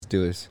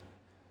do this.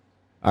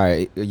 All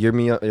right, your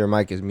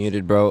mic is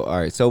muted, bro. All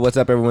right, so what's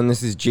up, everyone?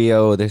 This is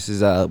Gio. This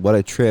is What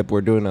a Trip. We're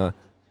doing a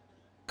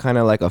kind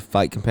of like a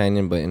fight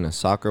companion, but in a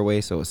soccer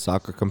way. So a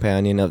soccer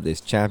companion of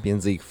this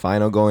Champions League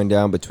final going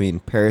down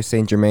between Paris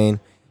Saint-Germain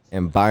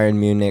and Bayern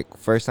Munich.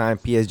 First time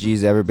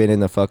PSG's ever been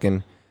in the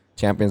fucking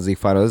Champions League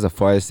final. This is the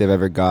farthest they've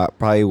ever got,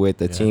 probably with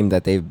the team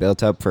that they've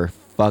built up for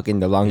fucking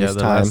the longest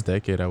time. Last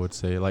decade, I would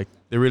say. Like,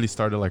 they really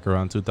started like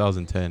around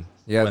 2010.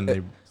 Yeah, when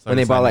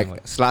they bought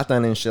like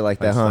Zlatan and shit like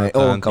that, huh? Zlatan,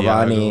 Oh,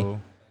 Cavani. Thiago.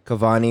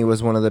 Cavani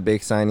was one of the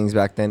big signings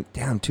back then.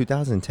 Damn,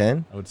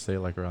 2010? I would say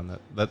like around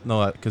that.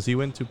 No, because he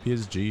went to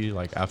PSG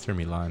like after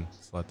Milan,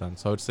 Zlatan.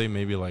 So I would say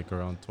maybe like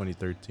around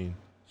 2013.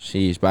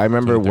 Sheesh, but I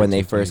remember when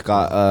they first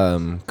got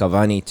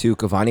Cavani too.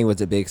 Cavani was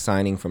a big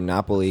signing from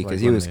Napoli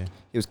because he was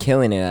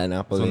killing it at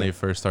Napoli. That's when they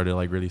first started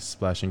like really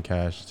splashing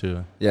cash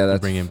to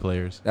bring in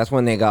players. That's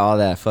when they got all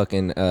that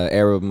fucking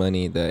Arab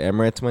money, the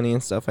Emirates money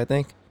and stuff, I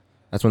think.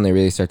 That's when they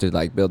really started to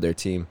like build their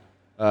team.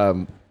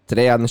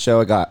 Today on the show,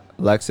 I got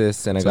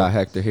Alexis and I got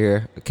Hector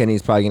here.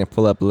 Kenny's probably going to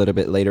pull up a little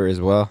bit later as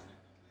well.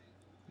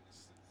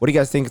 What do you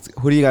guys think?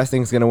 Who do you guys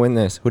think is going to win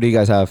this? Who do you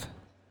guys have?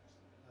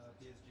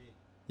 PSG.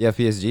 Yeah,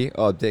 PSG.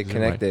 Oh, did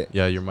connect it.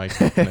 Yeah, your mic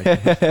connected.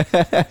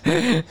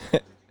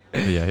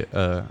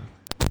 Yeah,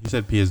 he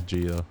said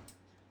PSG though.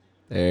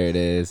 There it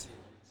is.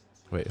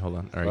 Wait, hold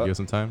on. All right, give us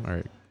some time. All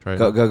right, try it.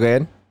 Go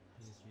ahead.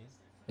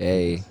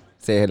 Hey,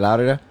 say it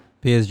louder.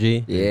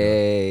 PSG.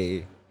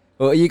 Yay.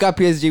 Well, you got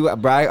PSG.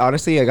 Brian,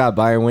 honestly, I got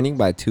Bayern winning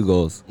by 2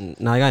 goals.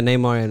 No, I got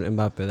Neymar and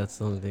Mbappe. That's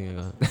the only thing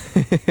I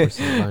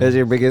got. That's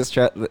your biggest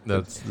threat.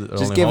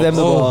 Just give them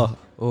the ball.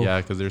 Oh.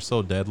 Yeah, because they're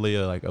so deadly.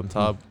 Like up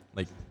top,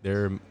 like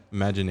their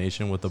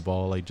imagination with the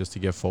ball, like just to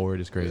get forward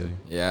is crazy.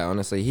 Yeah,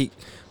 honestly,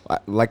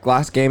 like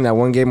last game, that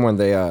one game when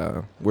they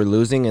were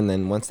losing, and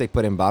then once they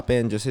put Mbappe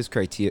in, just his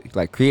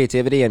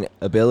creativity and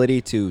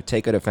ability to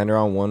take a defender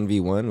on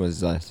 1v1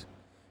 was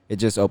it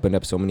just opened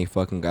up so many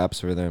fucking gaps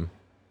for them.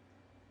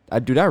 I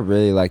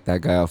really like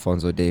that guy,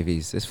 Alphonso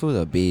Davies. This fool's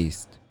a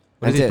beast.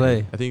 Where does he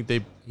play? I think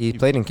he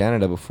played in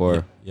Canada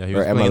before. Yeah, he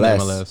was or playing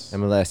MLS.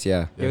 in MLS,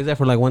 yeah. He was there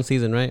for like 1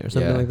 season, right? Or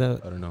something like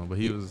that. I don't know, but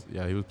he was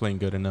playing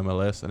good in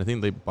MLS, and I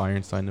think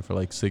Bayern signed him for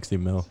like 60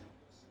 mil.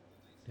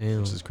 Damn.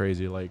 Which is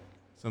crazy. Like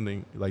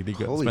something like they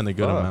Holy spend a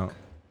good fuck. amount.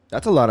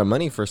 That's a lot of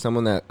money for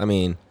someone that, I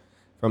mean,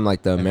 from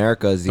like the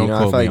Americas. You Don't know, I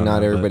quote feel me like on not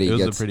that, but everybody it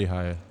was gets. pretty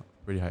high.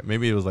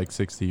 Maybe it was like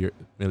 60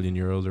 million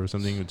euros or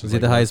something. Which Was is he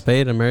the like highest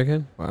paid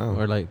American? Wow.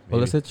 Or like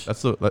maybe. Pulisic?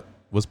 That's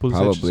was Pulisic?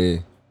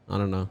 Probably. I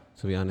don't know,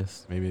 to be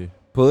honest. Maybe.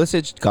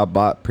 Pulisic got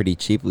bought pretty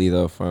cheaply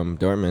though from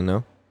Dortmund,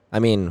 no? I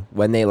mean,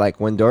 when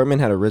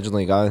Dortmund had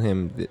originally gotten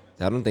him,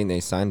 I don't think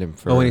they signed him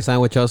for. Oh, when he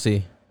signed with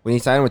Chelsea. When he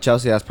signed with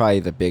Chelsea, that's probably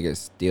the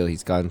biggest deal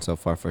he's gotten so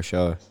far for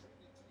sure.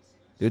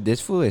 Dude,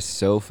 this fool is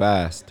so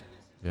fast.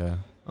 Yeah.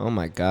 Oh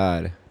my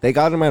god. They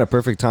got him at a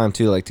perfect time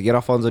too, like to get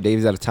Alphonso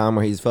Davies at a time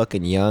where he's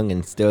fucking young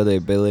and still the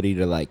ability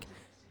to like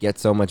get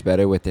so much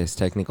better with his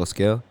technical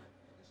skill.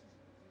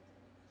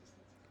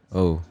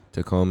 Oh,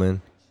 to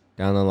Coleman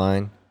down the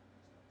line.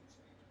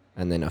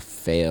 And then a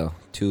fail.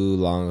 Too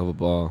long of a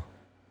ball.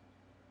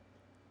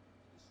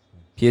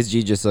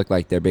 PSG just looked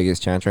like their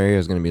biggest chance right here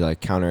was going to be like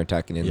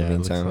counterattacking in the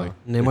meantime.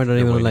 Like Neymar don't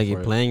even look like he's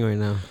playing right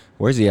now.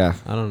 Where's he at?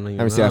 I don't know. I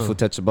haven't seen that fool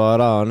touch the ball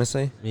at all,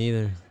 honestly. Me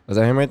either. Was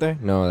that him right there?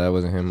 No, that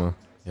wasn't him.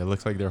 Yeah, it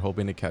looks like they're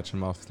hoping to catch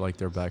him off like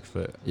their back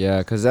foot. Yeah,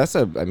 because that's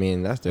their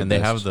and best. they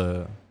have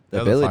the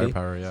ability.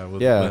 firepower,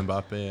 with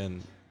Mbappe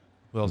and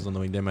who else on the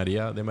wing? Di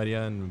Maria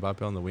and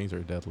Mbappe on the wings are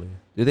deadly.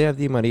 Do they have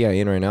Di Maria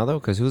in right now, though?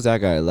 Because who's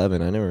that guy,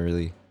 11? I never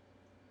really...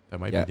 That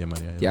might be Di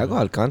Maria. Thiago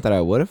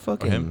Alcantara, what a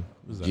fucking him?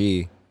 Who's that?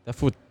 G. That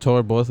foot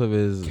tore both of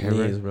his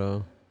Cameron? knees,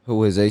 bro. Who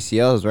was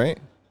ACLs, right?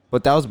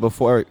 But that was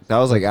before... That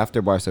was like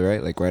after Barca,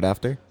 right? Like right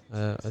after?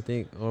 I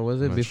think... Or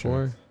was it Not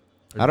before?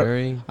 I don't-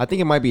 During? I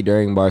think it might be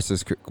during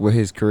with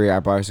his career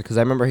at Barca, because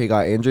I remember he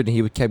got injured and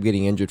he kept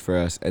getting injured for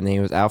us, and then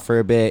he was out for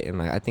a bit, and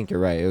like I think you're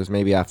right. It was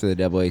maybe after the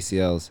double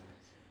ACLs.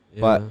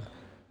 Yeah. But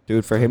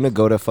dude, for him to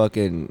go to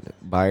fucking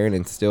Bayern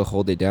and still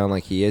hold it down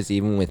like he is,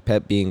 even with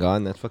Pep being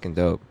gone, that's fucking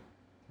dope.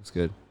 That's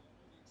good.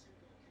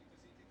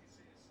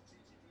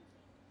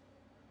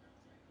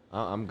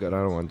 I'm good.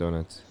 I don't want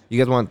donuts. You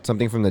guys want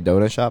something from the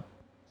donut shop?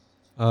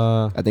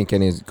 I think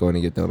Kenny's going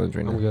to get donuts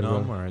right now. I'm good, No, bro.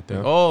 I'm alright there.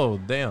 Yeah. Oh,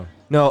 damn.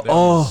 No.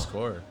 Damn,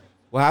 score.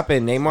 What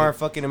happened? Neymar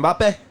fucking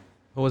Mbappe?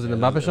 What was it, the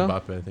that Mbappe was show?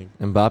 Mbappe, I think.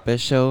 Mbappe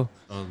show.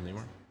 Oh,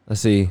 Neymar.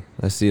 Let's see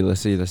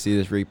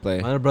this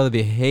replay. My little brother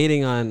be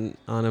hating on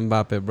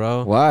Mbappe,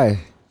 bro. Why?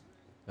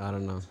 I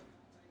don't know.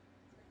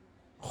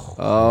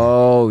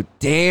 Oh,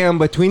 damn.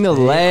 Between the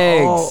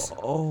legs.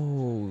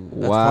 Oh.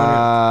 That's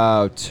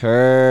Wow.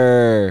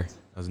 Tur.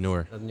 That was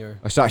newer. That's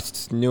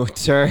near. Oh,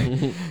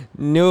 sorry.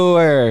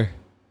 Newer.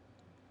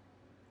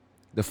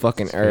 The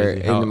fucking It's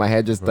crazy how- in my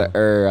head, just bro.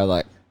 the I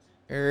like.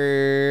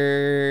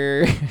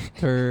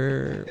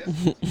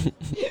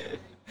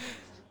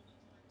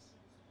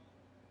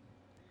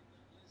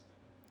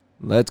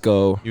 Let's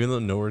go. Even though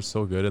Neuer's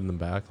so good in the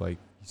back, like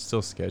he's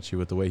still sketchy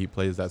with the way he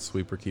plays that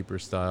sweeper keeper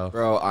style.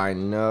 Bro, I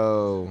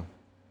know.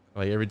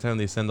 Like every time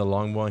they send a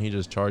long ball, he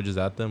just charges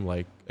at them.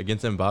 Like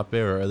against Mbappe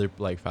or other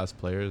like fast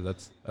players,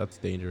 that's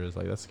dangerous.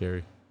 Like that's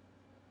scary.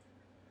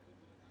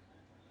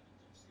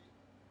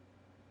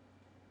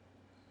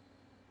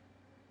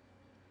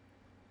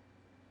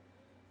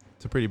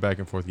 It's a pretty back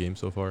and forth game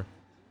so far.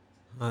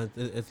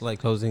 It's like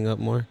closing up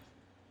more.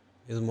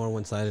 It's more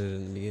one-sided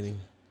in the beginning.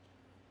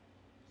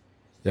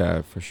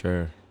 Yeah, for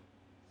sure.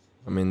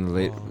 I mean,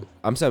 late. Oh.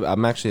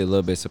 I'm actually a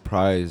little bit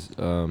surprised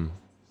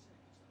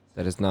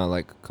that it's not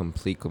like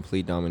complete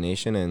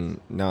domination and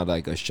not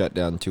like a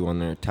shutdown too on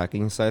their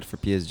attacking side for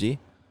PSG.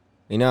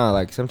 You know,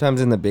 like sometimes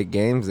in the big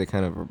games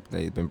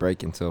they've been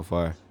breaking so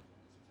far,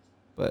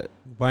 but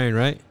Bayern,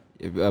 right?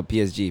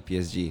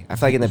 PSG. I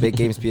feel like in the big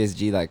games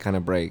PSG like kind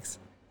of breaks.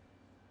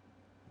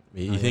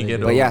 You Oh, think yeah,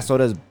 it'll? But yeah, so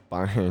does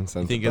Bayern.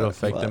 You think it'll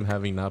affect them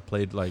having not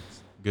played like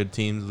good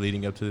teams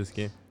leading up to this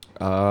game?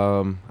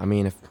 I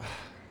mean, if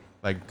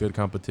Like good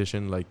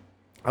competition, like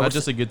I not would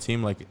just a good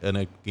team, like in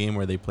a game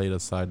where they played a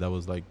side that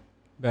was like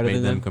Better made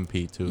than them them.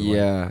 compete too. Like,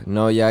 yeah,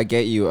 no, yeah, I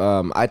get you.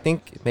 I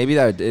think maybe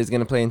that is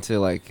gonna play into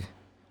like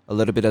a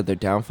little bit of their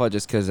downfall,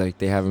 just because like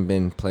they haven't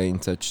been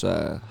playing such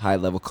high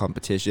level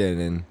competition,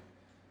 and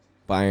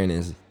Bayern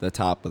is the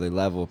top of the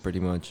level pretty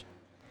much.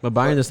 But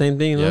Bayern the same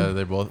thing, yeah, no?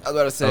 they're both. I was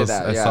about to say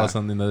that. I Yeah, saw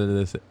something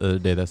the other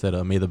day that said,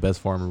 "May the best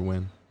farmer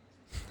win."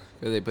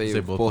 'Cause they play They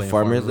both both play in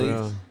Farmers Farmers League.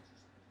 Bro.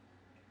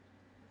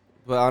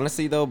 But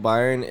honestly though,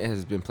 Bayern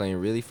has been playing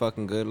really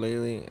fucking good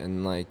lately,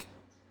 and like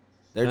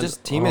their And-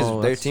 just team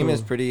that's team is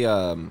true. pretty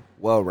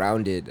well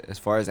rounded as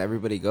far as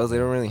everybody goes. They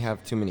don't really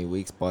have too many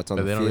weak spots on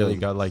But the they don't field. really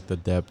got like the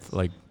depth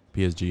like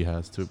PSG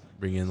has to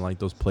bring in like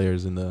those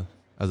players in the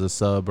as a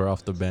sub or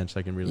off the bench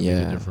that can really make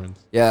Yeah. a difference.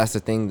 Yeah, that's the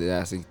thing.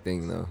 That's the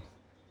thing, though.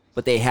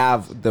 But they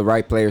have the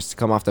right players to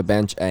come off the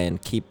bench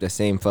and keep the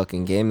same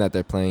fucking game that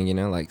they're playing. You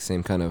know, like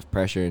same kind of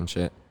pressure and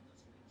shit.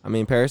 I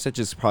mean, Perisic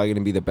is probably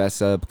gonna be the best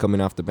sub coming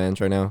off the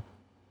bench right now.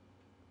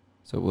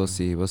 So we'll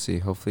see. We'll see.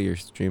 Hopefully your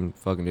stream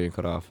fucking didn't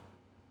cut off.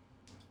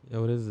 Yeah,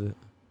 what is it?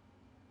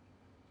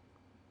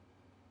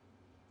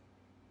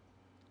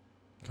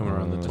 Coming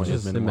around the Uh, 20th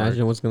Just minute imagine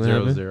mark. what's gonna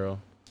happen. 0-0.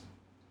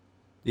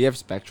 Do you have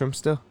Spectrum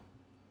still?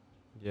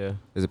 Yeah.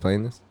 Is it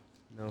playing this?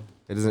 No,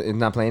 It isn't. It's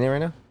not playing it right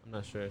now. I'm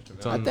not sure.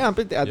 It's I on-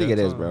 think Yeah, it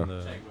it's is, on bro. the-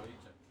 Let's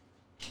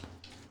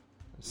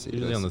see,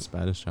 Usually let's on the see.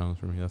 Spanish channels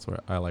for me. That's where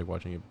I like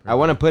watching it. I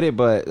want to put it,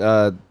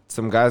 but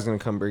some guy's gonna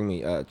come bring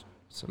me a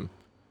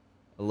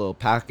little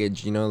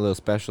package, you know, a little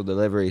special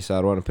delivery. So I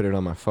don't want to put it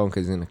on my phone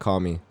because he's gonna call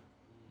me.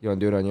 You want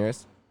to do it on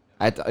yours?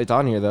 It's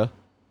on here though.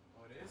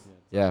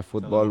 Yeah,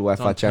 football It's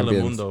UEFA on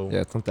Champions. Telemundo.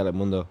 Yeah, it's on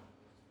Telemundo.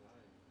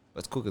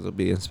 That's cool because it'll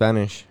be in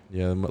Spanish.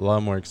 Yeah, a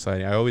lot more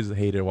exciting. I always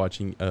hated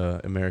watching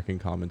American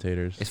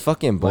commentators. It's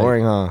fucking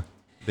boring, huh?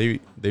 They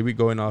be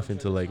going off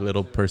into like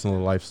little personal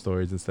life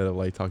stories instead of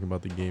like talking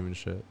about the game and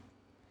shit.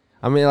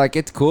 I mean, like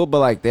it's cool, but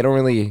like they don't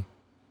really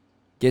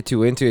get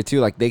too into it too.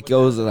 Like they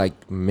goes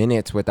like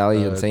minutes without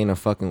even Uh, saying a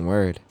fucking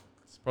word.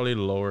 It's probably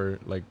lower,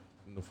 like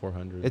in the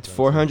 400. It's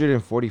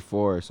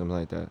 444 or something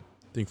like that.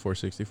 I think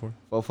 464.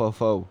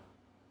 Fo.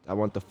 I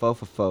want the fo.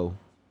 Fo.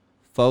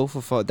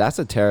 That's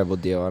a terrible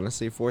deal,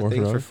 honestly. Four $4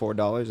 things for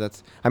 $4.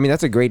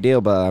 That's a great deal,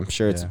 but I'm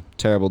sure it's Yeah. a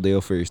terrible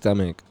deal for your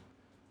stomach.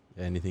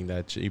 Yeah, anything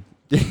that cheap.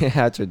 Yeah,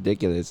 that's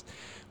ridiculous.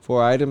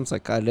 4 items,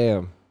 like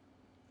goddamn.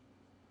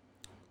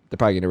 They're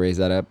probably gonna raise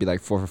that up, be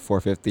like 4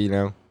 for $4.50, you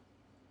know.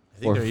 I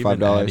think they're $4 even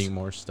 $5. adding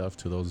more stuff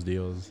to those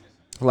deals,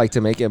 Like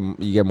to make it,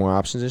 you get more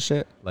options and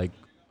shit. like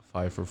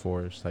 5 for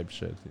 4 type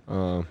shit.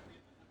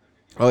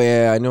 Oh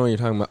yeah, I know what you're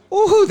talking about.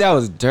 Ooh, that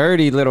was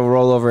dirty little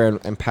rollover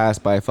and pass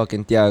by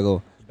fucking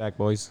Thiago. Back,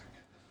 boys.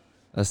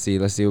 Let's see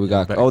what we Yeah,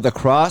 got. back. Oh, the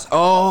cross.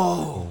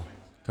 Oh,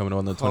 Coming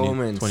on the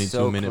Coleman, 22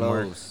 so minute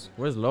mark. close.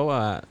 Where's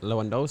Loa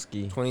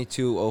Lewandowski?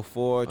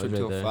 22:04, right there.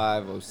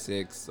 22:05,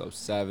 06,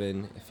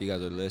 07. If you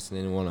guys are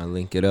listening, want to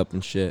link it up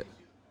and shit.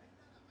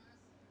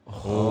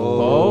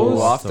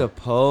 Post? Off the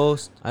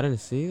post. I didn't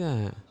see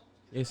that.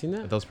 You seen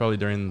that? That was probably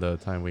during the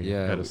time we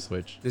Yeah, had we- to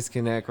switch.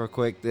 Disconnect real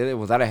quick.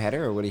 Was that a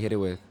header or what did he hit it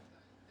with?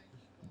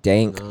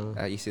 Dank.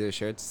 No. You see the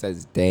shirt? It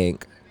says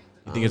dank.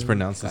 You think it's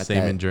pronounced the Got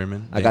same that- in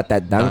German? I got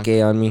that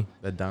danke on me.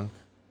 The dank.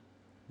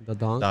 The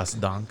donk. Das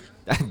dank.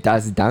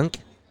 Das dank?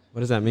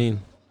 What does that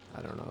mean?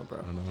 I don't know, bro.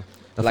 I don't know.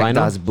 The Like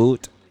final? das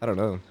boot. I don't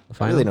know.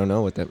 The I really final? don't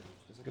know what that.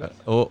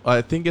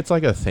 I think it's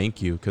like a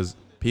thank you because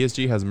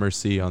PSG has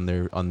Merci on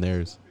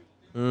theirs.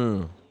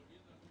 Mm.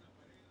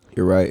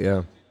 You're right.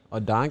 Yeah. A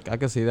donk? I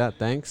can see that.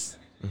 Thanks.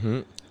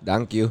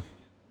 Thank you.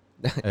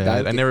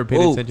 I never paid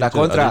attention La to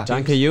contra. other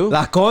Danke you.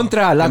 La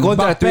contra. La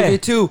contra. Mbappe.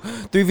 3v2.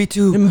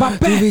 3v2. Mbappe.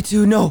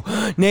 3v2. No.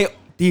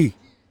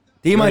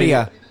 Di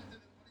Maria.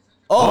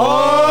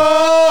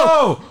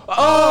 Oh.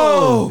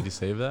 Oh. Did he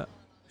save that?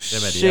 Yeah,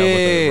 man, yeah, with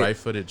Shit. the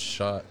right-footed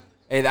shot.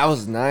 Hey, that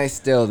was nice.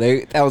 Still,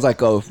 that was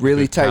like a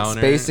really Good tight counter.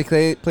 space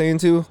to play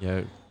into.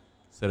 Yeah,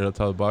 set it up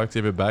top of the box,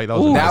 give it back. That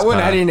was Ooh, a that nice one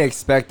I pass. didn't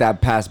expect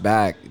that pass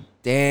back.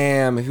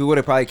 Damn, if he would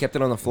have probably kept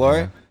it on the floor,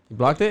 Yeah. You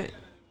blocked it?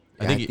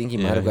 I think he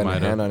might have gotten a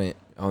hand on it.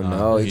 Oh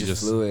no, he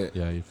just flew it.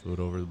 Yeah, he flew it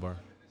over the bar.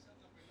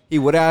 He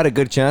would have had a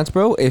good chance,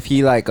 bro, if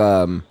he like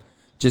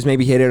just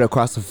maybe hit it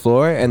across the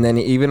floor, and then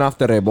even off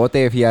the rebote,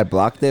 if he had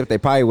blocked it, they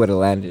probably would have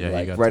landed Yeah, he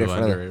like got right two in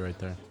front of under them. it right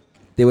there.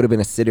 They would have been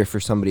a sitter for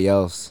somebody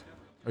else.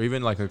 Or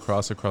even like a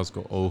cross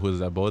goal. Oh, who's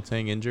that?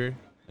 Boateng injured?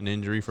 An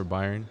injury for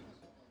Bayern.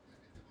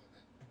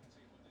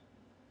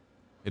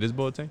 It is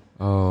Boateng?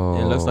 Oh,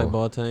 It looks like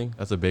Boateng.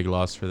 That's a big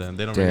loss for them.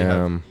 They don't really have.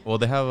 Damn. Well,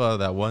 they have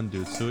that one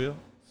dude, Suil.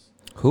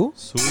 Who?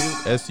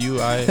 Suil?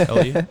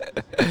 S-U-I-L-E.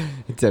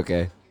 It's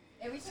okay.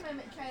 Every time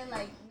I try to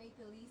like make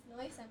the least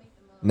noise, I make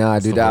the most. Nah,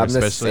 dude, I'm the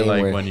Especially same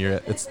like way. when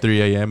it's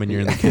 3 a.m. and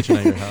you're in the kitchen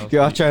at your house.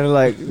 You're all trying to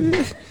like.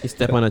 You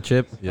step on a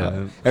chip.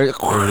 Yeah.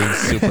 Everything's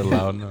super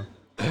loud now.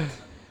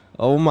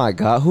 Oh my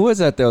God, who was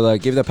that though?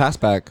 Like, give the pass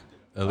back.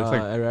 It looks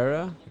like.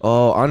 Herrera.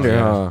 Oh, under, Oh, yeah.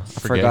 huh? I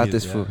Forget forgot he's-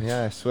 this yeah. fool.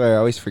 Yeah, I swear, I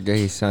always forget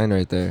he signed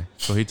right there.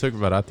 So he took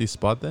Verratti's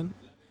spot then?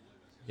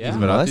 Yeah. He's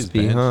Must Verratti's be,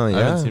 bench. huh? I Yeah.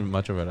 haven't seen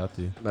much of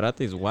Verratti. But I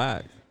think he's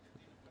whack.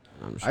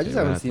 I just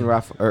haven't seen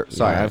Rafa.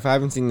 Sorry, Yeah. I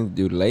haven't seen the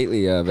dude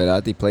lately.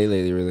 Verratti play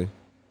lately, really.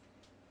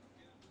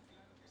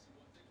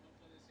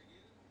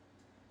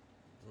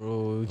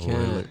 Oh, we Oh,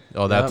 can't. look.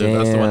 Oh, that dude.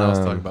 That's the one I was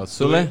talking about.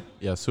 Sule?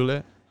 Yeah,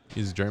 Sule.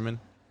 He's German.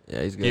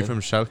 Yeah, he's good. Came from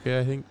Schalke,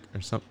 I think,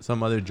 or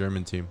some other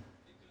German team.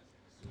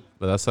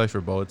 But that's like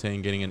for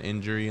Boateng getting an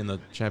injury in the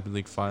Champions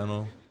League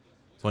final.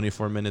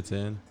 24 minutes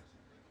in.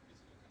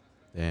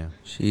 Damn.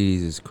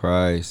 Jesus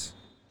Christ.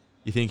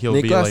 You think he'll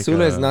Niklas be like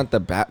Sule is not the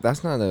bat.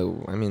 That's not a.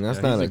 I mean, that's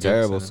Yeah, not he's a a good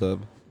terrible center.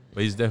 sub.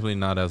 But he's definitely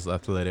not as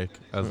athletic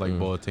as like Mm-mm.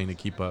 Boateng to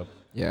keep up.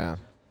 Yeah.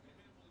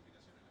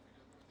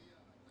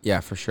 Yeah,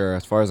 for sure.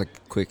 As far as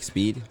like quick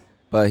speed,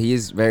 but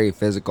he's very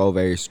physical,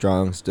 very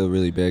strong, still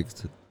really big.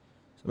 So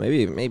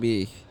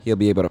maybe he'll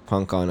be able to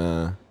punk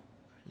on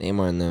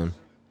Neymar and them.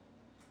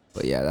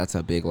 But yeah, that's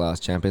a big loss.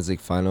 Champions League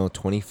final,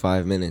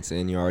 25 minutes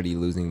in, you're already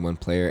losing one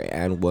player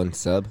and one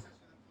sub.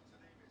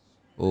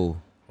 Oh,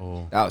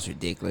 Oh. that was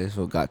ridiculous.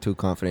 We got too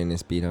confident in his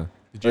speed, huh?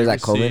 Did Or you is ever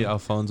that Coleman? see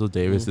Alfonso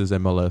Davis's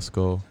MLS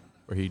goal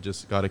where he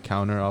just got a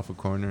counter off a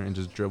corner and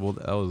just dribbled?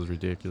 That was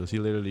ridiculous. He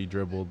literally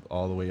dribbled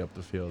all the way up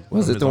the field.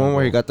 Was from it his the own one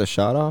where he goal. got the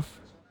shot off?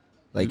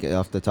 Like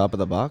off the top of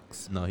the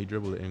box? No, he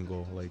dribbled it in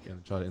goal, like,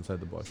 and shot it inside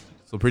the box.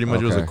 So pretty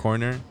much it was a Okay.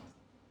 corner.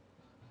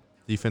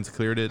 Defense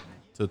cleared it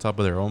to the top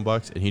of their own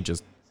box, and he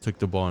just took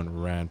the ball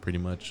and ran pretty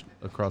much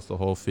across the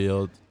whole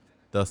field,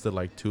 dusted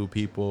like two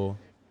people,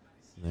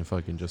 and then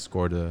fucking just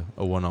scored a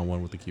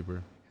one-on-one with the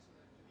keeper.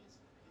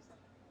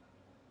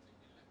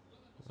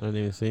 I didn't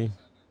even see. It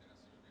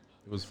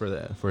was for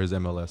his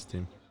MLS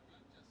team.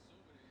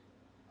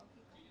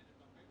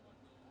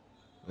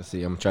 Let's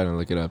see. I'm trying to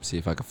look it up, see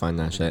if I can find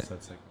that shit.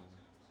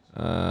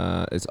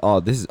 This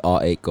is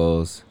all 8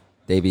 goals.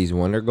 Davies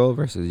Wonder goal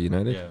versus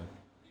United. Yeah.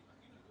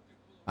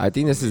 I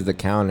think this is the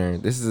counter.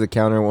 This is the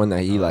counter one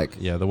that he like.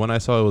 Yeah, the one I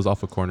saw, it was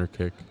off a corner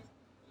kick.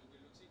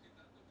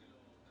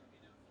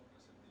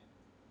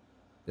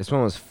 This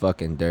one was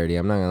fucking dirty.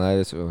 I'm not gonna lie.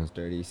 This one was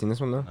dirty. You seen this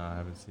one though? No, I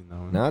haven't seen that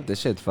one. No, this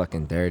shit's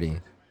fucking dirty.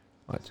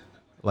 Watch.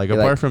 Like, He,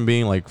 apart like- from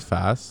being like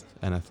fast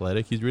and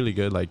athletic, he's really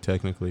good, like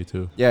technically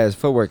too. Yeah, his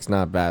footwork's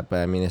not bad, but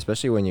I mean,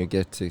 especially when you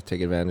get to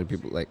take advantage of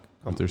people like,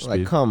 With their like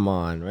speed. come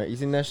on, right? You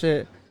seen that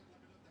shit?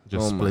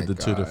 Just Oh my split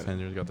the two God.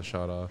 defenders, got the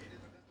shot off.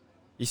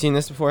 You seen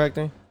this before,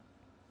 Hector?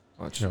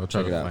 Watch. Yeah, I'll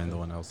try check it to out. find the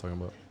one I was talking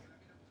about.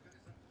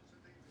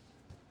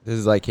 This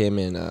is like him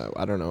in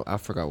I don't know. I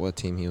forgot what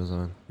team he was on.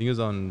 I think he was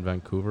on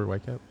Vancouver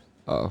Whitecaps.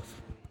 Oh,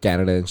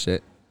 Canada and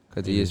shit.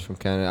 Because he Mhm. is from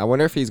Canada. I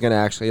wonder if he's going to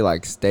actually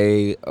like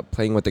stay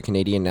playing with the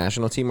Canadian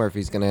national team or if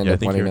he's going to end Yeah, I up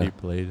think he wanting already to.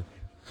 played.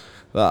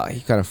 Well, he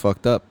kind of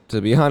fucked up,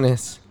 to be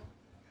honest.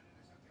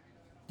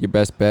 Your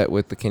best bet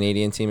with the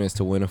Canadian team is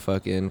to win a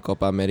fucking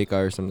Copa America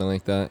or something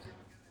like that.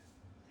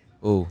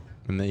 Oh.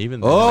 And then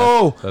even then,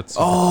 Oh! that's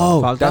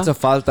Oh! Falta? That's a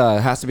falta.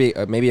 It has to be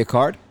maybe a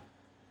card?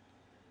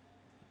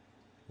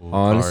 Ooh,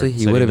 Honestly, hard. he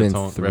Setting would've the been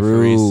tone. through.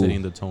 Referee's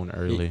setting the tone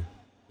early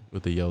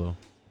with the yellow.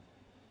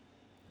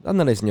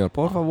 Ándale, señor.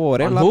 Por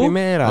favor. Es On la who?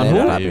 primera. On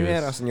Era who? la Davis.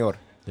 primera, señor.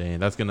 Dang,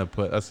 that's gonna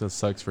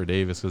sucks for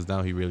Davis because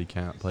now he really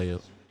can't play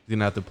it. He's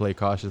gonna have to play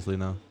cautiously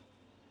now.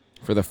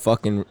 For the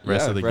fucking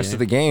Rest of the rest game. of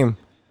the game.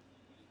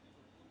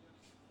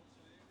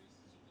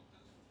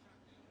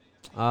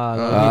 He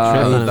Uh,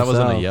 tripped on that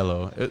wasn't a himself.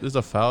 yellow. It was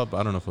a foul, but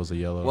I don't know if it was a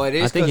yellow. Well, it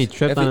is I think he 'cause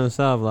tripped if on he-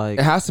 himself. Like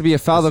It has to be a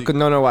foul. Is Though, he-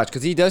 no, watch,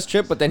 because he does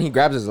trip, but then he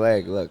grabs his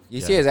leg. Look, you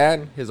see Yeah. his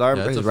hand, his arm,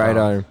 Yeah, it's his a right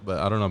foul, arm. But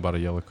I don't know about a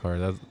yellow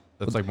card.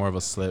 That's like more of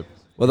a slip.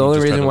 Well, the He only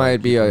just tried reason to, why like,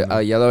 it'd be keep a, him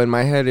a yellow in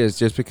my head is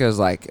just because,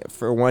 like,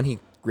 for one, he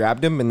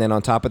grabbed him, and then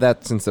on top of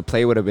that, since the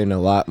play would have been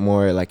a lot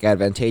more like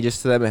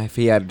advantageous to them if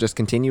he had just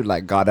continued,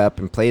 like, got up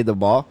and played the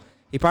ball,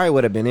 he probably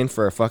would have been in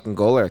for a fucking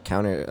goal or a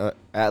counter,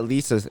 at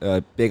least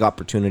a big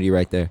opportunity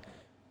right there.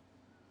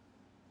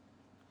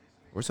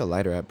 Where's the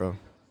lighter at, bro?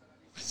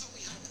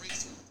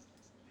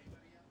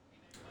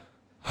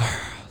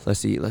 Let's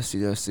see.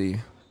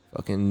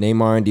 Fucking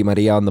Neymar and Di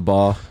Maria on the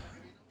ball.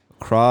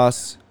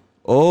 Cross.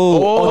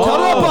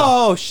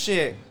 Oh,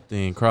 shit.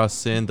 Dang,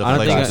 cross in, I don't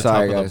deflected think at I- the top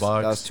Sorry, of guys. the That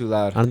was box. too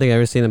loud. I don't think I've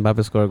ever seen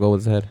Mbappe score a goal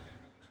with his head.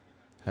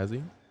 Has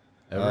he?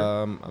 Ever?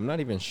 I'm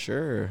not even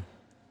sure.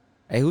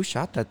 Hey, who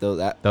shot that though?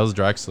 That That was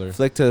Draxler.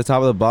 flick to the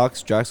top of the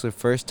box. Draxler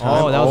first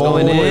time. Oh, that was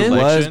going in? It was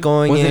Deflection?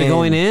 going Was in. it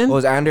going in? It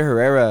was Ander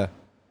Herrera.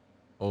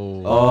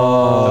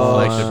 Oh,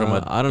 deflection from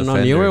a I don't know.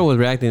 defender. Newer was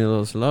reacting a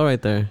little slow right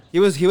there. He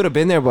would have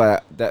been there,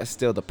 but that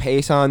still the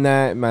pace on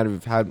that might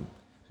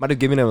have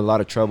given him a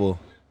lot of trouble.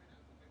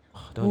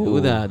 Don't Ooh.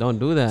 do that. Don't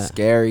do that.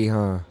 Scary,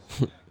 huh?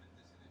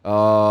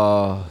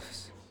 Oh,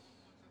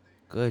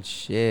 good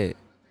shit.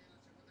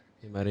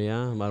 Di Maria,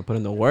 I'm about to put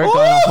in the work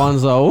on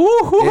Alfonso.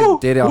 Ooh.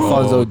 Did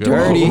Alfonso Oh, good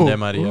dirty. ball from Di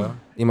Maria.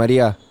 Di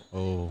Maria.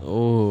 Oh,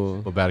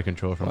 Oh, but bad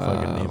control from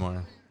fucking Wow.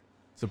 Neymar.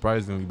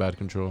 Surprisingly bad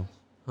control.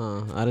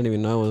 huh. I didn't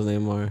even know it was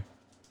Neymar.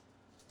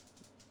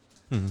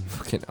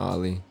 Fucking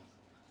Ollie.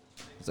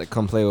 It's like,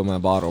 come play with my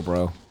bottle,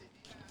 bro.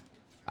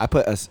 I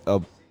put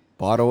a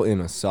bottle in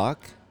a sock,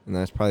 and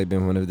that's probably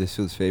been one of this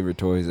fool's favorite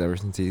toys ever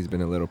since he's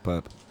been a little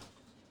pup.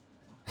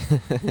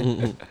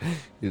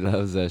 He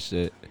loves that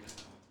shit.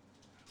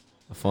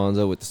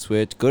 Alfonso with the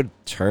switch. Good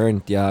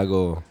turn,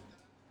 Thiago.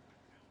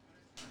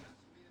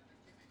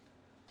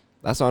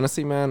 That's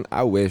honestly, man,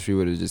 I wish we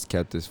would have just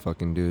kept this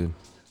fucking dude.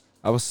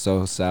 I was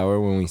so sour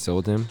when we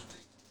sold him.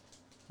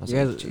 I was You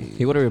like, guys, "Gee."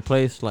 he would have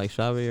replaced like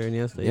Xavi or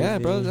Iniesta. Yeah,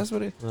 easy. bro, that's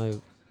what it. like.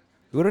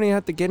 We don't even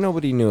have to get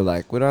nobody new.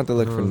 Like, we don't have to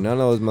look for Uh-huh. none of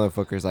those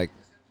motherfuckers. Like,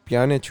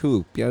 Pjanic,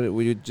 who? Pjanic,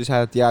 we just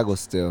have Thiago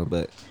still.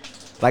 But,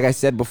 like I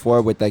said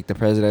before, with, like, the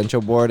presidential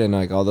board and,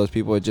 like, all those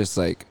people, it just,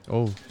 like,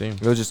 Oh, damn.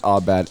 it was just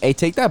all bad. Hey,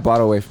 take that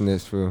bottle away from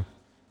this fool.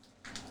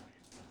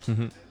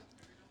 Give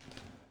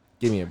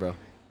me it, bro.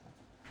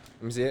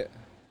 Let me see it.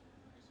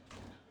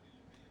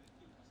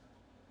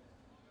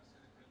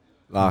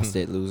 Lost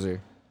it,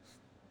 loser.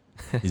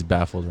 He's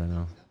baffled right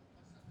now.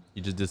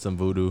 You just did some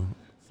voodoo,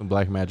 some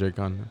black magic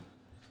on him.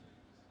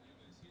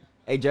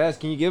 Hey, Jazz,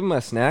 can you give him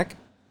a snack?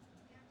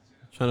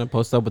 Trying to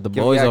post up with the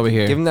boys over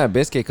here. Give him that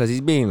biscuit because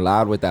he's being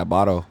loud with that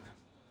bottle.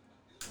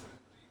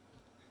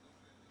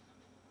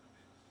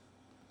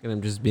 Look at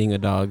him just being a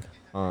dog.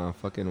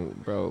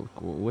 Fucking, bro,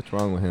 what's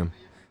wrong with him?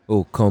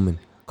 Oh, Coleman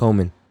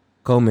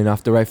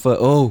off the right foot.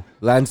 Oh,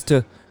 lands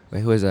to,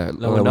 wait, who is that?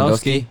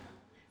 Lewandowski.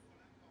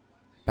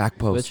 Back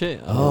post. Switch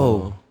it.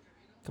 Oh.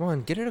 Come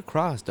on, get it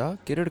across, dog.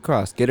 Get it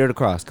across.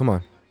 Come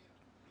on.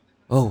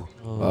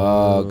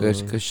 Oh,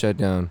 good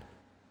shutdown.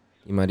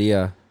 Di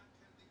Maria.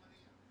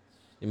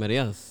 Di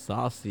Maria's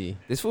saucy.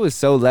 This fool is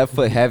so left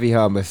foot heavy,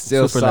 huh? But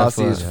still Super left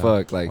saucy foot. as Yeah.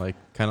 fuck. Like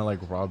Kind of like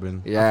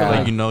Robin. Yeah.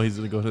 Like you know he's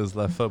gonna go to his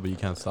left foot, but you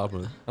can't stop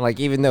him.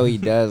 even though he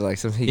does, like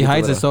sometimes He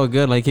hides it so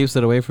good. Like keeps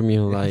it away from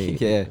you. Like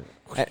yeah.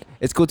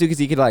 It's cool too because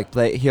he could like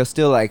play. He'll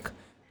still like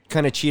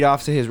kind of cheat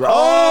off to his.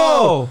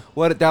 Oh!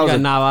 What that You was? got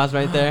Navas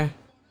right there.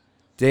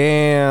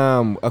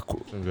 Damn.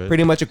 Good.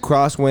 Pretty much a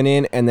cross went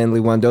in, and then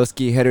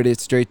Lewandowski headed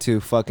it straight to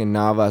fucking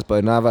Navas.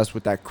 But Navas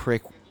with that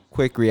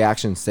quick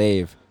reaction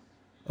save.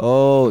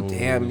 Oh, Ooh.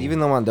 damn. Even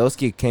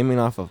Lewandowski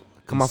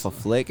come off a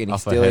flick, and he's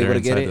Off a still header able to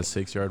get inside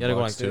the it. 6-yard Gotta go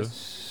box like too.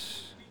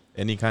 this.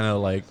 Any kind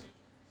of like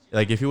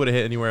if he would have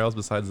hit anywhere else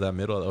besides that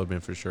middle, that would have been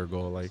for sure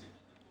goal. Like,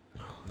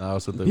 now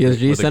with the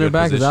PSG with a center good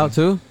back is position. out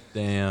too.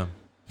 Damn.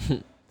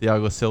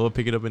 Thiago Silva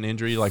picking up an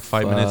injury like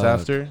 5 minutes Fuck.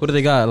 after. What do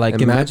they got?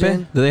 Like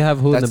Imagine. Kimpembe? Do they have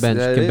who in the bench?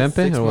 That is Kimpembe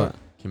 6 or what?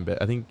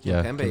 months. I think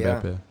yeah. Kimpembe,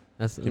 yeah.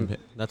 Kimpembe.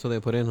 That's what they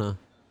put in, huh?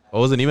 Oh, it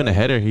wasn't even a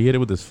header. He hit it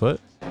with his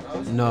foot.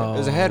 No, It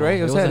was a head, right?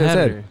 It was a head, it was head.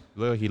 header.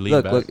 Look like he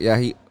leaned back. Look, yeah,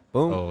 he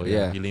boom. Oh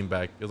yeah. he leaned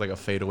back. It was like a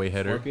fadeaway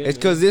header. It's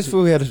because this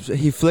fool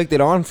he flicked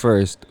it on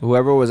first.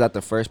 Whoever was at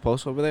the first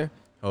post over there.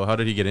 Oh, how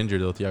did he get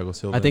injured though, Thiago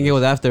Silva? I think it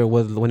was after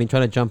when he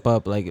tried to jump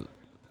up like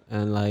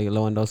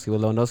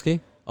Lewandowski.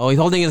 Oh, he's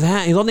holding his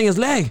hand. He's holding his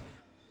leg.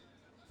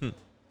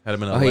 had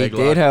him in a Oh, he leg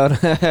did lock.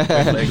 hold.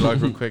 Leg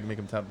lock real quick, make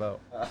him tap out.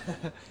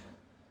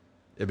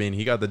 I mean,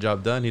 he got the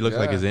job done. He looked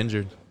like Yeah. he's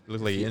injured. He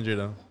looked like he injured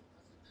him.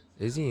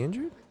 Is he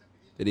injured?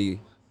 Did he?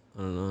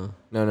 I don't know.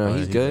 No, Oh,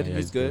 he's he- good. yeah,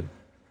 he's he's good.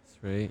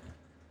 That's right.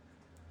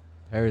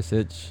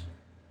 Perisic,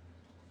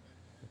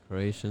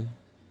 Croatian,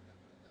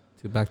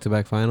 2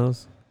 back-to-back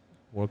finals,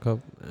 World Cup,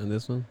 and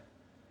this one.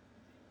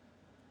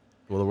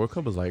 Well, the World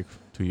Cup was like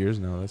 2 years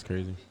now. That's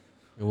crazy.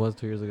 It was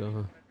 2 years ago,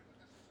 huh?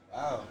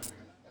 Wow,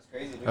 that's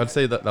crazy. I'd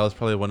say that was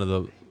probably one of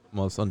the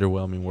most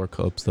underwhelming World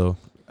Cups, though,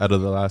 out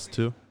of the last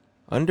two.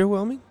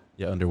 Underwhelming.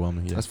 Yeah,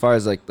 underwhelming. Yeah. As far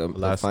as like the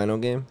Last- final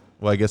game.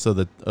 Well, I guess of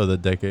the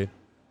decade.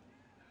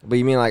 But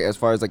you mean like as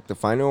far as like the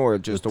final or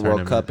just the, The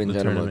World Cup tournament, in the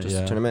general? tournament, Just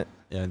the yeah. tournament.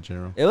 Yeah, in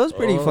general. It was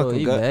pretty Oh, fucking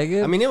you good.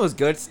 begging? I mean, it was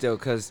good still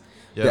because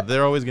Yeah, Yeah.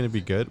 they're always gonna be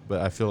good,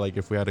 but I feel like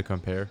if we had to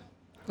compare,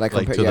 like,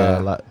 like compa- to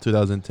yeah, the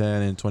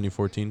 2010 and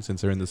 2014,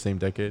 since they're in the same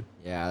decade,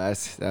 yeah,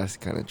 that's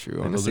kind of true.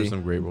 like, those Honestly, are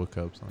some great World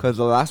Cups. because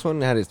the last one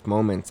had its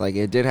moments. Like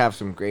it did have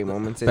some great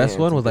moments. In Best it,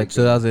 one and was some like big-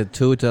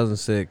 2002,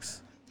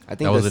 2006. I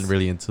think I wasn't this-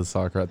 really into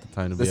soccer at the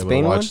time to the be able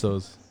Spain to watch one?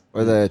 those.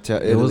 or the It was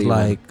Italy one.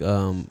 like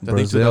I think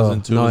Brazil.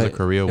 2002 no, was a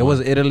Korea it one. was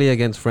Italy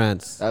against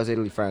France. That was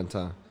Italy France,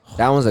 huh?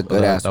 That one's a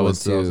good ass that one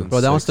was too. 2000.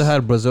 Bro, that one still 6.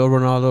 had Brazil,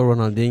 Ronaldo,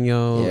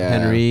 Ronaldinho, Yeah.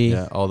 Henry,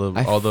 Yeah, all the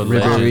I legends,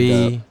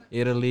 Ribéry,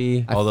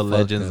 Italy. I all the fucked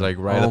legends, up. like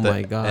right Oh at the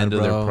my God, end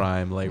of their bro.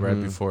 prime, like right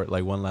Mhm. before,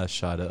 like one last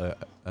shot at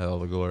all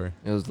the glory.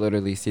 It was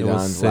literally was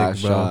Zidane's sick,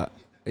 last bro. shot.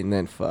 And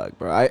then fuck,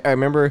 bro. I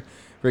remember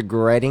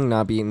regretting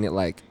not being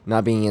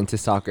into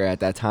soccer at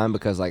that time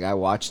because like I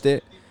watched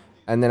it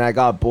and then I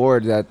got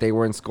bored that they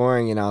weren't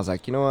scoring and I was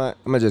like, you know what?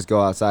 I'm gonna just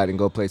go outside and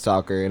go play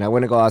soccer. And I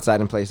went to go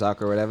outside and play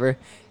soccer or whatever.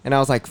 And I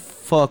was like,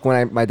 fuck.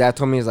 When my dad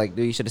told me, he's like,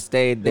 dude, you should have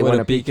stayed. They With won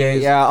the a PK.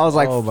 PKs? Yeah, I was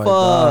like, Oh my fuck.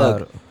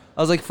 God.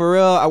 I was like, for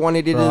real. I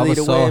wanted it Bro, to I lead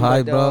was so away,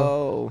 hyped, but bro.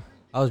 no.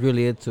 I was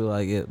really into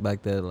like it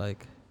back then.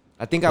 Like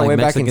I think I Like went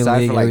back Mexican inside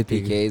League, for like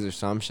everything. PKs or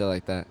some shit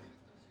like that.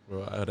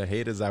 Bro, I would have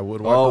hated as I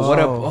would watch. Oh, what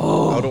a I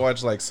would oh.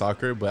 watch like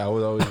soccer, but I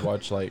would always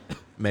watch like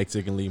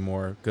Mexican League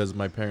more because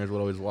my parents would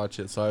always watch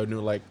it. So I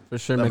knew like for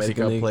sure, the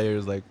Mexican America League.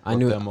 players like I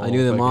knew them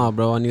all,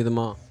 bro. I knew them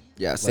all.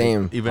 Yeah, Like,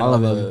 same. even All all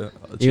of the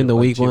Even the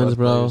weak Chivas ones,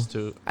 bro. players,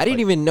 too. I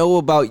didn't even know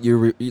about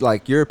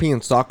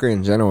European soccer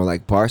in general,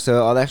 like Barca,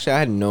 all that shit. I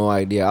had no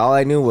idea. All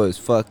I knew was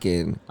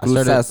fucking I Cruz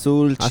started-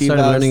 Azul, I started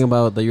Chivas. learning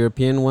about the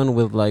European one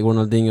with like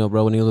Ronaldinho,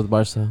 bro, when he was with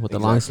Barca with the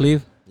long Exactly.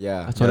 sleeve.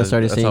 Yeah, That's when I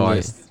started seeing it.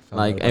 found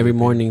Like out every European.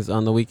 mornings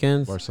on the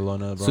weekends,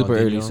 Barcelona, super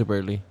early, Ronaldinho. super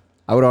early.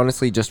 I would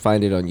honestly just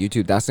find it on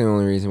YouTube. That's the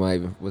only reason why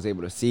I was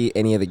able to see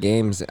any of the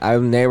games.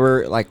 I've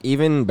never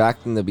even back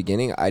in the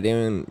beginning, I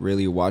didn't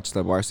really watch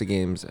the Barca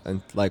games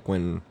and like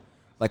when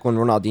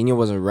Ronaldinho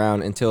was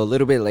around until a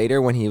little bit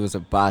later when he was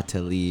about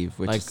to leave.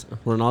 Which Like is,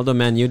 Ronaldo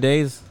Man U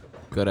days,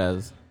 good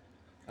as.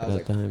 I was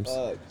Good like, times.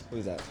 fuck.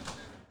 Who's that?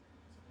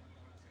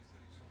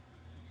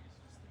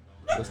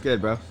 What's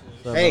good, bro?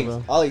 What's up, Hey,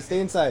 bro? Ollie,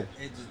 stay inside.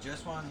 Hey, does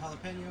just want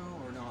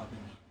jalapeno or no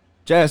jalapeno?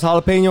 Jess,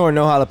 jalapeno or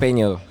no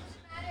jalapeno?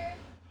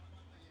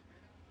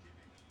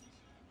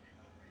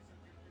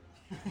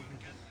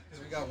 Because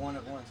we got one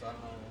at once, so I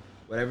don't know.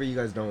 Whatever you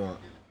guys don't want.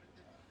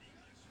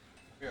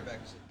 Be right back.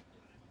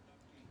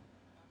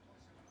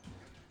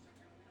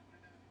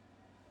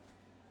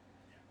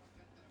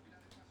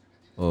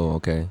 Oh,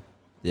 okay.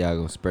 Yeah,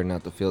 go spreading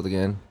out the field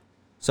again.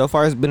 So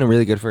far, it's been a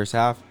really good first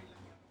half.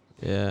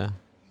 Yeah.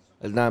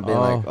 It's not been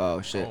like,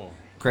 oh shit, Oh,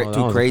 that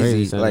too was crazy,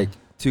 crazy, son. like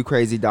too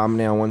crazy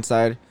dominant on one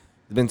side.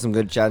 There's been some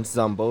good chances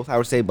on both. I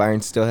would say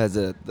Bayern still has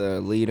the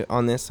lead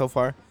on this so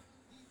far.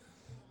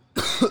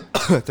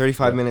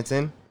 35 minutes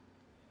in.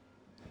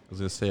 I was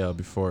gonna say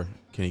before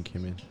Kenny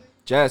came in,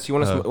 Jess, you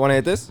want to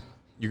hit this?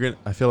 you're gonna.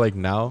 I feel like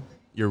now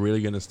you're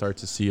really gonna start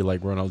to see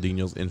like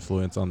Ronaldinho's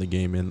influence on the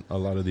game in a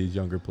lot of these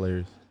younger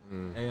players.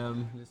 Hey,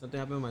 did something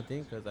happen with my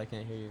thing? Cause I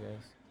can't hear you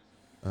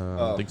guys. I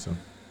don't think so.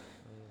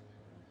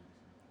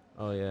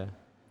 Oh yeah.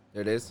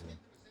 There it is.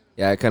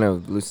 Yeah, it kind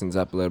of loosens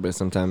up a little bit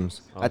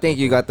sometimes. I Okay, think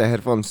you cool. got the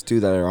headphones too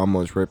that are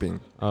almost ripping.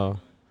 Oh.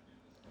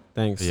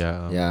 Thanks.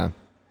 Yeah.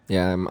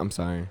 Yeah. I'm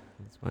sorry.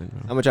 That's fine, I'm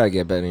bro. gonna try to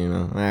get better. You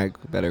know, I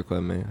got better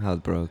equipment. How's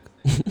broke?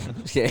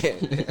 Yeah.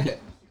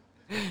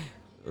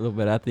 A little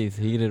bit after he's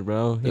heated,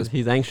 bro.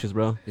 He's anxious,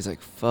 bro. He's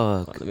like,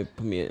 fuck. Let me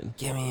put me in.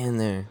 Get me in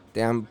there.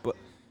 Damn, but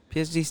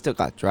PSG still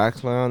got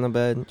Draxler on the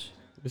bench.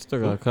 We still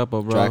got a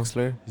couple, bro.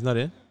 Draxler? He's not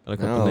in. Got a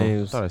couple No. I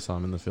names. thought I saw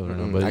him in the field right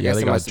now, Mm, but I yeah, guess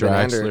they it got must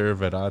have been Draxler,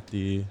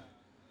 Verratti.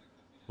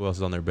 Who else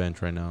is on their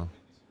bench right now?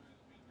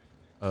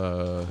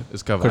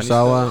 Is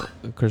Cavani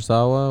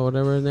Kurzawa,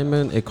 whatever his name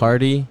is.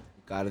 Icardi.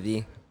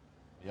 Icardi.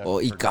 still? Oh,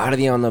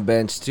 Icardi on the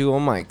bench too. Oh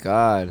my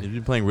god. He's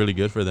been playing really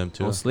good for them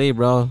too. Don't sleep,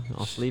 bro.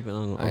 I'm sleeping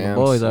on I the am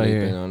boys out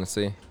sleeping, here.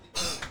 honestly.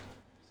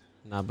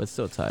 Nah, but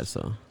still tired,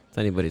 so it's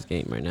anybody's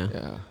game right now.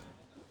 Yeah.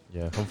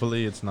 Yeah,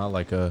 hopefully it's not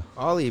like a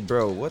Ollie,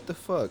 bro, what the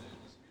fuck?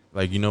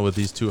 with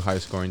these two high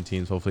scoring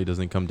teams. Hopefully it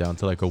doesn't come down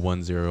to like a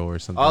 1-0 or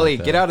something. Ollie, like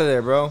that. get out of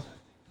there, bro.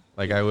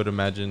 Like I would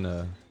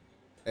imagine.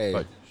 Hey,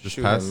 Fuck, just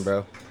shoot pass. him,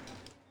 bro.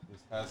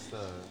 This past.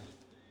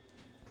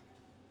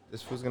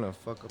 This was gonna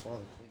fuck up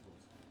all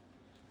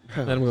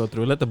Let him go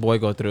through. Let the boy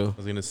go through. I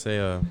was gonna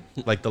say,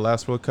 like the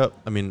last World Cup.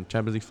 I mean,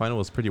 Champions League final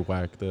was pretty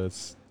whack.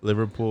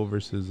 Liverpool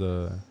versus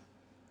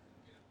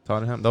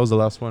Tottenham. That was the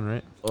last one,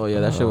 right? Oh yeah,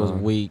 that shit was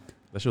Um, weak.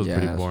 That shit was Yeah.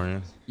 pretty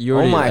boring. You Oh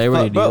already, my I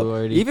already fuck, bro. knew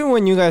already. Even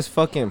when you guys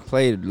fucking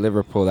played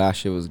Liverpool, that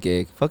shit was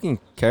gay. Fucking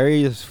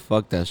Kerry just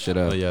fucked that shit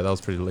up. Oh yeah, that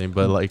was pretty lame,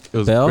 but like it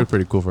was Bell?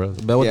 pretty cool for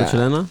us. Bell with Yeah. the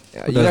Chilena.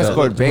 Yeah, Who you guys does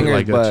scored that? bangers,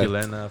 like but a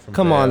Chilena from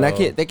come on, that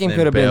Bale, game then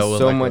could have been Bale with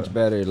so like much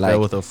better. Bell Like,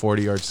 with a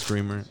 40-yard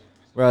screamer.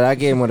 bro, that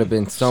game would have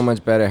been so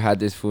much better had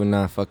this fool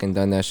not fucking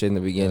done that shit in the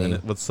And beginning.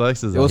 then what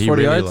sucks is It that was he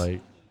 40 really yards?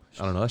 like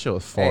I don't know. That shit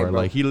was Hey, far.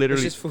 bro, Like he Push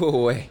literally this fool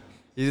away.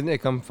 He's gonna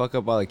come fuck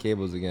up all the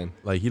cables again.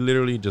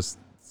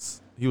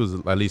 he was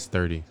at least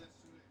 30.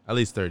 At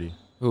least 30.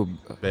 Who?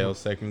 Bale's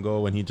second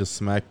goal when he just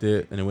smacked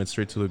it and it went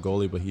straight to the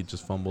goalie, but he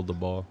just fumbled the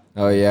ball.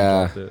 Oh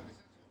yeah.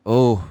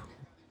 Oh,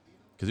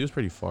 Because he was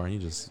pretty far and he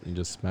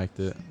just smacked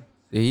it.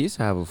 he used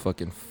to have a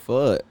fucking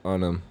foot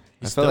on him.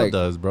 He I still feel like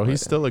does, bro. He's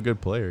yeah. still a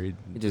good player. He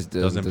just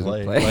doesn't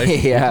play. play. Like,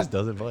 He Yeah, just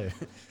doesn't play.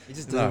 he just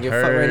He's doesn't not give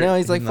a fuck right hurt. now.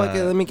 He's like, He's fuck it,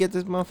 not- let me get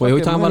this motherfucker. Wait, who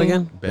we talking about money.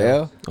 again?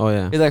 Bale. Oh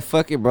yeah. He's like,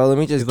 fuck it, bro. Let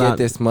me just He's get not-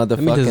 this me just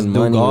motherfucking do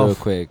money golf. real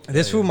quick.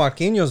 This fool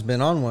Marquinhos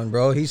been on one,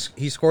 bro. He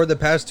scored the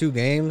past 2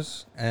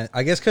 games, and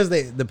I guess because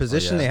the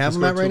position they have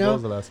him at right now,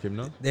 The last game,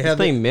 no? they He's have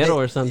playing middle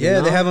or something, Yeah,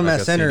 they no? have him Like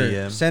at a center.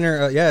 CDM.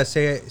 Center,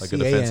 say Like a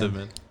defensive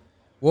mid.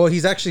 Well,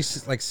 he's actually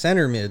like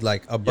center mid,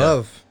 like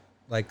above,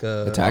 like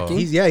Attacking?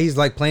 He's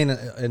like playing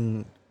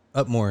in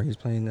up more. He's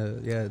playing I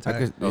attack.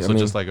 could, Also, I mean,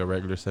 just like a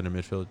regular center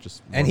midfield,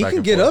 just And more he back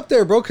can get forth. up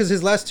there, bro, because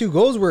his last 2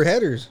 goals were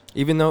headers.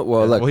 even though,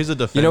 well, Yeah, look, well, he's a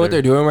defender. you know what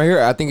they're doing right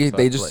here? I think So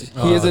they it's just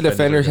like, he is a defenders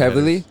defender are good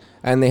heavily, headers.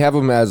 and they have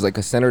him as like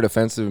a center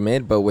defensive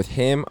mid. But with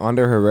him,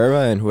 Under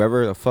Herrera, and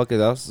whoever the fuck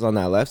else is on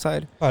that left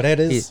side, Oh, that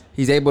is.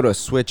 he's able to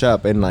switch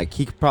up and like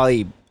he could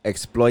probably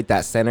exploit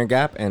that center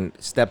gap and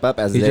step up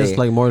as He's they. just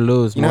like more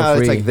loose, You know more how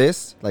free. it's like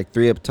this, like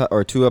 3 up top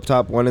or 2 up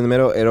top, 1 in the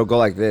middle. It'll go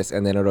like this,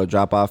 and then it'll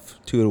drop off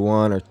 2 to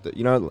 1, or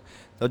you know,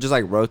 they'll just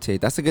like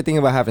rotate. That's the good thing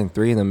about having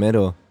 3 in the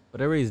middle.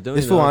 Whatever he's doing.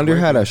 This fool though, it's Under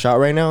had a working. shot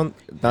right now,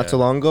 not too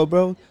Yeah. long ago,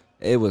 bro.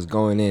 It was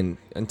going in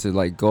into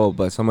like goal,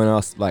 but someone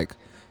else, like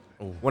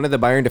Oh. one of the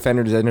Bayern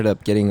defenders, ended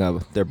up getting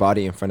their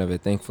body in front of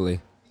it.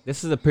 Thankfully,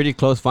 This is a pretty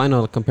close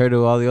final compared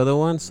to all the other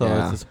ones, so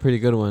Yeah. it's a pretty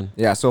good one.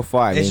 yeah. So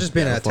far, I It's mean, just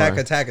been so attack, far.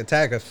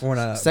 attack.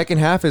 For second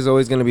half is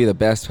always going to be the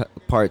best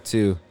part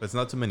too. But it's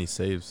not too many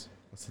saves.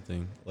 That's the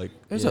thing. Like,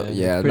 There's Yeah, a, it's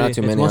yeah, pretty- not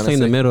too many. It's mostly in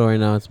the honestly. middle right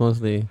now. It's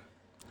mostly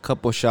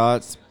Couple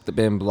shots that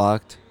been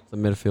blocked. it's a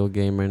midfield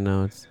game right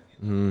now. It's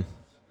Mm,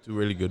 two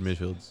really good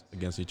midfields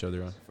against each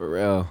other. for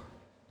real.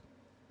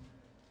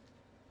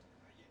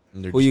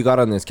 And they're Who you got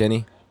on this,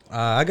 Kenny?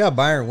 I got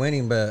Bayern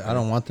winning, but I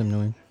don't want them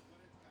to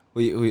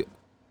win.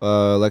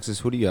 Alexis,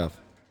 who do you have?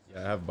 Yeah,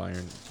 I have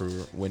Bayern for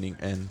winning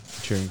and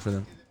cheering for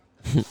them.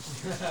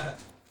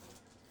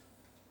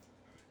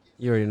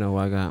 you already know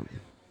what I got.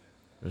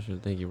 For sure.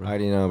 Thank you, I bro.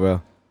 already know,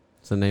 bro.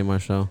 It's the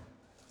Neymar show.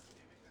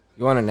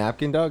 You want a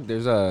napkin, dog?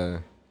 There's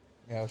a.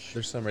 Yeah,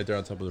 There's some right there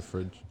on top of the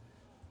fridge.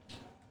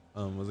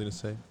 What was I gonna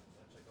say?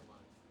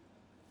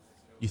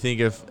 You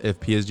think if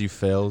PSG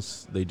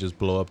fails, they just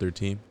blow up their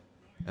team,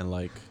 and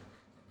like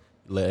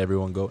let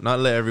everyone go? Not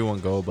let everyone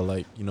go, but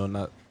like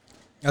not.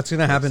 that's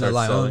gonna happen to start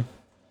Lyon. selling.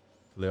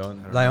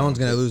 Leon. Lyon's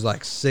gonna lose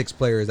like 6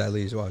 players at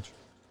least. Watch.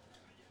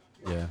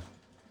 Yeah.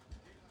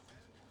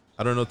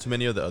 I don't know too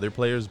many of the other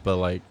players, but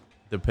like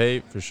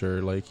Depay for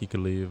sure. Like he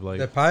could leave.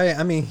 Like, Depay,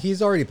 I mean,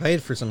 he's already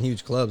played for some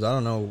huge clubs. I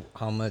don't know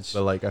how much.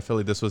 but like I feel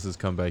like this was his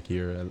comeback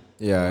year.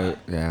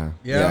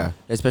 Yeah.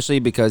 Especially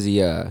because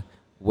he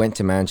went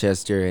to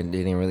Manchester and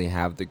didn't really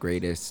have the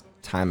greatest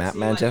time at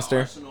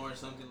Manchester. or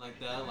something like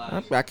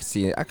that. I could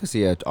see it. I could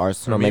see at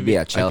Arsenal, Or maybe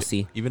I at could-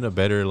 Chelsea. even a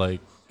better like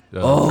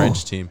Oh.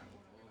 French team.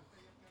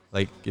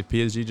 Like if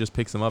PSG just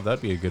picks him up,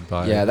 that'd be a good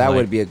buy. Yeah, that Like,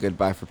 would be a good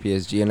buy for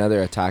PSG.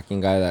 Another attacking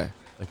guy that.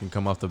 That can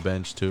come off the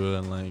bench too,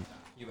 and like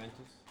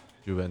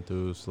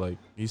Juventus, like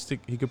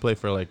he could play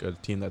for like a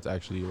team that's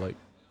actually like.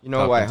 You know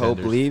top who I hope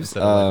contenders leaves?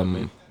 instead of, like,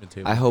 a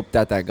mid-table. I hope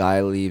that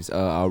guy leaves.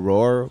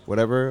 Aurora,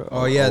 whatever.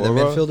 Oh yeah, the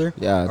Aurora? midfielder.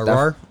 Yeah,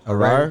 Arar.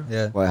 Arar.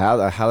 Yeah.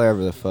 Well,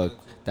 however the fuck.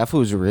 That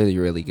fool's really,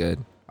 really good.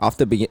 Off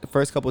the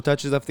first couple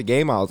touches of the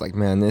game, I was like,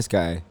 man, this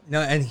guy.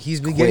 No, and he's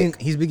been Quick.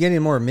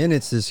 getting more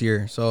minutes this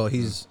year, so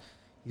he's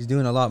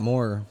doing a lot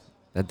more.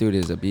 That dude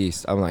is a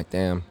beast. I'm like,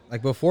 damn.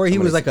 Like before, he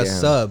was like a Damn.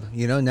 sub.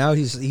 Now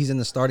he's in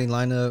the starting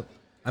lineup.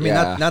 I mean,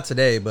 Yeah. not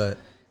today, but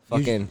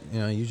Fucking-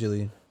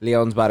 usually.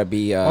 Leon's about to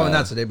be.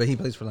 Not today, but he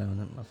plays for Lyon.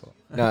 Not my fault.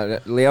 No,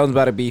 Leon's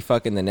about to be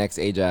fucking the next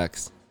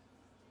Ajax.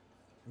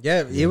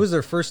 Yeah, it was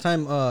their first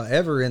time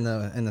ever in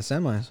the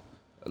semis.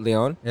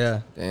 Leon.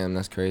 Yeah, Damn,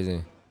 that's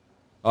crazy.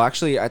 Oh,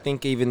 actually, I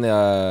think even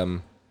the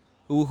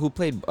who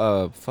played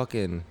who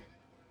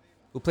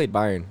played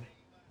Bayern?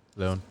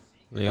 Leon.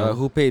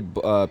 Who played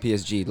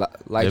PSG?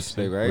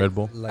 Leipzig, right? Red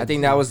Bull. I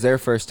think that was their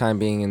first time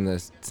being in the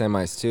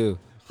semis too.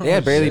 They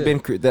had Oh, barely shit.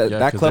 been.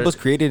 That 'cause club they're- was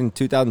created in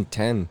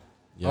 2010.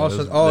 Yeah, Oh, it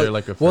was- so, they're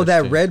like a well, first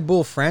that team. Red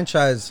Bull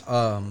franchise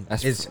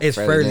That's is fairly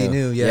fairly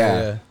new. new. Yeah.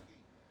 Yeah.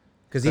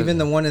 Because even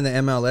the one in the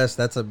MLS,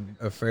 that's a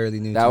fairly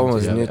new. That team one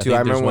was too. new I too. think I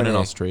there's remember one when in it-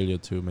 Australia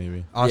too,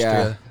 maybe.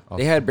 Austria. Yeah,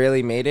 they had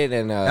barely made it,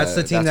 and That's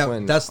the team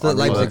when that's the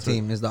Henry Leipzig was-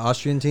 team is the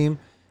Austrian team,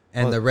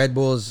 and Well- the Red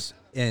Bulls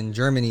in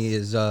Germany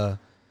is what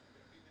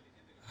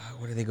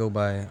do they go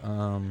by?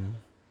 But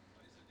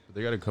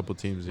they got a couple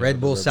teams. yeah, Red the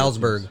Bull Red Bull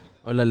Salzburg. teams.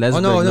 Or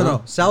Lesburg, Oh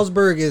no.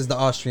 Salzburg is the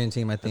Austrian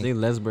team, I I think, think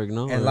Lesburg,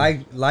 no? and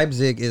Or-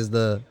 Leipzig is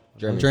the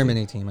German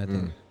Germany team, I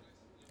think.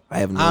 I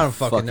have no I don't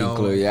fucking know.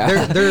 clue.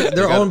 Yeah, They're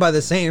got- owned by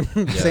the same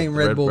Yeah, same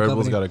Red Bull Red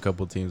company. Bull's got a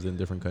couple teams in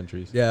different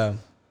countries. Yeah.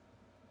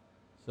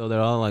 So they're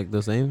all like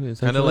the same. Kind of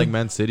essentially? like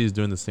Man City's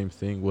doing the same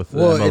thing with the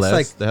Well, it's MLS.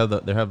 like-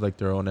 they have like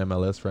their own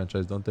MLS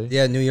franchise, don't they?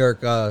 Yeah, New York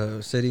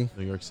City.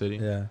 New York City.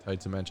 Yeah.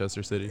 Tied to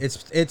Manchester City.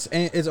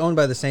 It's owned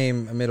by the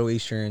same Middle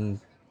Eastern,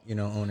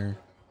 owner.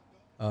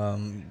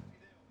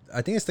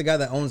 I think it's the guy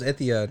that owns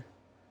Etihad.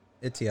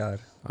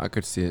 I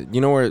could see it.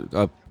 You know where?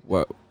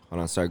 What?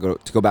 Hold on, sorry. To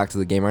go back to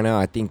the game right now.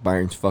 I think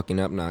Bayern's fucking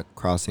up, not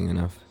crossing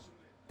enough.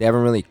 They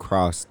haven't really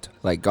crossed,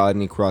 like got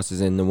any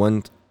crosses in.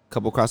 The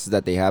couple crosses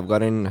that they have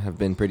gotten have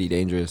been pretty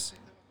dangerous.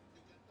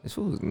 This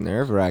was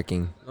nerve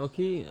wracking.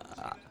 Okay.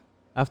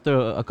 After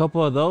a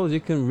couple of those, you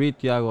can read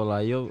Thiago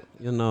like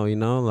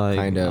like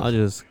Kind of. I'll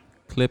just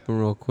clip him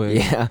real quick.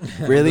 Yeah,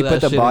 really Do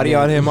put that the shit body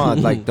again. on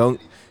him. Like don't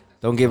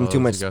give him Oh, too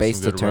he much got space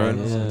some to good turn.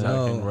 runs, Yeah.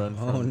 attacking Oh, run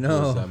oh, from, no.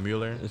 who was that,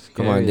 Mueller? It's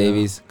Come on, scary,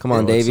 Davies. Come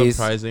on, Bro, it's Davies.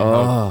 surprising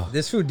Oh,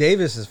 This food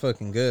Davis is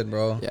fucking good,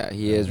 bro. yeah,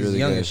 he is He's really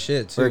young good. as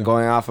shit We're too.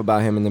 going off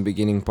about him in the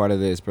beginning part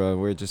of this, bro.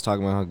 We're just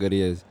talking about how good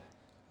he is.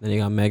 Then you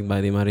got Meg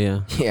by Di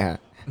Maria. Yeah.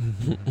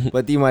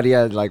 But Di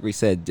Maria, like we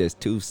said, just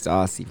too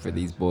saucy for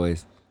these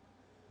boys.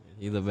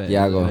 He's the best.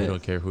 Thiago. He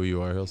don't care who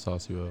you are. He'll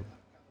sauce you up.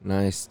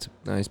 Nice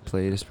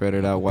play to spread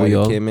it out. White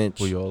Puyol. Kimmich.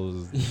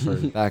 Puyol is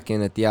first. Back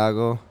in at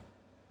Thiago.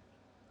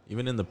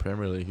 Even in the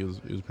Premier League, he was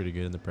pretty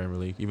good in the Premier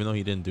League. Even though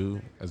he didn't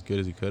do as good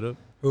as he could have.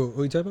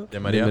 Who you talking about? Di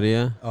Di Maria.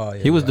 Maria. Oh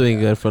yeah. He was right, doing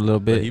yeah. good for a little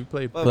But bit. he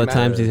played. But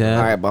times he's had.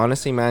 All right, but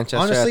honestly, Manchester.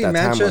 Honestly, at that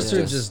time was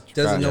Manchester just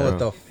doesn't know what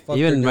the fuck.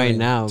 Even they're right doing.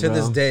 now, to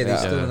this bro. day, they Yeah.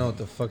 still Yeah. don't know what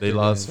the fuck. They they're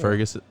lost doing.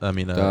 Ferguson. I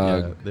mean,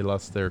 Dog. they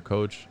lost their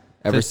coach,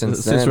 Ever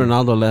since then.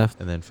 Ronaldo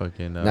left. and then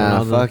fucking. Nah,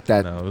 Ronaldo. fuck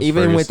that. No, it was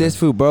Even with this Ferguson.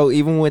 food, bro.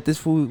 Even with this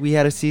food, we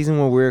had a season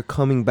where we were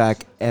coming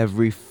back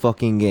every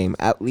fucking game.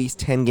 At least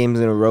 10 games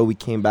in a row, we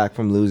came back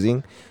from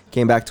losing,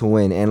 came back to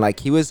win, and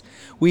like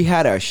we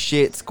had a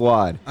shit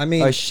squad. I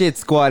mean, A shit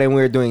squad, and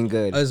we were doing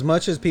good. as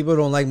much as people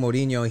don't like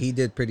Mourinho, he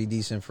did pretty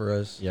decent for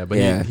us. Yeah, but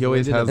Yeah. he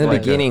always In the has in the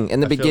like beginning, I feel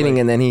like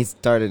and then he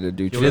started to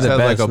do he shit. always the has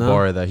like best, a no?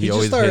 bar that He he just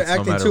always started hits no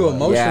acting matter too what.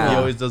 emotional. Yeah. He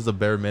always does the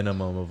bare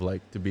minimum of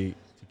like to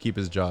keep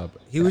his job.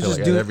 He I was feel just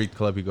like doing- at every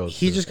club he goes.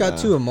 He to. just got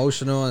Yeah. too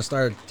emotional and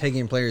started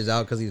taking players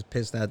out because he was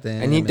pissed at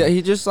them. And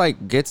he just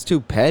like gets too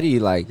petty.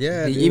 Like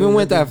Yeah, dude, even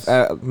with that's-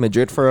 that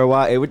Madrid for a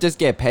while, it would just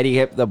get petty.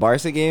 Hit the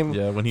Barca game,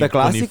 Yeah, when he the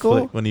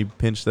Clásico. when he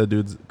pinched that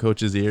dude's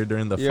coach's ear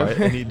during the Yeah. fight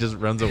and he just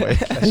runs away.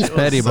 He's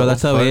petty, bro.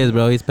 That's how he is,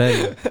 bro. He's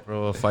petty.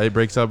 Bro, a fight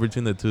breaks out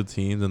between the two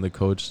teams and the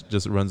coach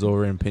just runs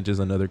over and pinches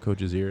another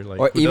coach's ear. Like,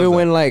 or who does even that?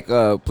 when like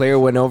a player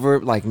went over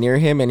like near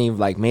him and he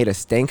like made a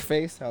stank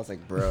face. I was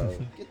like, bro,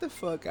 get the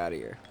fuck out of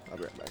here. I'll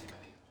be right back.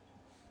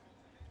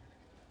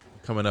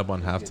 coming up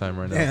on halftime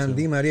right now. Damn, too.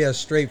 Di Maria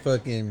straight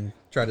fucking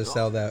tried to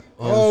sell that.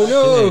 Oh, Oh,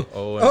 no! shit.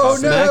 Oh, and Oh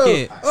Mbappe. no! Smack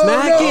it. Oh,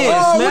 Smack no. it. Oh,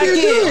 what Smack are you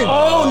it. doing?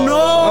 Oh,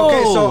 no.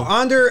 Okay, so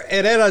Ander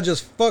Herrera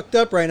just fucked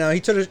up right now.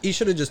 He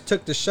should have just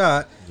took the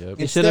shot. Yep.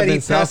 He should have Instead, he been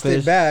passed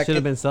selfish. it back. Should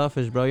have been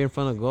selfish, bro. You're in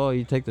front of goal.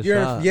 You take the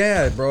You're, shot.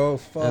 yeah, bro.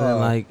 Fuck. And then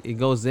like it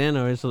goes in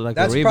or it's like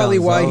That's a rebound. probably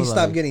why he zone, stopped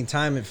like- getting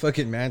time at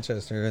fucking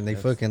Manchester, and they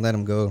fucking let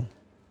him go.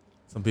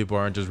 Some people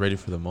aren't just ready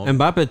for the moment.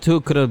 Mbappe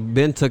too could have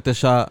been took the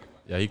shot.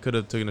 Yeah, he could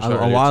have taken a A- shot a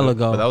earlier while too,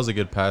 ago. But that was a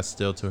good pass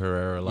still to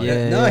Herrera. Like,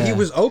 Yeah. No, he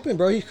was open,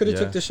 bro. He could have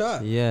Yeah. took the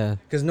shot. Yeah.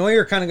 Because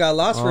Neuer kind of got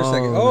lost for a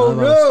second. Oh, Oh,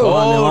 Navas. no.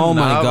 Oh,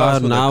 my Navas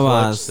God, with a clutch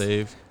Navas.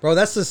 save. Bro,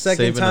 that's the second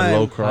Saving a low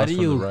time. cross How do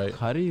from you the right.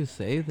 how do you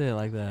save it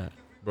like that?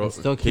 Bro, And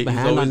still keep a he's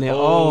hand on always- it.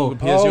 Oh.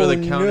 PSG with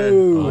a Oh, counter.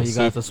 no. Oh, you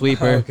got the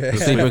sweeper. Okay. The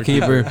sweeper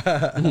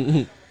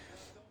keeper.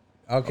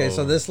 Okay,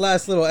 so Oh. this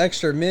last little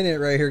extra minute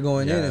right here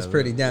going in Yeah, is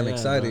pretty damn Yeah,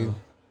 exciting. bro.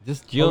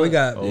 Just Oh, Jill. we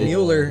got Oh.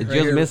 Mueller right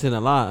Jill's here. missing a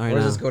lot right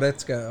Where's now. this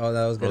Goretzka? Oh,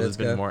 that was Bro, there's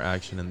been Goretzka. more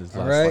action in this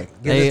All last right,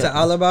 like. give it to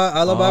Alaba.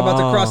 Alaba about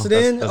to cross it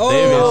That's, in. that's Oh,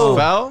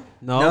 Davis. Foul?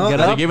 No, get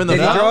Did he up. give him the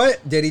Did he foul? draw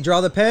it? Did he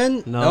draw the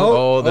pen? No.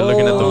 Oh, they're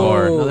looking at the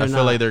VAR. No, I they're feel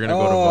not. like they're gonna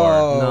go to VAR.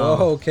 No.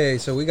 Oh, okay.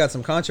 So we got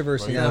some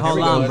controversy Yeah, now. hold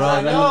Here we on, go. bro.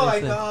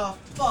 Let me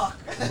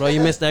listen. Bro, you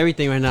missed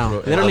everything right now.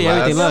 Bro, Literally the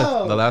everything. last-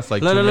 Look. The last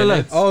like Look, 2 look, look.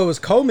 minutes. Oh, it was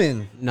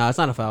Coleman. No, it's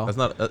not a foul. That's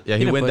not. Yeah, He he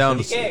didn't went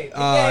push down. him.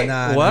 Oh,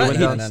 nah. What? No, He-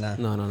 no, no,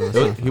 no. No, it's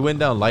not a He went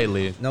down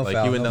lightly. No like,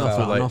 foul, He went no down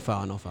foul. to like. No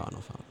foul. No foul. No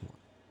foul.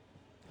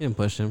 He didn't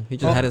push him. He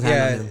just Oh, had his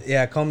hand on him.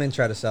 yeah, Coleman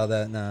tried to sell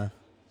that. Nah.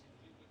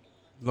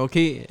 Low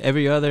key,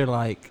 every other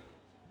like,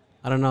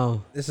 I don't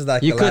know. This is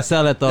like You the could last,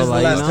 sell it though, This is the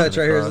like last you know. touch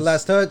right here. Is the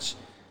last touch.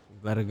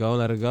 Let it go.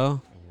 Let it go.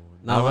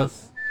 Navas.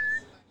 Navas.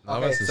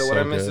 Navas is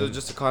so good.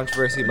 just a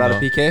controversy about no, a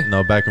PK.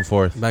 No, back and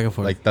forth. Back and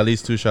forth. Like at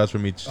least 2 shots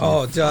from each team.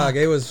 Oh, dog,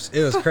 it was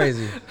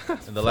crazy.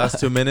 In the last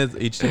 2 minutes,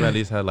 each team at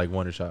least had like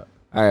 1 shot.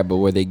 All right, but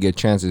were they good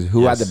chances?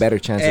 Who had Yes. the better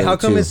chance? Hey, of how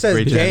the come two? it says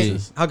Great dank?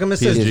 chances. How come it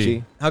says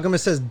PSG. How come it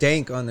says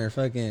dank on their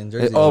fucking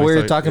jersey? Oh, we were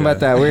Always talking like-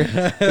 about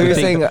that. We were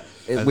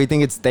saying we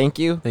think it's thank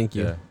you. Thank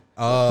you. Yeah.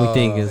 Oh, We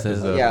think it Because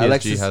says. Yeah, PSG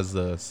Alexis- has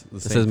the same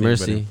says thing, but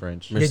mercy. in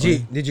French.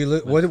 Mercy. Did you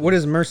look? What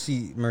is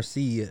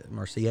Mercier,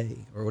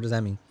 or what does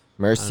that mean?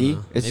 Mercy.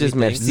 know. It's Maybe just thank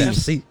merci.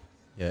 Merci.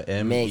 Yeah,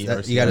 M. Mate, E. that-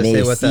 Mercy. You gotta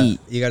say what that. Merci.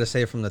 You gotta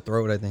say it from the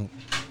throat. I think.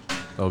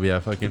 Oh yeah,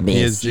 fucking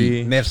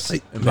Merci. PSG.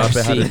 Merci.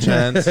 Mbappe had a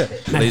chance.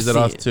 Lays it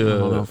off Merci.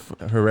 to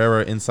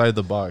Herrera inside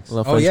the box.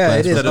 Little Oh French yeah, class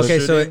it is. Instead of Okay,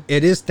 so shooting.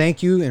 it is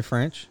thank you in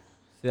French.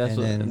 See, that's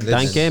And then what. this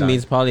Danke is-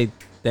 means probably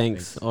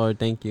thanks or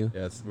thank you.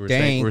 Yes,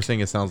 Dank. we're saying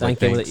it sounds like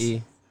Danke with thanks. an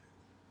E.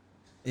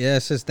 Yeah,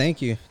 it says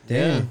thank you.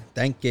 Yeah. Damn,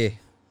 thank you.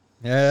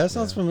 Yeah, that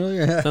sounds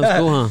familiar. Sounds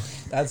cool, huh?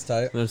 That's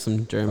tight. There's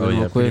some German Oh, yeah,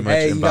 real pretty quick. much.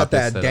 Hey, you got Mbappe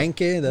that set up.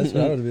 danke? That's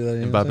what I would be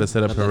like. Mbappe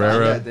set up Nothing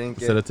Herrera. like that.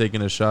 Instead of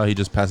taking a shot, he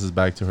just passes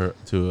back to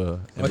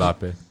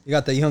Mbappe. You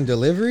got the young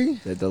delivery.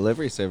 The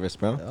delivery service,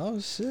 bro.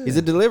 Oh shit. He's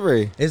a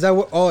delivery. Is that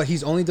what? Oh,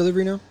 he's only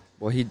delivery now.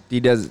 Well, he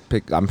does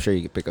pick. I'm sure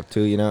he could pick up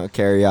too. You know,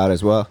 carry out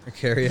as well.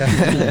 Carry out.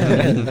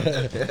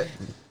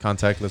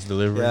 Contactless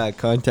delivery. Yeah,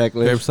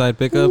 contactless. Curbside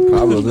pickup.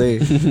 Probably.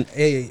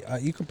 Hey,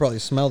 you can probably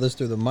smell this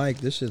through the mic.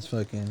 This shit's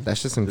fucking.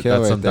 That's just some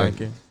kill That's right some there.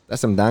 donkey.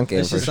 That's some donkey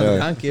This for is some sure.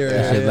 donkey right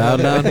That shit here.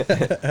 loud,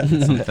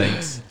 loud. Some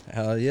thanks.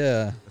 Hell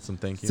yeah. Some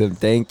thank you. Some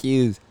thank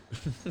yous.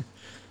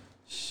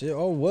 Shit.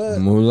 Oh what?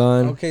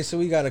 Mulan. Okay, so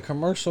we got a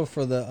commercial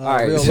for the All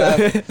right. real life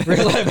action.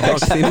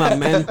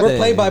 Próximamente. We're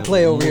play by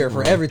play over here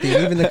for everything,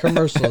 even the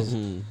commercials.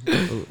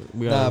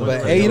 We Nah, gotta but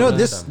look hey, you know for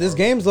that. this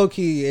game's low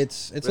key.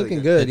 It's Really looking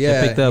good. good. It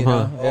Yeah, picked up, you know?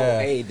 huh? Oh, Yeah.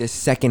 hey, the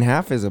second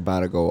half is about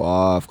to go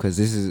off because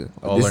this is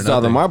All this or is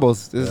all the nothing.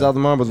 marbles. This is Yeah. all the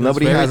marbles. It's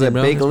Nobody for has a everything,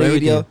 bro. big It's for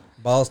lead, yo. everything.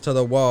 Balls to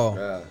the wall.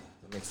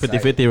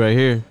 50-50 right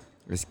here.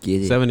 Let's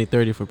get it.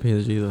 70-30 for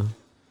PSG though.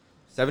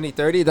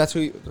 70-30, that's who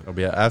you, Oh,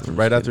 yeah,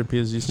 right after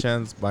PSG's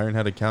chance, Bayern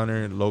had a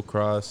counter, low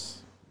cross,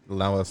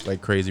 allow us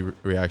like crazy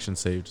reaction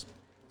save just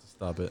to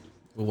stop it.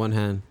 With one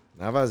hand.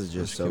 Navas is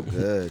just so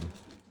good.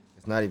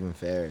 It's not even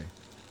fair.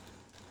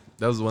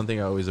 That was one thing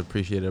I always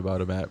appreciated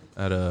about him at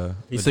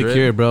He's Madrid.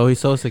 secure, bro. He's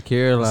so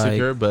secure. He's Like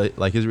secure, but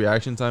like his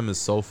reaction time is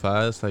so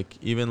fast. Like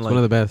even it's like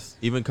one of the best.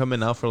 even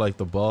coming out for like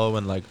the ball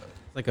and like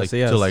Like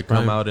to like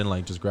come out and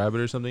like just grab it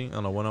or something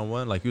on a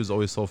one-on-one. Like he was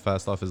always so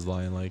fast off his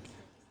line. Like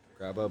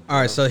Grab up. All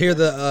right, so here are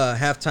the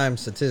halftime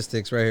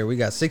statistics right here. We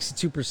got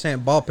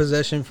 62% ball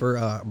possession for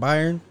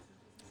Bayern.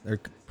 They're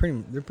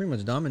pretty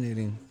much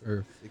dominating,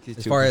 or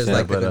as far as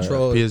like the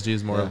control. PSG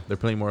is more. Yeah. They're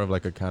playing more of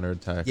like a counter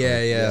attack. Yeah,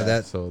 like, yeah,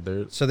 that So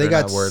they're they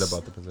got not worried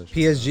about the position.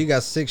 PSG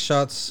got 6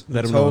 shots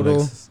Let him know, total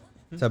Alexis.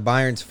 to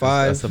Bayern's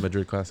That's 5. the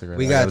Madrid classic, right?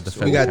 We now. got They gotta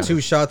defend the 2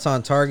 counter. shots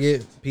on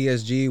target.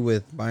 PSG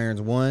with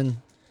Bayern's 1.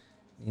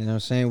 You know what I'm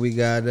saying? We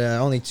got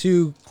only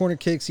 2 corner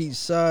kicks each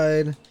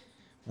side.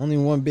 Only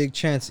 1 big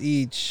chance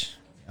each.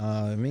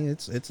 I mean,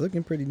 it's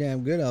looking pretty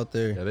damn good out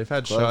there. Yeah, they've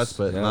had Close, shots,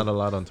 but yeah. not a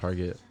lot on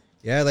target.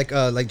 Yeah, like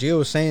Gio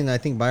was saying, I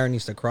think Bayern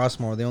needs to cross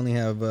more. They only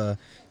have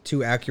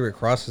 2 accurate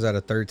crosses out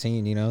of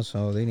 13, you know,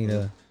 so they need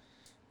to,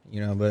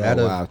 you know, but out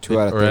Oh, of wow, 2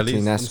 out of or at 13.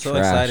 least- That's I'm so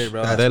trash. excited,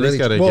 bro. that's They at least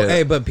gotta well, get-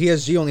 hey, but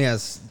PSG only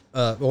has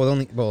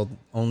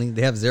only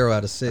they have 0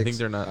 out of 6. I think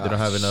they're not. They Ah, don't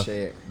have enough.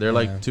 shit. They're Yeah.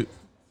 like too.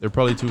 They're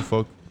probably too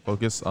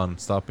focused on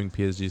stopping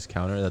PSG's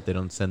counter that they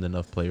don't send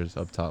enough players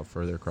up top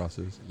for their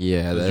crosses.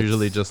 Yeah, It's that's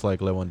usually just like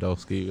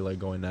Lewandowski like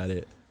going at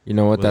it. You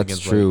know what? Really That's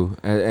against, true,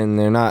 and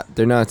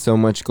they're not so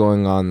much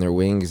going on their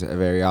wings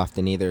very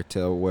often either.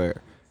 To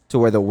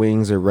where the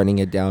wings are running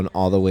it down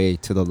all the way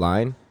to the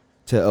line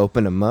to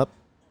open them up,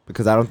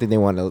 because I don't think they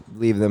want to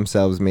leave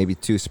themselves maybe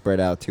too spread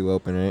out, too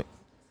open. Right?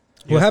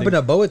 You What guys happened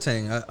think- to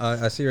Boateng?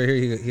 I see right here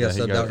he Yeah, got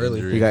he subbed got out early.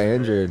 injured. He got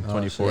injured. Oh,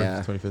 24th,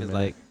 yeah. 25th It's minute.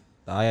 like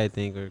the eye, I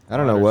think. Or I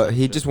don't know quad or what some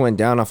he shit. just went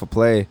down off a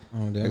play.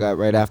 Oh, I damn. got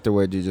right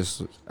afterwards. You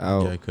just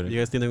out. Yeah, I couldn't. You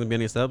guys think there would be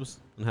any subs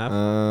in half?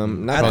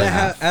 Not At probably the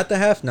half. at the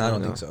half? No, I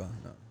don't No. think so. No.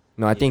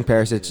 No, I think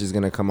Perisic is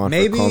gonna come on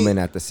Maybe- for Coleman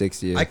at the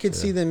 60th. I could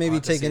see them maybe I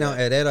could see taking out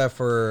Herrera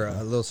for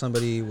a little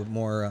somebody with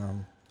more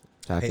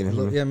attacking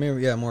pa- him. yeah,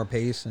 maybe more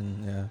pace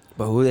and yeah.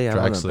 But who they have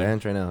on the Draxler.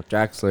 bench right now?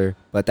 Draxler.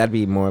 But that'd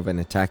be more of an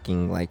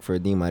attacking, like for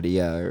Di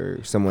Maria or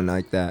someone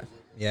like that.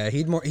 Yeah,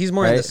 he's more in the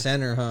Right?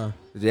 center, huh?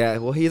 Yeah,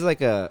 well, he's like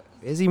a.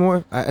 Is he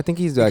more? I think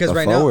he's like Because a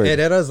right forward. now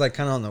Herrera's like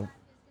kind of on the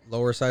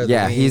lower side of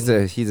Yeah, the he's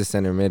wing. a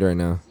center mid right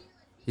now.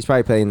 He's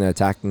probably playing the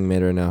attacking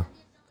mid right now.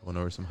 Going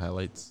over some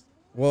highlights.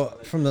 Well,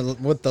 from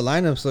what the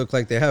lineups look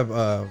like, they have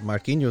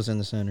Marquinhos in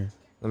the center.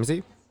 Let me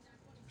see.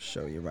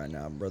 Show you right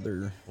now,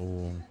 brother.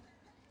 Oh,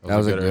 That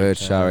was a good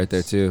shot right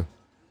there too.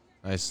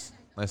 Nice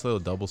little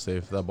double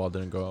save. That ball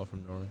didn't go out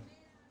from nowhere.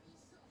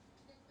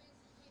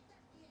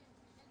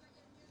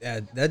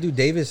 Yeah, that dude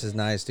Davis is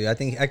nice, dude. I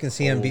think I can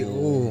see him be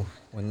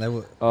when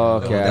Lew- Oh,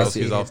 okay, I Lewandowski's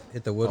see.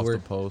 hit the Off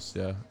woodwork. the post,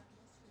 yeah.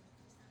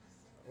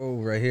 Oh,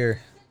 right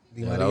here.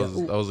 Di Yeah, Maria.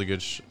 that was a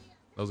good.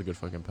 That was a good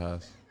fucking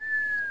pass.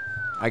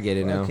 I get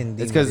it now. Fucking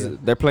Di It's because Maria.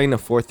 they're playing a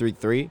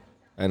 4-3-3,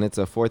 and it's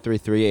a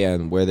 4-3-3,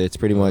 and where it's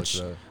pretty Oh, much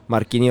it's,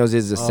 Marquinhos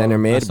is the center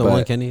mid, That's the one,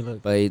 but Kenny.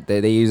 Look.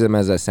 they use him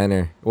as a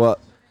center. Well,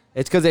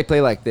 it's because they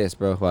play like this,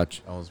 bro.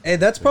 Watch. that was Hey,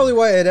 that's probably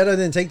why Herrera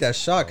didn't take that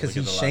shot Oh, because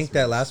look he at the shanked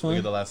that last Look at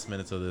one. the last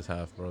minutes of this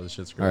half, bro. This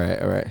shit's great.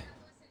 All right.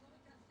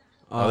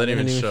 Oh, they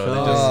didn't even show. They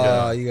just Oh,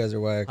 got- you guys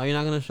are whack. How you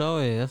not gonna show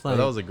it? That's Oh, like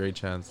that was a great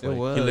chance. It Like,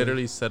 was. he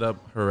literally set up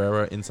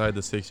Herrera inside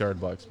the 6-yard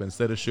box, but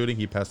instead of shooting,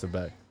 he passed it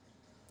back.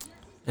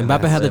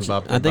 Mbappe had the.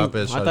 Mbappe- I think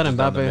Mbappe I shot thought just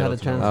down Mbappe the had middle a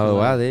to chance. him. Oh to,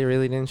 wow, like- they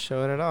really didn't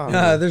show it at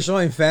all. They're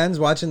showing fans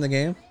watching the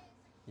game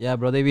Yeah,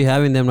 bro, they be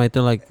having them right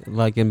there,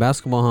 like in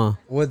basketball, huh?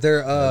 with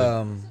their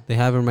They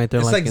have them right there,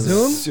 It's like in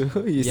Zoom?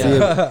 you Yeah.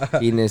 see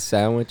him eating his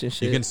sandwich and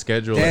shit. You can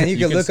schedule. Damn, you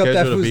can look up that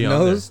schedule to fool's be on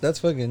there. nose. That's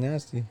fucking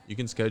nasty. You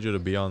can schedule to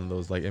be on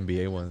those like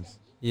NBA ones.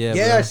 Yeah,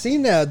 Yeah, bro. I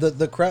seen that.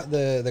 The crowd,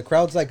 the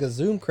crowd's like a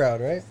Zoom crowd,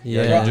 right?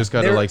 Yeah. You just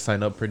gotta They're- like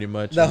sign up pretty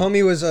much. The and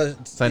homie was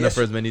sign up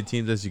for as many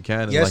teams as you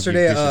can. And,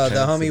 yesterday. like, you increase The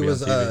your chance to homie be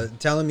was on TV.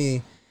 telling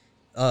me.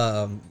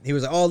 He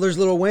was like, "Oh, there's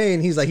Lil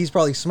Wayne." He's like, he's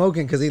probably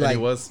smoking because he And he like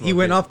was he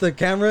went smoking. off the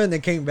camera and then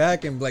came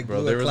back and like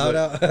Bro, blew there a was cloud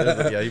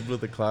out. yeah, he blew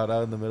the cloud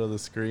out in the middle of the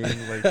screen.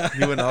 Like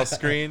he went off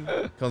screen,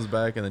 comes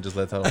back, and then just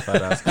lets out a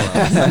fat ass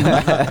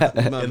cloud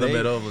in the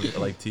middle of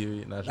like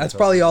TV. national That's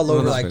probably all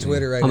over That's like funny.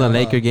 Twitter right on now. the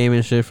Laker game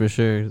and shit for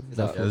sure.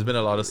 Yeah, there's been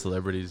a lot of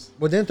celebrities.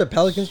 Well, didn't the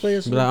Pelicans play Be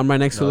yesterday? like, I'm right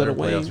next to No, Little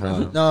they're Wayne. playoffs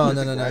right now.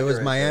 No. It was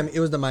Miami.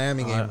 It was the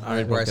Miami game I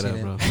already where I broke it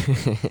seen up,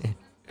 it. bro.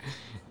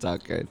 It's all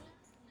good.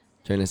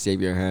 Trying to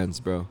save your hands,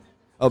 bro.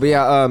 Oh, but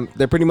yeah,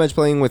 they're pretty much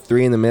playing with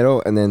 3 in the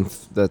middle and then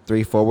the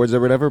 3 forwards or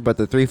whatever. But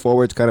the 3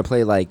 forwards kind of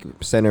play like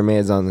center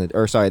mids on the,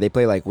 or sorry, they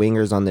play like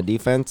wingers on the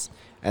defense,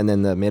 and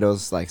then the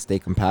middles like stay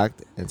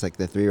compact. It's like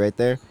the 3 right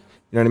there.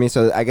 You know what I mean?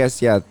 So I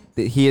guess yeah,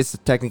 he is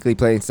technically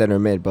playing center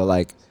mid, but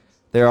like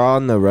they're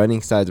on the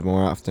running sides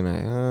more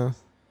often.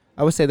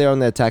 I would say they're on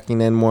the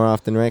attacking end more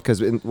often, right?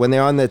 Because when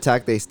they're on the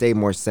attack, they stay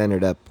more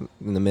centered up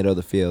in the middle of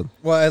the field.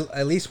 Well,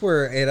 at least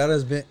where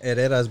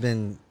Herrera's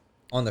been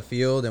on the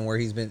field and where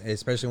he's been,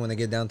 especially when they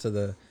get down to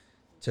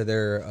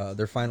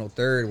their final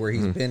third where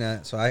he's been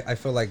at. So I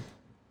feel like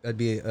that'd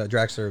be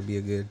Draxler would be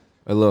a good.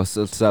 A little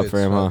sub for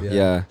him, huh? swap,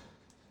 Yeah.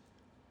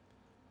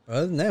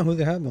 Other than that, who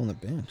they have on the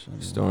bench? I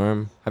mean,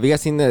 Storm. Have you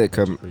guys seen the?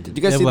 Did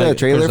you guys Yeah, see but the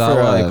trailer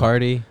Kurzawa, for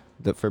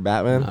Icardi. for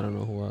Batman? I don't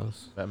know who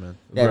else. Batman.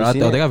 Yeah, have you Verratti.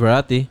 seen Oh, it? they got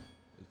Verratti.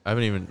 I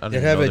don't even They know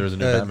have there was a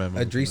new Batman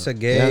movie. Adrisa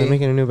Yeah, they're Gay.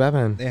 making a new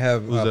Batman. They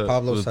have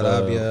Pablo who's the-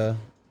 Sarabia.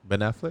 Ben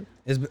Affleck.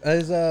 Is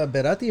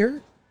Berratti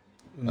hurt?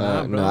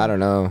 No, I don't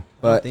know.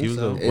 But think He was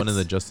so. one in It's-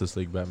 the Justice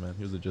League Batman.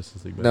 He was the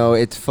Justice League Batman. no,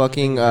 it's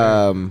fucking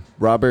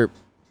Robert,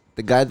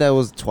 the guy that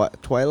was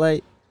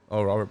Twilight.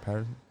 Oh, Robert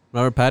Pattinson.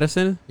 Robert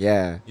Pattinson.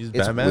 Yeah, He's it's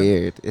Batman?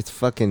 weird. It's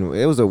fucking.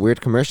 It was a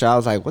weird commercial. I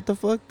was like, what the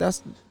fuck?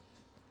 That's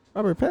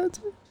Robert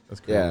Pattinson.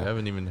 That's crazy. Yeah. I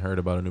haven't even heard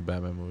about a new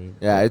Batman movie.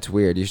 Yeah, it's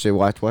weird. You should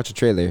watch a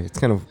trailer. It's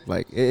kind of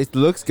like it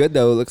looks good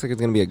though. It looks like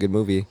it's gonna be a good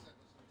movie.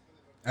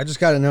 I just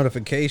got a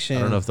notification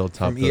I don't know if they'll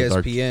top from the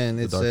Dark- ESPN.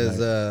 the It Dark says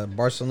Knight.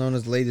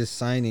 Barcelona's latest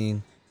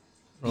signing,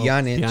 Oh,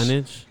 Pjanic.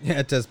 Pjanic.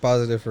 Yeah, tests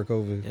positive for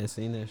COVID. Yeah, I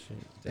seen that shit.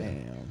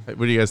 Damn.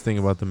 What do you guys think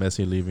about the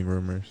Messi leaving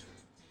rumors?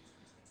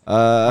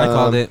 I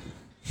called it.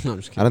 No, I'm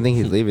just kidding. I don't think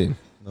he's leaving.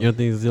 You don't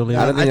think he's still I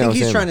leaving? don't I think think was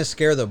he's him. trying to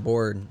scare the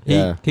board.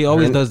 Yeah. He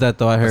always And- does that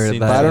though. I heard seen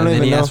that. that. I don't and then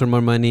even he know. asks for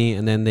more money,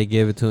 and then they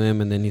give it to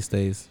him, and then he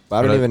stays. But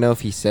I don't But I- even know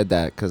if he said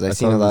that because I I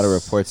seen a saw lot of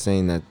this- reports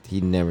saying that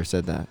he never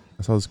said that.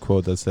 I saw this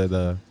quote that said,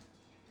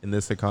 "In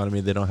this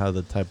economy, they don't have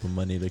the type of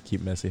money to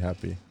keep Messi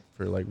happy.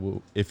 For like,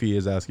 if he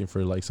is asking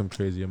for like some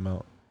crazy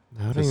amount,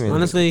 I don't Just- even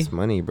Honestly- think it's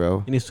money,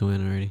 bro. He needs to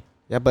win already.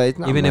 Yeah, but it's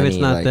not Even if it's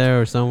money, not like- there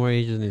or somewhere,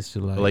 he just needs to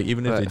like. like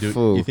even if But they do,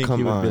 fool, you think he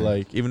come would be on.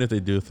 like, even if they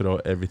do throw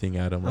everything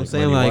at him, I'm like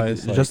saying, like,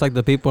 money-wise, just like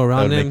the people that would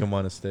around make him. him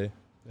want to stay.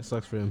 It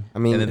sucks for him. I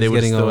mean, And then they he's would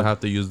getting still old. have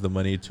to use the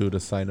money too to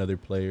sign other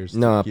players. to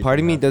no, keep part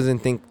of him me happy. doesn't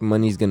think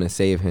money's gonna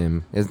save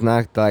him. It's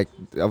not like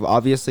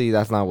obviously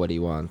that's not what he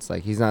wants.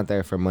 Like he's not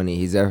there for money.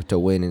 He's there to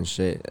win and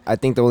shit. I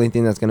think the only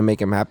thing that's gonna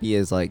make him happy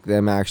is like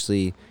them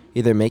actually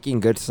either making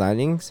good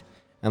signings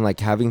and like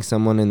having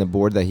someone in the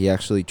board that he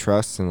actually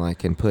trusts and like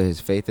can put his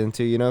faith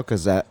into. You know,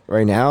 because that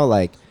right now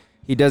like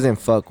he doesn't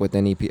fuck with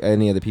any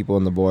of the people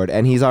on the board,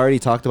 and he's already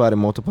talked about it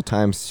multiple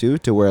times too,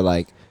 to where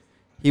like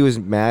he was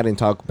mad and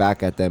talked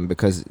back at them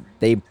because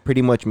they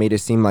pretty much made it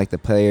seem like the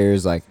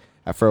players like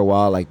for a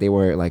while like they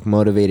were like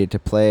motivated to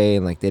play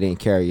and like they didn't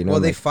care, you know.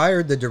 Well, they like,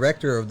 fired the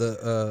director of the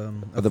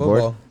of the football.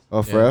 board.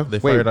 Oh, for Yeah, real? they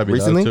Wait, fired Abidal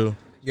recently? too.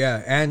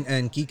 Yeah,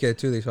 and Kike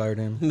too. They fired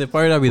him. They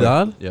fired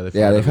Abidal. Yeah,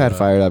 Yeah, they've had Abidal.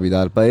 fired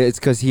Abidal, but it's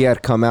because he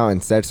had come out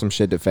and said some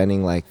shit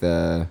defending like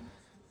the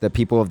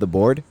people of the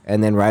board,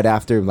 and then right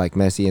after like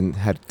Messi and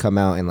had come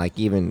out and like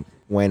even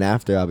went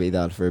after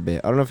Abidal for a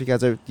bit. I don't know if you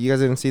guys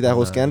didn't see that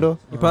whole Nah. scandal.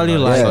 He probably I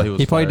like saw he, was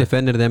probably fired.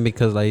 defended them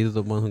because like he's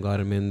the one who got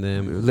him in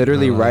them.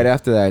 Literally right Like,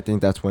 after that, I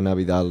think that's when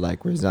Abidal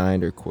like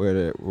resigned or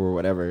quit or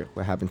whatever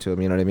what happened to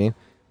him. You know what I mean?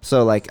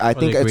 So like I Or they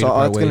think it's agreed to all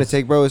part it's gonna ways.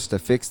 take, bro, is to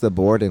fix the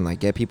board and like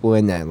get people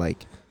in that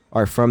like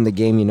are from the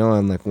game, you know,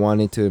 and like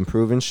wanting to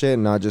improve and shit,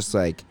 and not just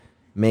like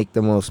make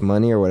the most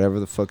money or whatever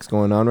the fuck's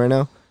going on right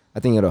now. I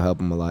think it'll help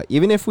them a lot.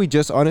 Even if we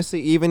just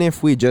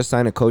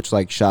sign a coach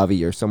like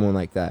Xavi or someone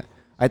like that.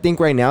 I think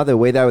right now the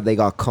way that they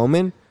got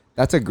Koeman,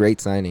 that's a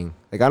great signing.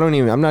 Like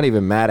I'm not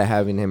even mad at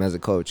having him as a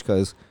coach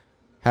because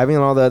having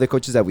all the other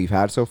coaches that we've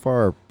had so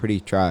far are pretty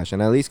trash.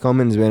 And at least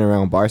Koeman's been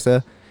around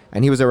Barca,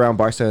 and he was around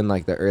Barca in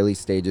like the early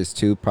stages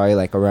too, probably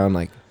like around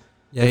like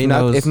yeah, he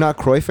knows. if not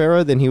Cruyff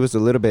era, then he was a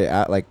little bit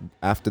at like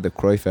after the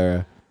Cruyff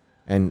era,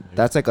 and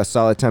that's like a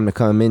solid time to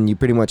come in. You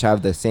pretty much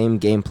have the same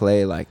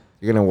gameplay, like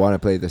you're gonna want to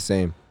play the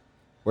same.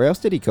 Where else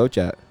did he coach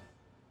at?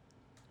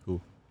 Who?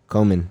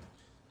 Koeman.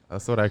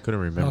 That's what I couldn't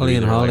remember. Probably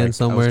in either. Holland I was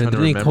somewhere. trying to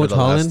Didn't he remember coach the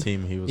last Holland?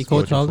 team he was He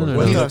coached coaching Holland for. or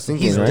Well, no? he was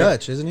thinking, He's right?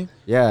 Dutch, isn't he?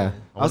 Yeah, I I was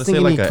wanna say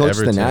thinking like he a coached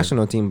the Everton.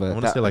 national team, but I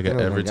want to say like that an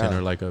didn't work Everton out.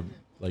 or like a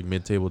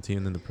mid-table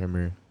team in the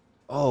Premier.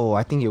 Oh,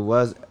 I think it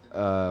was.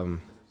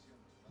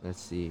 Let's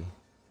see.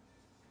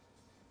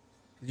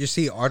 Did you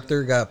see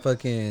Arthur got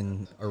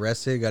fucking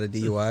arrested? Got a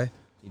DUI.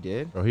 He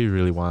did. Bro, he's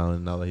really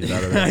wild now that he's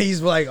out of there.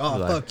 He's like, oh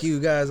Like- fuck you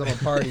guys, I'm a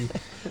party.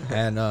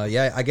 And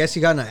yeah, I guess he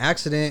got in an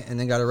accident and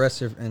then got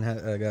arrested and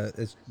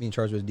it's being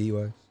charged with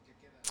DUI.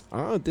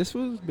 Oh, this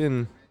was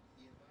been.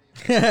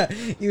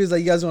 He was like,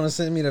 you guys want to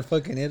send me to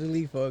fucking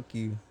Italy? Fuck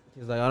you.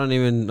 He's like, I don't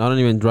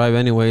even drive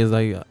anyways.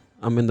 Like,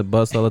 I'm in the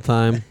bus all the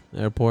time,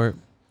 airport.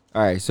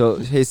 All right, so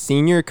his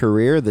senior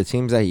career, the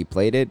teams that he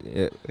played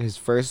his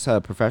first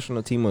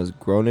professional team was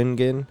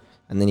Groningen,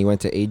 and then he went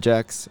to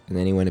Ajax, and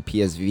then he went to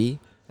PSV,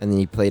 and then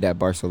he played at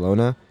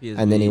Barcelona,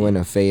 and then he went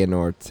to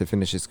Feyenoord to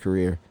finish his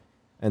career,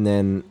 and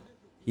then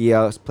he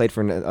played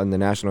on the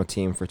national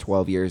team for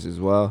 12 years as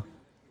well,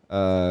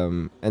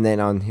 and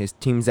then on his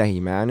teams that he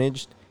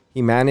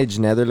managed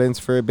Netherlands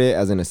for a bit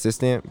as an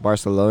assistant,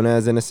 Barcelona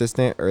as an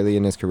assistant early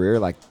in his career,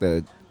 like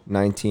the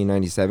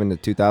 1997 to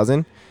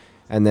 2000.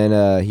 And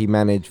then he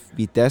managed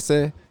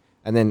Vitesse,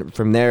 And then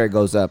from there it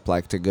goes up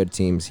like to good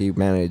teams. He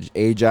managed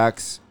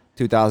Ajax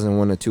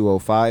 2001 to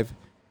 205.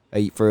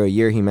 For a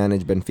year he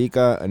managed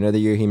Benfica. Another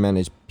year he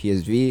managed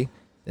PSV.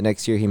 The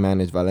next year he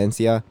managed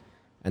Valencia,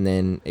 and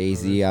then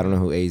AZ. I don't know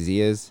who AZ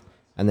is.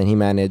 And then he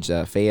managed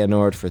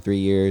Feyenoord for 3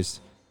 years,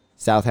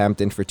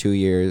 Southampton for 2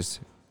 years,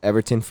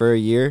 Everton for a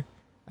year,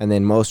 and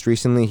then most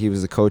recently he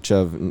was the coach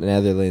of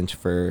Netherlands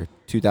for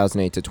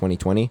 2008 to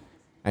 2020.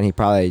 And he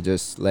probably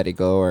just let it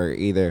go, or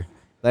either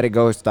let it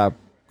go or stop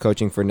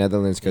coaching for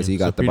Netherlands because he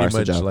got the pretty Barca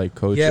much job. like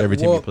coach every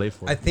team well, he played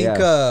for. I think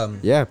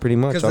Yeah, pretty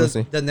much, because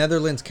honestly. the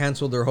Netherlands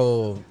canceled their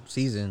whole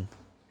season.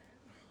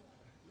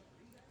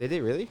 Did they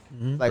really?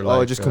 Mhm. Like,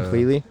 Or just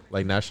completely?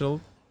 like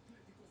national.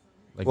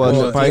 Like Well,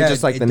 national- probably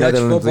just like the Dutch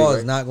Netherlands football league,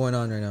 is right? not going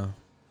on right now.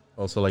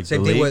 also like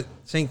Same the thing league. with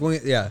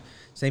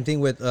same thing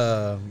with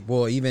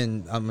well,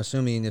 even I'm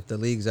assuming if the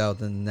league's out,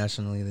 then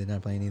nationally they're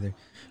not playing either.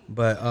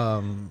 But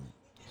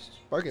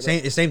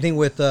same thing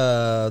with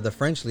the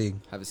French league.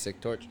 Have a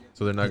sick torch.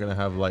 So they're not gonna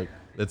have like,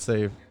 let's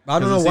say. I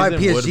don't 'cause know the why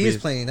season would PSG is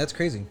be- playing. That's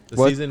crazy. The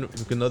What? season,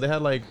 you know, they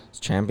had like It's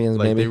champions,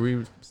 they maybe.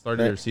 restarted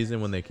Right. their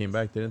season when they came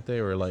back, didn't they?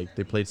 Or like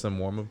they played some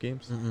warm up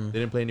games. Mm-mm. They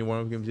didn't play any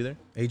warm up games either.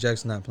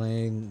 Ajax not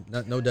playing.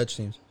 No Dutch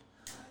teams.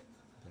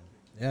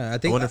 Yeah, I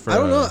think wonder I, if,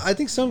 don't know. uh, I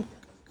think some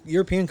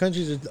European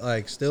countries are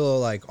like still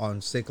like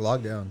on sick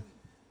lockdown.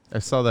 I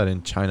saw that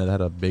in China. They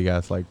had a big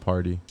ass like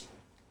party,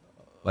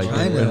 like in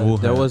China.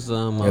 Wuhan. There was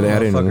Yeah, they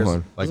had it in Motherfuckers.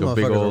 Wuhan. like Those a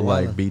big motherfuckers old are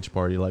like wildin'. beach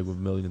party, like with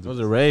millions. It of was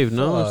a rave,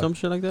 no, or Fuck. some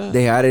shit like that.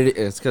 They had it.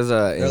 It's because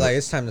They're like,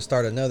 it's time to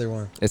start another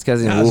one. it's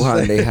because in Nah, it's Wuhan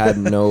like- they had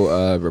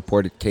no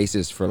reported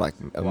cases for like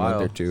a month or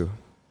Wow. two.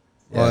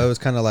 Well, Yeah. it was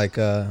kind of like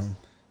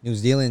New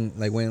Zealand,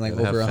 like went like Yeah,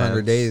 they have over 100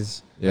 fans.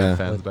 days. Yeah.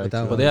 fans But back. that to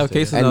one- But they have the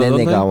States. cases And then don't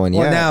they they? got one.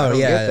 Well, Yeah, now, I don't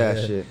yeah, get that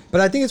yeah. shit.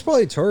 But I think it's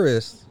probably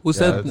tourists. Who Yeah,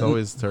 said? it's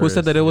always Who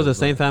said that it was the tourists,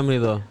 same but- family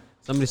though?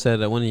 Somebody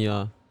said that one of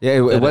y'all. Yeah, it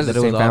was the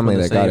same all family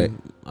from that the got it.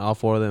 same- All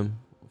four of them,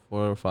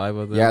 4 or 5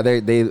 of them. Yeah,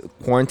 they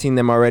quarantined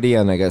them already,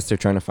 and I guess they're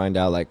trying to find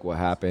out like what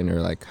happened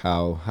or like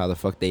how the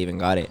fuck they even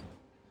got it.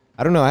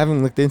 I don't know. I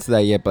haven't looked into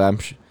that yet, but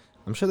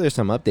I'm sure there's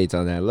some updates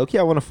on that. Low-key,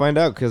 I want to find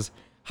out because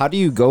how do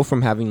you go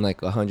from having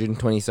like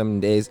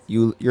 120-something days?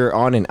 You're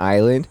on an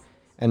island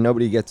and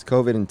nobody gets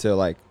COVID until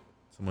like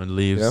Someone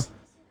leaves.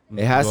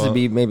 it has to Well,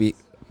 be maybe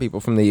people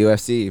from the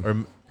UFC.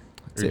 or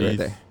That's it right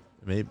there.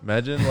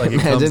 Imagine like it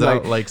Imagine, comes like,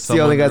 out like it's the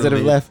only someone guys that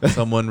have left.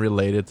 someone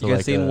related to You guys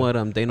like seen a, what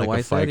Dana like a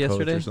White fight said coach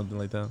yesterday or something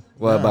like that.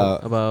 What No.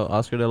 about? About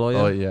Oscar De La Oh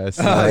Hoya? yeah, I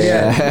see Oh, that.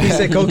 yeah. yeah. He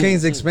said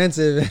cocaine's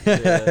expensive.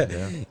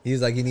 Yeah.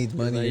 He's like, he needs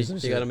money or Like, some you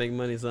shit. gotta make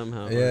money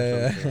somehow. or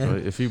Yeah. some shit. So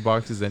if he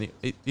boxes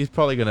he's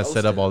probably gonna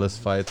set up all this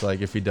fights.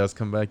 Like if he does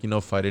come back,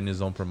 fighting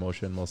his own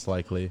promotion most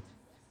likely.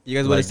 You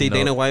guys Like, want to see no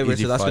Dana White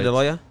easy versus Oscar De La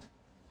Hoya?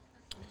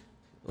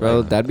 Bro,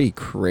 Like, that'd be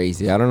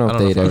crazy. I don't know I if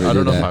don't know they'd if ever I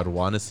don't do know if that. I'd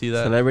want to see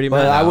that. celebrity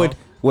But man. I now.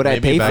 would I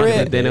Maybe pay back for in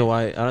the it? day. Dana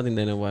White. I don't think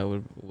Dana White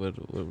would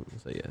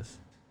say yes.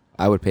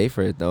 I would pay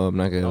for it though. I'm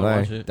not gonna I'll lie.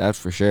 watch it. That's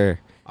for sure.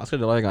 Oscar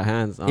De La Hoya got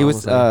hands. He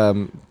was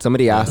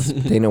somebody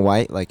asked Dana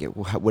White like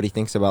what he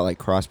thinks about like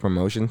cross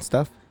promotion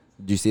stuff.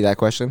 Did you see that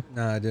question?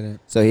 No, I didn't.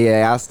 So he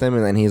asked him,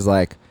 and then he's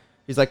like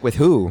with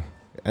who?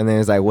 And then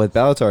he's like with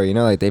Bellator.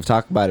 Like they've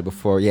talked about it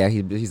before. Yeah,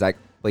 he's like,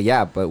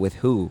 but with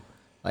who?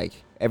 Like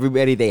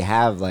everybody they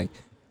have like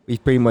we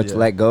pretty much Yeah.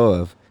 let go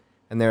of.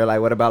 And they were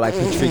like, what about like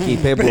Tricky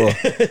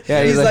Pitbull?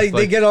 Yeah, He's like,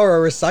 they get all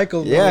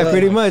recycled. yeah,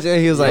 pretty much.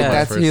 And he was like,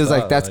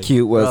 Yeah. that's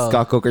cute. What Bro.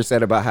 Scott Coker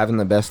said about having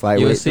the best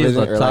lightweight UFC's division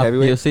the or top. light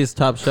heavyweight. UFC's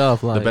top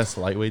shelf. The Like best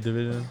lightweight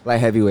division, Light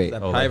heavyweight.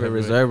 that Oh, private heavyweight.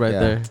 reserve right Yeah.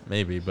 there.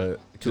 maybe, but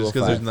just 205.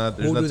 because there's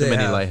Who not do too they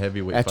many have? light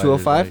heavyweight At fighters,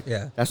 205? like-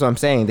 Yeah. That's what I'm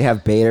saying. They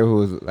have Bader,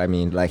 who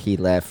he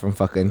left from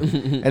fucking,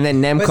 and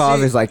then Nemkov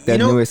see, is like the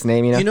newest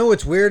name. You know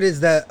what's weird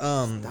is that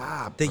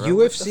Stop, the bro.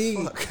 UFC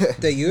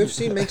the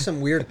UFC makes some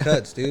weird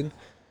cuts, dude.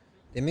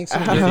 They make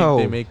some Do you weird, Ow.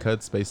 think they make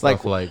cuts based Like-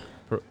 off like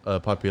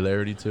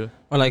popularity too?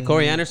 Or like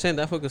Corey Anderson,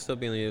 that fool could still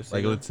be in the UFC.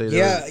 Like let's say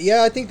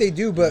yeah, I think they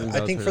do, but Mm,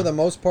 I think Bellator. for the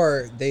most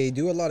part they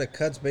do a lot of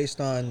cuts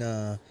based on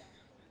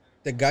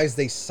the guys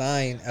they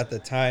sign at the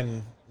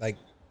time, like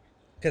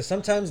because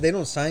sometimes they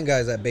don't sign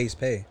guys at base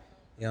pay.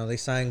 They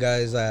sign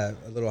guys at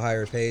a little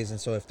higher pays, and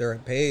so if their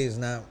pay is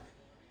not,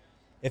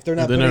 if they're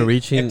not, They're not putting-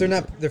 reaching- if they're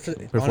not,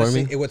 honestly,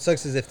 performing? what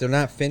sucks is if they're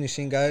not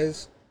finishing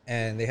guys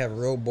and they have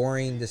real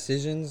boring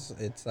decisions.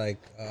 It's like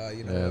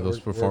those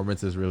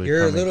performances really.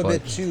 you're a come in little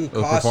bit clutch. too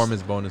Those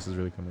performance bonuses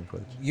really come in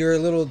clutch. you're a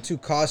little too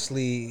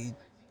costly.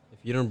 if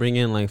you don't bring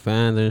in like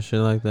fans and shit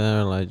like that,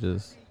 or like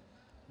just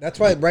That's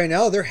why right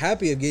now they're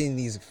happy of getting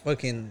these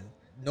fucking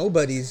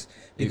nobodies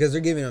because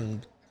they're giving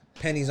them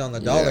pennies on the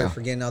dollar Yeah.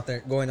 for going out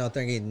there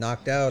and getting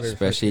knocked out, or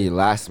Especially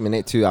last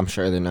minute too. I'm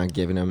sure they're not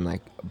giving them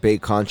like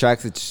big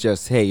contracts. It's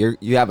just hey,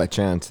 you have a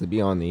chance to be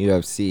on the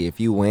UFC if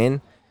you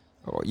win,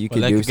 or you but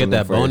could they do could get something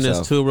that for bonus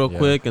yourself. too real Yeah.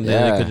 quick, and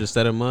then Yeah. they could just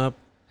set him up.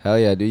 Hell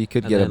yeah, dude, you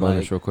could And get a then,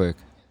 bonus like- real quick.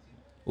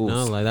 Oof.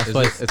 No, like that's It's,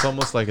 why. it's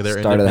almost like they're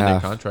Start of the independent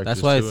half. contractors.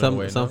 That's why too, in a some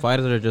way, some no?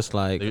 fighters are just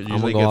like They I'm gonna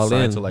usually go get all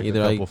signed in. to like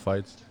Either a couple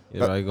fights.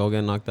 I go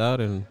get knocked out,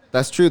 and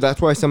That's true.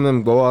 That's why some of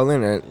them go all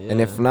in,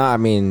 and if Yeah. not, I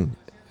mean,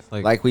 it's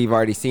like, like we've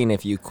already seen,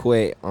 if you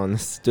quit on the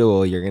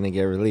stool, you're gonna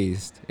get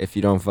released if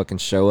you don't fucking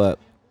show up.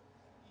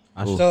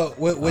 I Ooh. So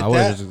with I would've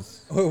that,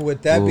 just-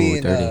 with that Ooh,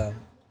 being, dirty.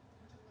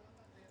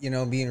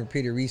 being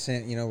repeated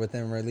recent, with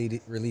them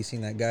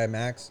releasing that guy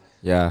Max.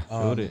 Yeah.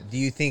 Shoot it. Do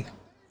you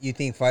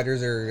think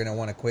fighters are gonna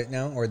want to quit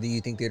now, or do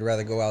you think they'd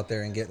rather go out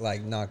there and get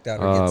like knocked out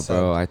or Oh, get bro,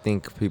 subbed? I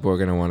think people are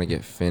gonna want to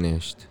get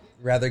finished.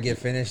 Rather get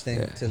finished than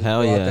Yeah. to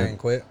Hell go out yeah. there and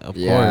quit. Of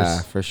Yeah,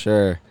 course. for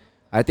sure.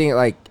 I think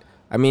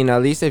I mean,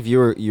 at least if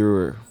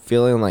you're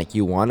feeling like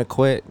you want to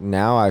quit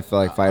now, I feel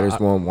like fighters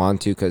won't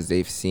want to because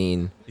they've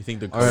seen. You think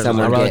the Or I'd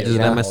Someone rather get- just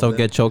yeah. let myself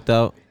get choked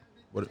out,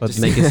 What, but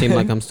make it seem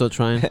like I'm still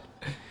trying.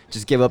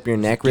 Just give up your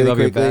neck Give really up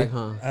your quickly. back,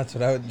 huh? That's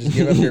what I would just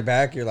give up your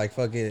back. You're like,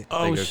 fuck it.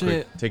 Oh take a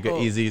shit! take an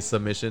Oh. easy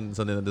submission,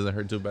 something that doesn't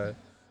hurt too bad.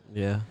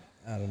 Yeah,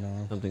 I don't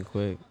know. something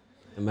quick.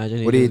 Imagine.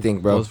 he What do you just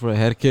think, bro? Goes for a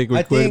head kick. I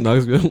Real quick. think-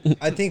 Knocks good.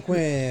 I think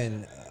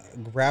when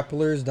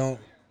grapplers don't,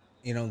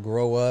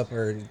 grow up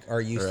or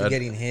are used Or to at-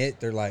 getting hit,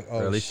 they're like, oh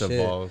or at least shit.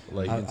 evolve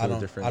like into I a don't,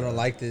 different. I don't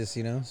like this,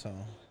 So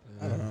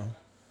I don't know.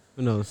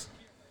 Who knows?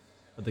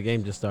 But the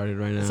game just started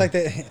right now. It's like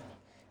they,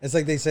 it's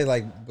like they say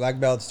like black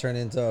belts turn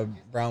into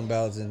brown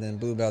belts and then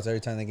blue belts every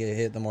time they get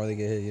hit, the more they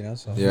get hit,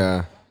 So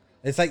Yeah.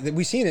 it's like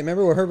we seen it.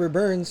 Remember with Herbert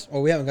Burns?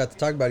 Well, we haven't got to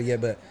talk about it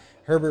yet, but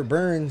Herbert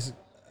Burns,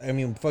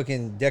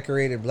 fucking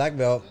decorated black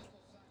belt,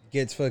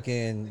 gets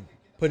fucking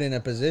put in a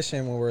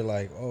position where we're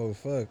like, oh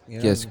fuck,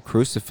 Gets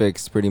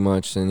crucifixed pretty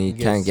much, and he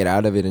Gets- can't get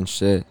out of it and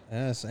shit.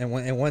 Yes, and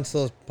once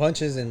those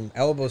punches and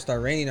elbows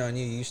start raining on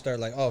you, you start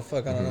like, oh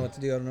fuck, I don't Mm-hmm. know what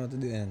to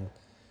do, and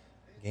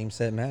game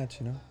set match,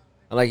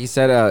 Like you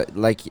said,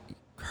 like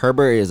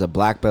Herbert is a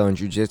black belt in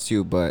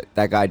jiu-jitsu, but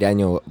that guy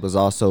Daniel was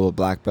also a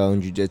black belt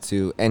in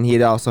jiu-jitsu, and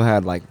he also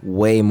had like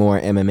way more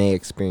MMA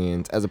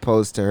experience as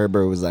opposed to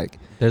Herbert was like.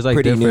 There's like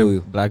pretty different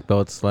new. black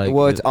belts. Like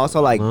Well, it's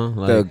also like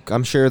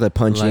I'm sure the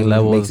punching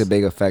levels. makes a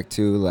big effect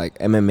too, like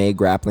MMA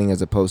grappling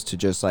as opposed to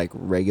just like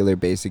regular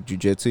basic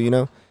jiu-jitsu.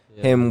 Yeah.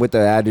 Him with the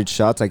added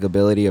shots, like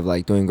ability of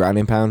like doing ground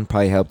and pound,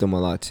 probably helped him a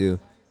lot too.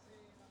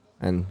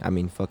 And I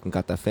mean, fucking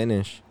got the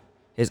finish.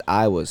 His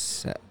eye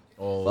was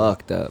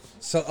fucked up.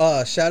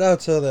 So shout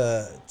out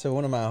to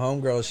one of my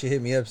homegirls. She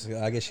hit me up.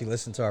 I guess she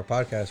listened to our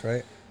podcast,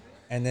 right?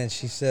 And then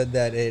she said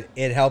that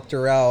it helped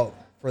her out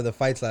for the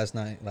fights last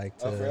night, like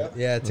to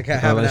to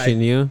kind of have she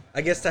knew. I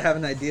guess to have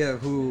an idea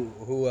of who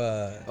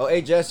Oh,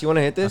 hey Jess, you want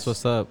to hit That's this?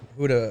 what's up.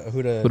 who to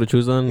Who to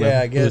choose on? yeah,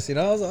 I Like, guess I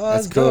was like, oh,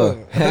 That's that's cool.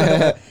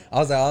 dope. I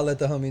was like, I'll let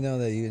the homie know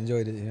that you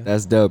enjoyed it.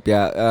 That's dope.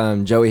 Yeah.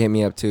 Joey hit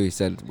me up too. He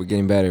said we're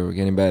getting better. We're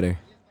getting better.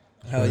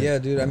 Hell yeah,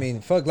 dude. I mean,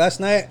 fuck. Last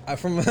night,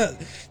 from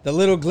the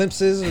little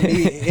glimpses of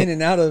me in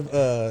and out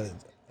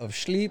of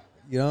sleep,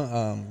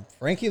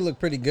 Frankie looked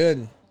pretty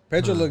good.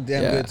 Pedro looked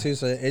damn Yeah. good too.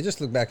 So it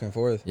just looked back and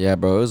forth. Yeah,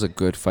 bro. It was a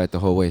good fight the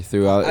whole way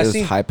through. It was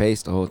high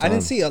paced the whole time. I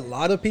didn't see a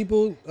lot of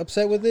people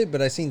upset with it,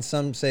 but I seen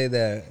some say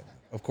that,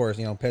 of course,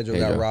 Pedro got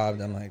Pedro. robbed.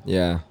 I'm like,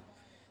 Yeah.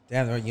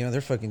 damn,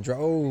 they're fucking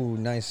oh,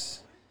 nice.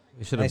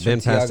 we should Nice have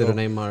been from past it Thiago. a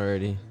name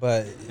already.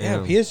 But yeah,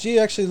 Damn. PSG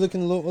actually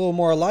looking a little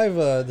more alive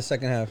the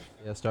second half.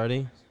 Yeah,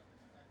 starting.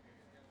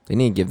 They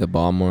need to give the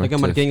ball more. Look at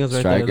to Marquinhos right there.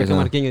 strikers, Look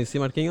at huh? Marquinhos. You see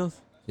Marquinhos?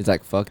 He's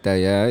like, fuck that.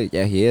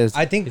 Yeah, he is.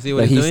 I think You see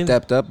what But he's he doing?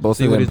 stepped up. Both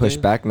See of what them he's pushed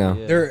doing? back now.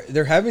 Yeah.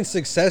 they're having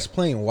success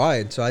playing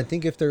wide. So I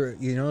think if they're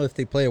if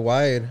they play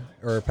wide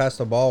or pass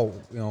the ball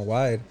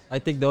wide, I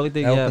think the only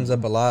thing that yeah, opens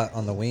up a lot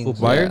on the wings.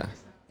 Who, Bayern? Yeah.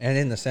 And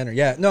in the center.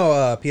 Yeah. No,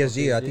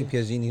 PSG. I PSG? think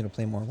PSG need to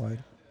play more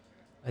wide.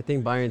 I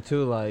think Bayern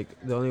too. Like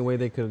the only way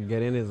they could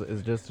get in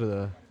is just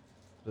through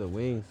the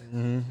wings.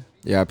 Mm-hmm.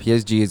 Yeah,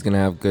 PSG is gonna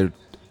have good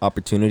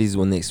opportunities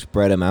when they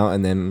spread them out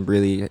and then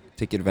really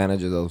take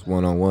advantage of those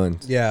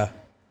one-on-ones. Yeah.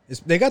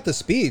 They got the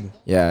speed.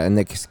 Yeah, and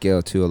the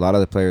skill too. A lot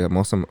of the players,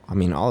 most of them, I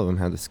mean, all of them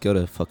have the skill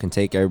to fucking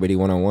take everybody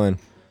one-on-one.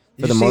 Did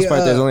For the you most see,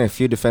 part, there's only a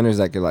few defenders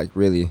that could like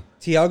really.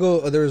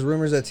 Thiago, there was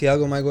rumors that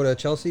Thiago might go to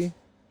Chelsea.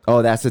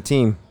 Oh, that's the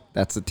team.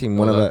 That's the team.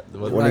 One of the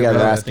What one of you guys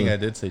are I asking. think I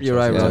did say. You're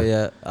right, Chelsea.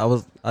 bro.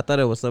 Yeah, I thought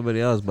it was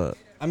somebody else, but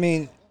I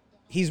mean,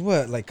 he's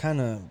what, like kind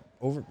of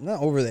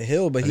not over the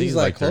hill, but I think he's he's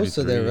like like close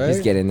to there, 33. right?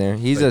 He's getting there.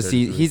 He's Like a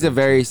 33, he's a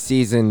very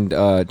seasoned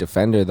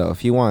defender though.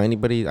 If you want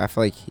anybody, I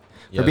feel like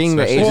Yeah, for being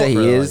the age especially that he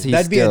for, is, like- he's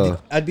That'd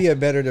still. I'd be a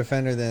better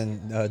defender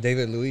than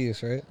David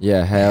Luiz, right?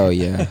 Yeah, hell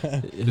yeah. It's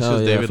Hell just yeah,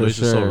 David for Luiz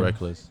is so sure.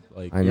 reckless.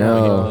 Like I Yeah,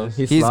 know.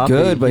 he's He's sloppy.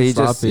 good, but He's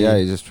he just sloppy.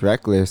 he's just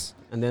reckless.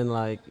 and then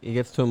like he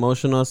gets too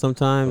emotional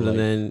sometimes, Like, and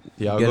then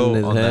get in Thiago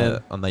his on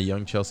head. that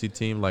young Chelsea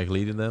team, like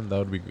leading them, that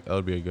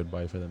would be a good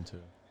buy for them too.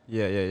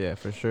 Yeah,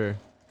 for sure.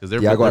 Because they're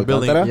Thiago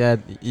building.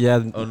 Alcantara?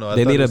 Yeah. Oh, no, I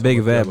they thought need it a was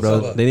big vet, Silva. bro.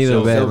 Silva. They need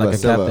a vet Silva, like a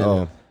Silva,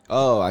 captain.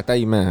 Oh, I thought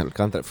you meant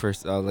Alcantara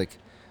first. I was like,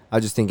 I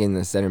was just thinking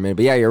the center man.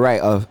 But yeah, you're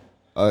right.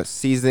 A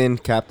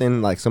seasoned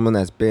captain, like someone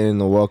that's been in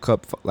the World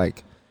Cup,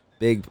 like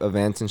big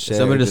events and shit.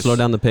 Somebody to just- slow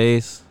down the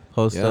pace,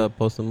 post Yeah. up,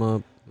 post them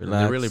up,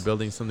 relax. They're really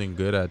building something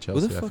good at Who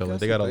the Chelsea. I fuck feel like else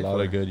they he got a play lot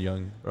for? of good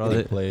young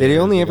Bro, players. Did he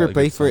only They ever got a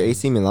play good for signings.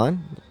 AC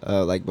Milan,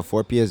 like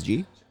before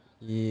PSG?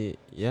 Yeah.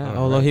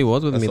 Oh, Although right. he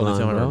was with That's the only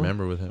Milan, time I bro.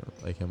 remember with him,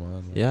 like him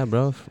on. Yeah,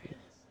 bro.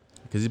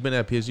 Because he's been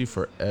at PSG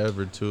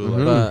forever too. Mhm.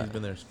 Like, But- he's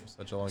been there for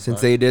such a long Since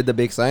time. they did the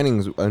big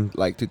signings in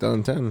like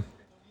 2010.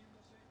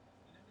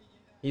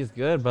 He's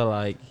good, but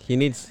like he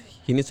needs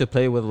to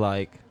play with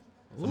like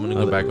Someone who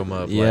can back him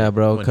up. Yeah, like,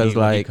 bro, when 'cause,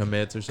 when he like,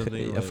 commits or something.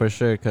 Yeah, like, for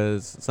sure,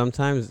 because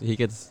sometimes he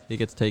gets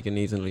taken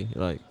easily.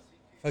 Like,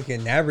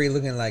 Fucking Nabry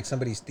looking like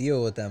somebody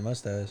steal with that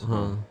mustache.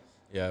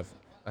 yeah,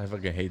 I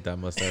fucking hate that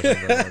mustache. on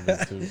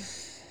Ronaldo, too.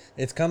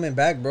 It's coming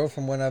back, bro.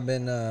 From what I've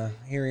been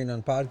hearing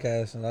on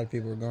podcasts, and a lot of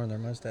people are growing their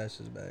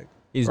mustaches back.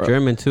 he's Bro.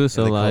 German too,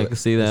 so they call like it-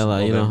 see that it's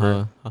like you know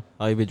November.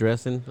 how he be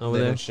dressing over They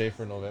there. don't shave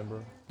for November.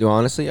 Dude,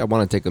 honestly, I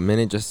want to take a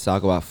minute just to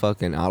talk about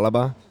fucking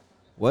Alaba.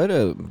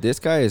 This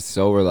guy is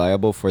so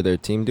reliable for their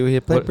team, dude. He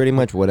play What- pretty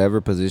much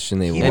whatever position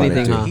they want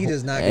Anything, to. huh? He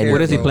does not. Anything. care,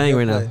 What is he bro. playing He'll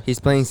right now? play. He's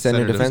playing center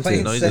Center defensive.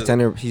 defensive. No, He's he's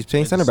a- He's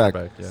playing center back.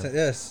 Yeah.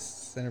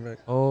 Yes, center back.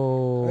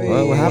 Oh, Hey,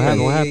 what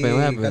happened? What happened? hey, What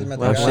hey, happened? got him at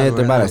What the Oh happened? shit,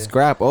 they're about to Hey.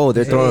 scrap. Oh,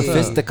 they're throwing Hey.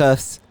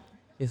 fisticuffs.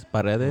 It's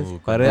Paredes. Ooh,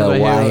 Paredes Oh, right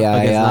why, here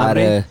against yeah, Gnabry.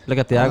 yeah. Look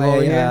at Thiago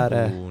over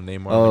here. Ooh,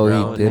 Neymar Oh, on the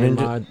he ground. didn't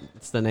ju- Neymar,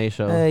 it's the Ney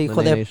show. Hey, the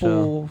hijo Ney de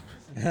show.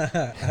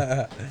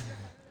 pu.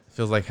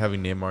 Feels like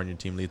having Neymar on your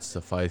team leads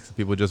to fights.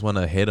 People just want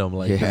to hit him.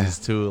 Like, Yeah. he's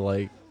too,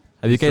 like,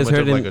 Have you he's too guys much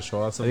heard of, in like a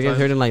show off Have you guys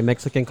sometimes. heard in like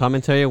Mexican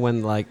commentary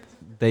when like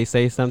they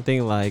say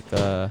something like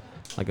a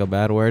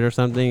bad word or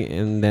something,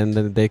 and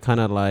then they kind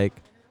of like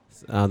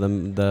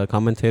the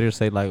commentators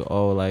say like,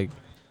 oh, like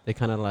they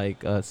kind of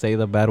like say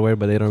the bad word,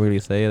 but they don't really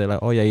say it. They're like,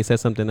 oh yeah, he said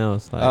something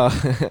else. Like,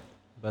 Oh,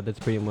 but that's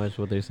pretty much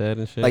what they said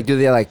and shit. like do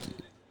they like?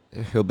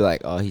 He'll be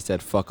like, oh, he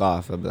said fuck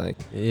off. I'll be like,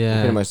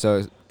 yeah, pretty much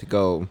so to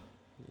go.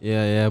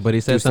 yeah. But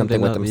he said do something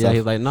something with else. Yeah, himself.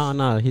 he's like,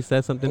 no, he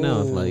said something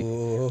else. Like,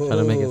 trying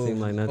to make it seem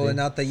like nothing. Pulling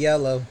out the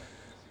yellow.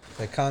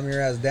 Like, calm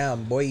your ass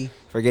down, boy.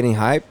 For getting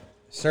hype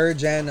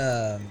Serge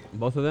and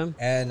both of them.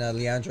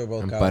 Leandro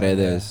both and got one,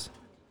 Paredes.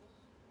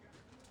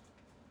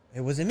 yeah.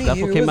 It wasn't me. That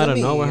fool It came wasn't out of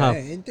me. nowhere, huh?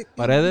 Paredes?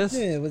 Paredes?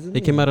 Yeah, it wasn't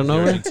He me. came out of Is he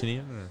nowhere.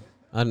 Argentinian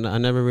or- I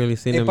never really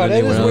seen Hey, him Paredes,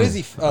 anywhere what else. is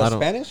he? I don't-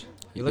 Spanish?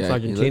 He looks Yeah,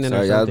 Argentinian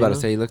or yeah, I was about to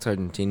something, say he looks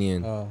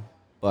Argentinian, Oh.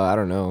 but I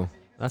don't know.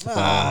 That's a foul.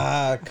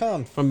 Ah,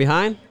 come. From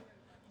behind?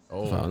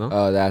 Oh, Foul, no?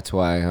 Oh, that's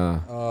why, huh?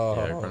 Oh.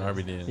 yeah,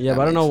 Bernardi didn't. Yeah, That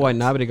but I don't know makes why sense.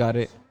 Nabry got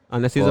it.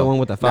 Unless he's the Well, one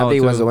with the foul. Nabi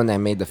too. was the one that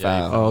made the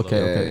Yeah, he foul. Oh, okay,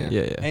 Yeah, okay.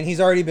 yeah. Yeah. And he's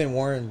already been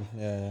warned.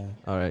 Yeah.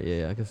 All right,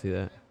 yeah, I can see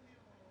that.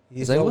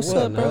 He's like, "What's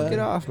up, bro? bro? Get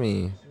off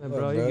me, Yeah, bro,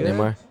 bro, you you good?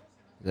 Neymar."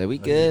 He's like, "We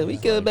Like, good, we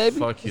he's good, like, baby.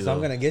 Fuck you. So I'm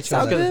though. gonna get you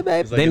Sound on that. good,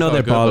 baby." He's like, They it's know all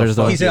they're good, but ballers, fuck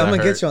though. He you, said, that "I'm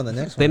gonna hurt." get you on the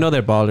next one." They know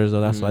they're ballers,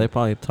 though. That's why Mhm. they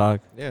probably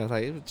talk. Yeah,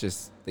 like it was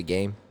just the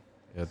game.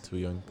 Yeah, two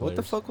young players. What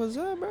the fuck was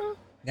that, bro?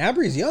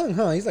 Nabry's young,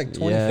 huh? He's like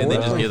 24, Yeah, Didn't they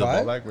just bro. give the ball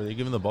 25. back? Were they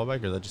giving the ball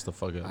back, or is that just a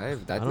fuck up? I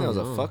think that don't was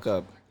a know. fuck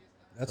up.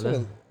 That's what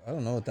I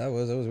don't know what that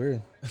was. That was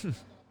weird. 'Cause,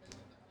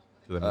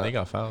 I mean, they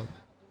got fouled.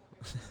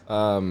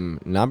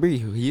 Nabry,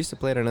 he used to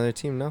play at another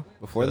team, no?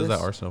 Before He was this,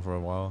 at Arsenal for a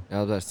while. I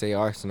was about to say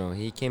Arsenal.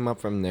 He came up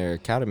from their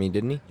academy,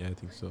 didn't he? Yeah, I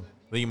think so.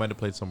 I think he might have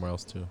played somewhere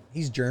else too.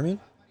 He's German.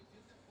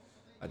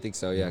 I think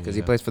so, yeah, because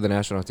he Yeah. plays for the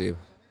national team.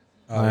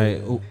 All right.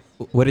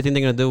 What do you think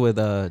they're going to do with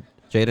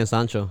Jadon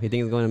Sancho? You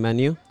think he's going to Man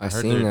U? I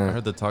heard seen I that.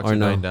 heard the talks Or are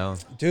no? dying down.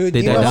 Dude, They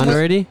you know, died how down much,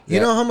 already? you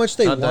know how much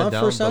they Not that want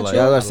down, for but, Sancho? like-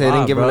 Yeah, I was about to say they lot,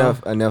 didn't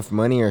give bro. enough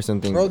money or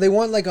something. Bro, they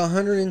want like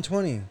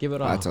 120. Give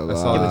it all. That's a I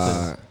saw,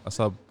 lot. I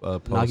saw a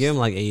post. I'll give him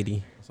like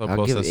 80. I saw a I'll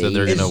post give that said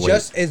they're 80. gonna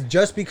It's wait.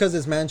 just because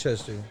it's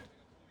Manchester.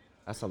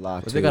 That's a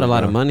lot. But they got a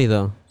lot of money,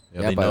 though.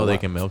 Yeah, Yeah, they but know a they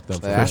lot. can milk them.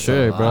 But For that's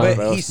sure, a lot, bro.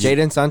 But he's-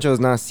 Jadon Sancho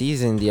is not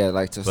seasoned yet.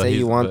 Like to But say he's-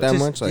 you want but- that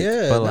Just- much, like.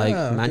 yeah, But, like,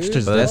 nah,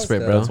 Manchester's dude, desperate,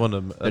 fuck bro. that. That's one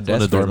of They're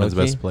Dortmund's desperate, best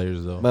low-key.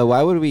 players, though. But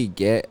why would we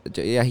get?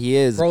 Yeah, he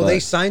is. Bro, but they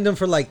signed him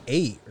for like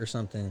 8 or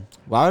something.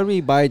 why would we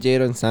buy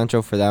Jadon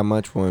Sancho for that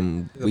much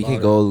when Think we about could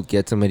it. go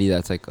get somebody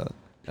that's like a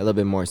little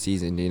bit more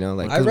seasoned? You know,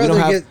 like 'cause I'd we don't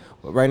rather have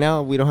right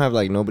now. We don't have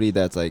like nobody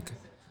that's like.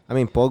 I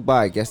mean, Pogba.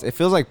 I guess it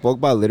feels like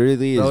Pogba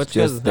literally Bro, is it's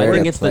 'cause just I there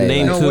think to it's the play.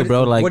 name like- too, what,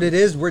 bro, like- what it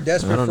is, we're I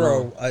desperate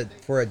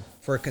don't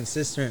for a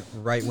consistent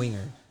right winger,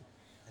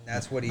 and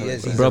that's what he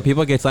is. He's Bro, a-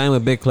 people get signed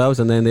with big clubs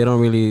and then they don't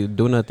really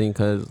do nothing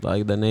because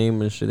like the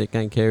name and shit, they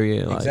can't carry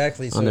it like,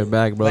 exactly on their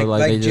back, bro.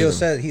 Like they Gio just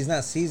said, he's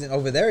not seasoned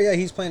over there. Yeah,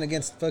 he's playing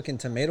against fucking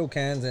tomato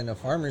cans in a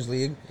farmers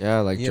league. Yeah,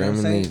 like You know what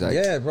I'm Germany, saying?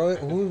 like Yeah, bro.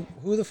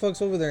 Who the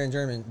fuck's over there in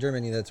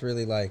Germany that's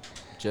really like?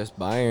 just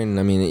Bayern.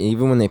 I mean,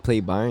 even when they play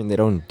Bayern, they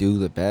don't do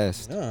the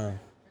best. No.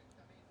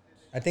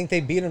 I think they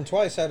beat him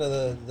twice out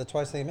of the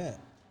twice they met.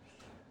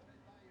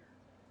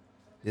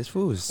 This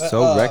fool is But,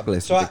 so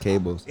reckless so with I- the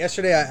cables.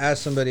 Yesterday, I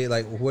asked somebody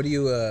like, who do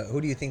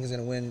you think is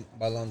gonna win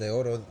Ballon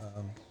d'Oro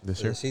This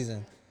for year? the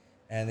season?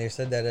 And they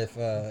said that if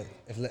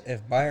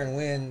Bayern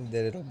win,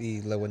 that it'll be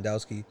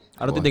Lewandowski.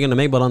 I don't think they're gonna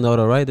make Ballon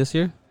d'Oro right this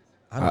year.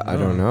 I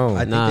don't know. I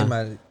think Nah. they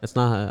might It's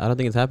not. I don't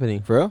think it's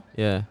happening. For real?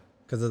 Yeah,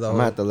 because of the I'm whole.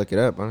 gonna have to look it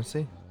up.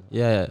 Honestly.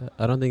 yeah.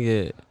 I don't think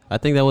it. I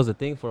think that was a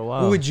thing for a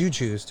while. Who would you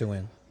choose to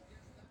win?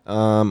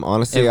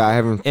 Honestly, If- I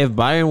haven't. If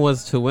Bayern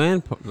was to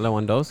win,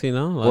 Lewandowski,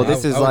 no. Like, Well,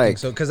 this is I would think like-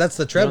 so because that's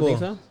the you don't treble. think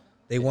so?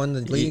 They won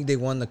the league, they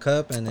won the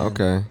cup, and then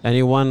Okay. And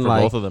he won For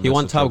like both of them, he it's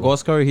won a top treble. goal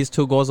scorer. He's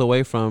 2 goals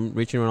away from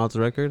reaching Ronaldo's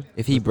record.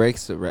 If he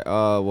breaks the,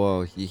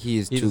 well, he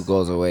is 2 He's-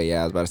 goals away.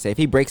 Yeah, I was about to say if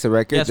he breaks the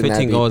record, He has then that'd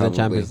 15 be goals in probably-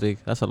 Champions League.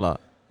 That's a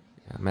lot.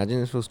 Imagine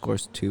this fool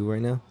scores 2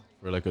 right now.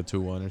 For like a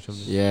 2-1 or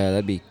something. Yeah,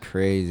 that'd be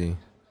crazy.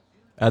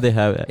 They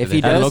have. If he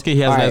and does- Loki, he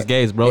has alright. less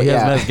games, bro. He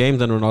has Yeah. less games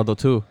than Ronaldo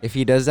too. If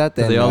he does that,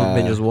 Because then they all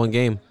been just one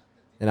game.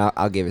 then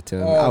I'll give it to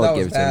him. Oh, I that would was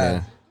give it to him. bad.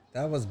 Yeah.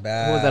 That was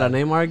bad. Who was that? A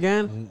Neymar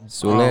again?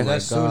 Sule? Oh,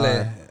 That's my God.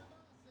 Sule.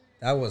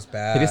 That was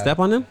bad. Did he step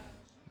on him?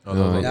 Oh,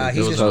 No. those- Yeah, it he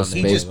was just, on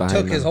space he just behind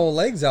took his him. whole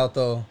legs out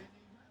though.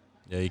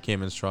 Yeah, he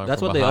came in strong. That's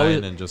from what they behind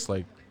always- and just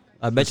like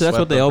I bet Just you that's what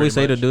swept they him always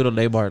say pretty to much.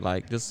 do to Neymar.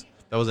 Like, just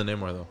that wasn't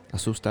Neymar though.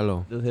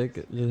 Asústalo.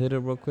 hit it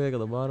real quick at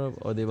the bottom.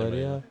 Or Di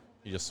Maria.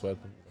 He just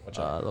swept him. Watch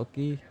out.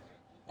 Loki.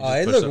 Oh, just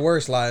it pushed looked him.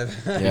 worse live.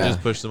 He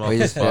just pushed him off He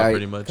the just- spot yeah,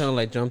 pretty much. Kind of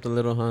like jumped a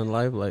little on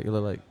live. Like, it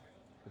looked like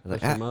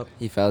Like, pushed him up.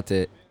 he felt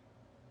it.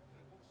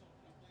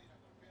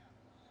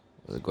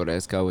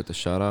 Goretzka with the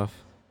shot off.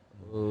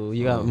 Ooh,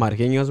 you got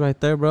Marquinhos right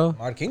there, bro.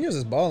 Marquinhos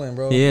is balling,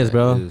 bro. He is,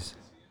 bro.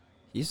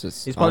 He's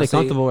just. He's probably honestly,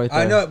 comfortable right there.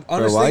 I know. Bro, why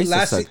Honestly, used to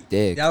last suck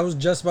dick? I was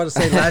just about to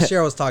say last year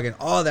I was talking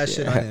all that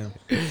shit on him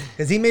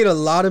because he made a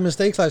lot of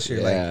mistakes last year.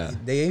 Yeah.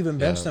 Like they even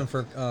benched Yeah. him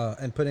for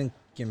and put in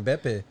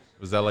Kimbepe.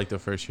 Was that like the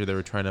first year they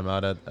were trying him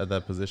out at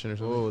that position or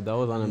something? Oh, that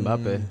was on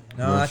Mbappe.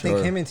 No, Not I think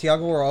sure. him and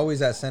Thiago were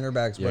always at center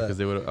backs, Yeah, but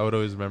because I would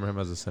always remember him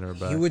as a center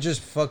back. he would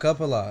just fuck up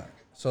a lot.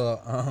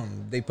 So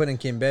they put in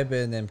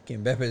Kimbepe, and then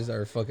Kimbepe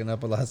started fucking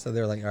up a lot. So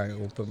they're like, all right,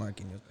 we'll put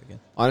Marquinhos back in.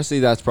 Honestly,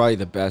 that's probably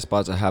the best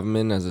spot to have him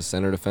in as a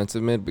center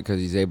defensive mid because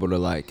he's able to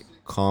like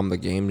calm the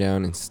game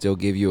down and still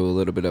give you a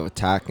little bit of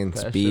attack and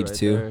Pressure speed right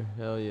too. there.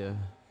 Hell yeah.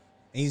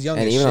 He's young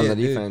And as even shit, on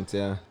the dude, defense,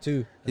 yeah.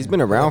 too. He's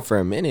been around for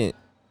a minute.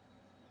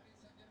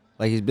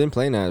 Like he's been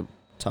playing at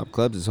top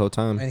clubs this whole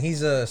time. and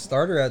he's a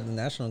starter at the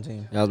national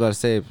team. Yeah, I was about to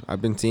say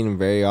I've been seeing him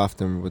very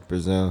often with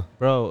Brazil.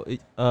 Bro,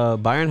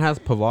 Bayern has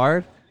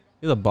Pavard.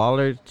 He's a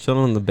baller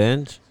chilling on the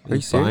bench. Are you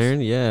He's serious?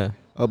 Bayern, yeah.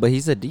 Oh, but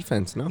he's a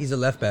defense, no? He's a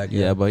left back.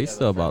 Yeah, but he's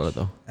still a baller,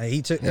 though.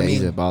 He took. Yeah, I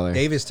he's mean, a baller.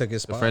 Davis took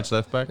his the spot. French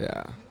left back.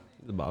 Yeah.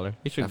 He's a baller.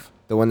 He should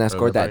The one that Right,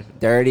 scored right, that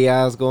dirty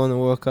ass goal in the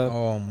World Cup.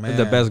 Oh man,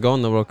 the best goal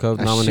in the World Cup,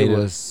 That nominated. shit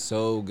was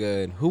so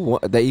good. Who won?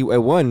 That it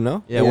won,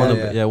 no? yeah, won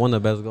Yeah. won the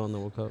best goal in the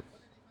World Cup.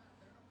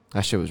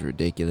 That shit was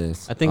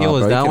ridiculous. I think it Oh,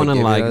 was bro, you that could've one and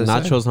gave it like the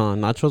other side. Nachos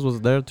on. Nachos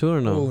was there too or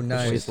no? Oh, He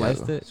nice.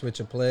 sliced it. Switch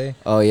of play.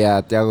 Oh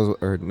yeah, Thiago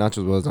or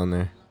Nachos was on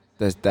there.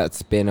 That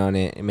spin on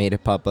it, it made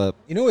it pop up.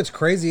 You know what's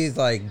crazy is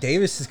like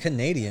Davis is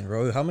Canadian,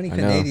 bro. How many I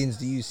know. Canadians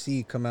do you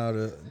see come out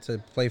to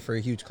play for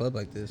a huge club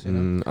like this? You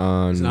know,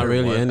 On It's not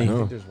really One. any. I No.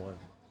 think there's one.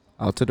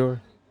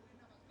 Altador.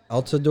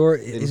 Altador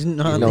isn't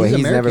not. No, he's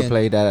never American.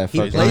 played that at He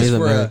fucking. No, plays he's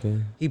for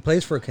American. he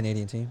plays for a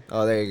Canadian team.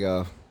 Oh, there you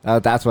go.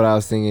 That's what I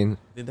was thinking.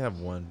 I think they have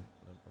one.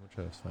 I'm gonna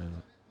try to find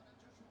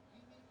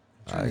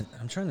it.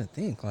 I'm trying to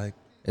think. Like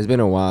It's been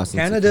a while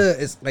since Canada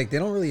is like they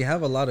don't really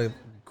have a lot of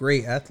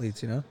great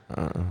athletes. You know,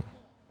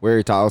 We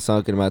were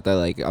talking about that.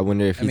 Like, I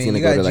wonder if I he's mean, gonna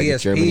you go got to like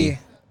GSP Germany.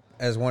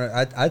 as one.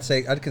 I'd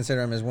say I'd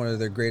consider him as one of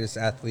their greatest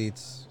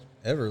athletes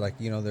ever. Like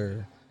you know,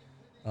 they're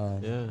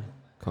Yeah.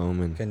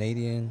 Coleman.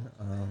 Canadian.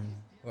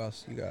 Who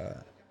else you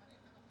got?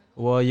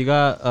 Well, you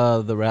got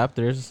the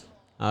Raptors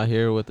out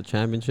here with the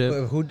championship.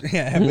 But who?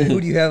 Yeah, but who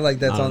do you have like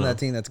that's I don't on know. that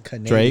team that's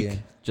Canadian? Drake,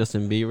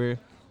 Justin Bieber.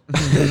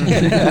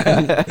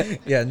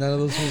 Yeah, none of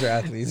those teams are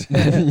athletes.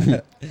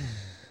 Let's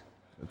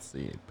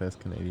see. Best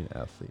Canadian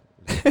athlete.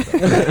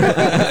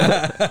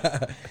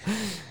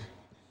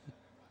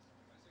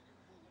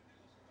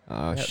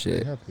 Oh They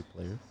shit! have good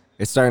players.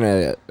 It's starting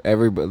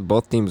to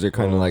both teams are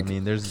kind of Well, like I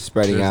mean, there's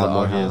spreading there's out the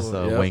more. obvious,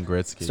 Yeah. Wayne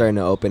Gretzky. starting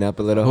to open up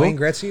a little. Wayne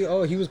Gretzky.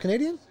 Oh, he was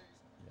Canadian.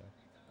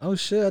 Oh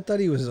shit! I thought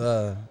he was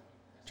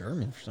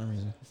German for some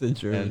reason.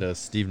 And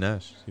Steve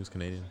Nash. He was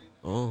Canadian.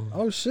 Oh.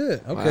 Oh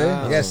shit! Okay,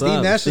 Wow. yeah. What's Steve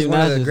up? Nash is Steve one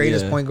of Nash the is-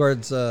 greatest yeah. point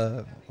guards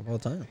of all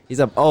time. He's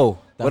up. Oh,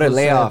 That what a was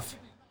sad. layoff!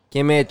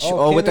 Kimmich.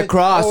 Oh, with the Kimmich.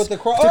 cross. Oh, with the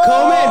cross. To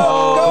Coleman.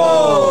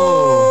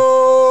 Goal!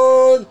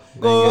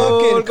 Fucking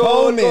goal,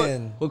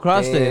 Coleman. Who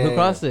crossed it? Who Yeah.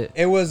 crossed it?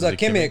 It was Was it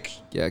Kimmich.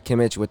 Yeah,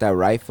 Kimmich with that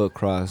right foot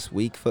cross,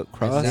 weak foot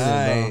cross.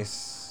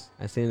 Nice.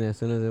 I seen it as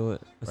soon as it was.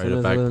 As Right soon at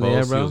as back it was in the air,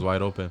 post. He bro. was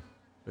wide open.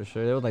 For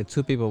sure, there was like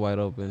two people wide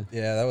open.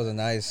 Yeah, that was a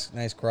nice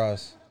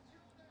cross.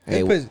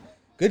 Hey,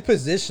 Good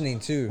positioning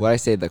too. what I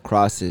say, the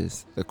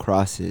crosses.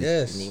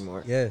 Yes. Need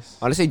more. Yes.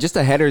 Honestly, just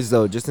the headers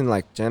though, just in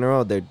like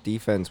general, their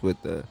defense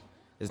with the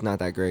is not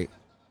that great.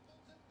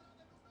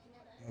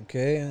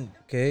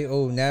 Okay.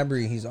 Oh,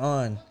 Nabry, he's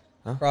on.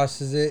 Huh?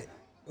 Crosses it.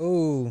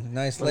 Oh,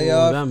 nice Oh,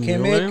 layoff. that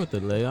Mueller Kimmich. with the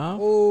layoff.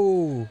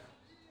 Oh,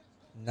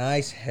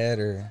 nice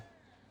header.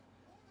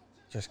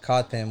 Just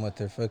caught them with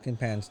their fucking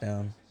pants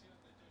down.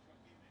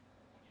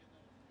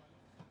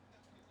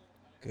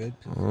 Good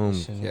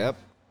position. Yep.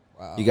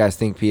 Wow. You guys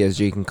think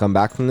PSG can come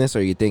back from this,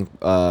 or you think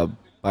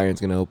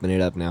Bayern's gonna open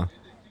it up now?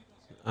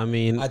 I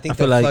mean, I I, think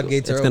feel the like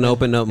floodgates it's are gonna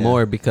open up Yeah.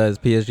 more because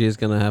PSG is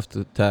gonna have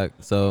to attack.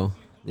 So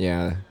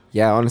Yeah.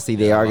 Honestly,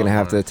 they Yeah, are gonna one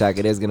have to more. attack.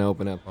 It is gonna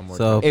open up. One more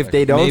So, time. If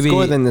they don't Maybe-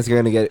 score, then it's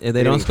gonna get. if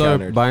they don't score,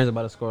 countered. Bayern's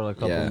about to score like a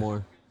couple Yeah.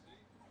 more,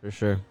 for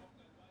sure.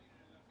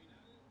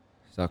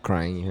 Start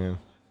crying, you hear him.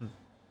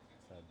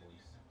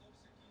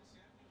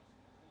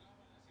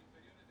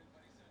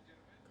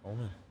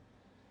 Coleman.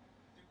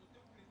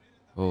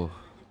 Oh,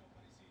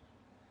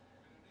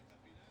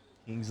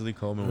 Kingsley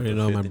Coleman. I with already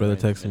the know my brother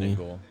 59th texting minute me.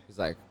 goal. he's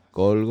like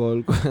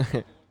goal.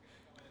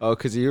 Oh,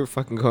 cause you were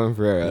fucking going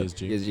for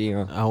PSG. PSG,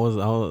 huh? I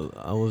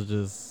was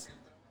just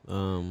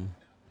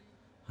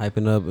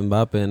hyping up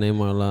Mbappe and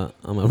Neymar a lot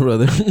on my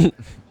brother.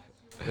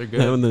 They're They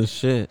haven't good. done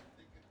shit.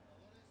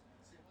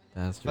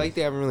 That's I feel like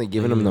they haven't really They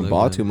given him the look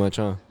ball good. too much,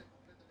 huh?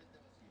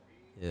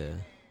 Yeah.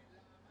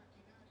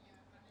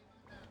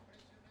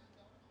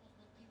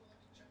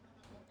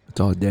 It's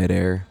all dead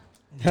air.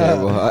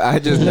 Terrible. I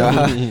just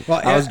know.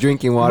 Well, I was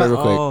drinking water real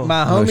quick. Oh.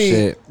 my Oh, homie,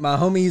 shit. my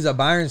homie, he's a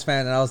Bayern's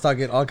fan, and I was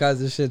talking all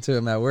kinds of shit to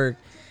him at work.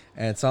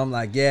 And so I'm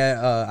like,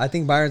 yeah, I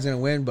think Bayern's gonna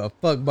win, but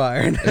fuck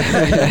Bayern.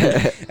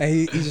 And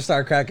he just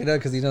started cracking up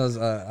because he knows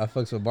I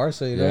fucks with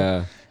Barca, you know.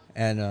 Yeah.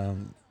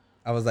 And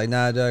I was like,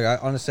 nah, Doug.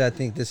 Honestly, I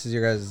think this is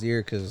your guys'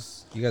 year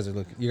because you guys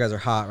are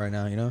hot right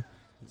now, you know.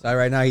 So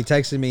right now he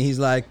texted me. He's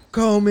like,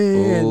 come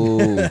in.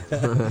 Ooh.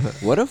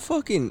 What a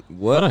fucking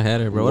What a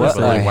header, bro. What What a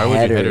But, like, save. why would you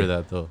header. header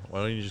that though? Why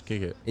don't you just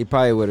kick it? He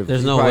probably would have.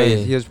 There's no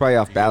way. He was probably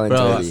off balance Bro,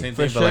 already. Same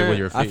For thing, but like sure, with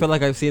your I feet. feel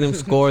like I've seen him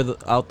score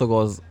out the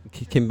goals.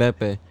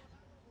 Kimbepe. And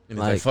he's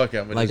like- fuck it,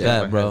 I'm gonna like just use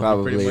that, my bro. hand.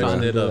 Probably, Pretty much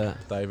bro. did Do a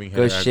that. diving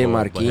header. Good at shit, goal, but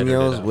headed it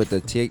Marquinhos out. with the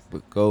tick,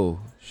 but go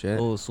shit.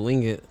 Oh,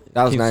 swing it.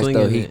 That was Keep nice though.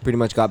 swinging He it. pretty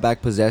much got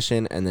back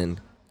possession and then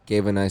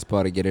gave a nice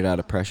ball to get it out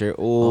of pressure.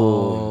 Oh,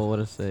 Oh, what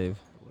a save.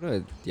 what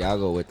a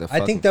Thiago with the.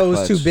 I think that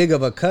was too big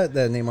of a cut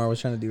that Neymar was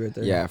trying to do right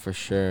there. Yeah, for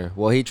sure.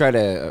 Well, he tried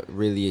to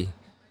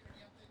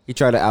he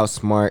tried to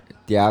outsmart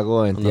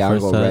Thiago, and On the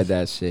first Thiago touch. read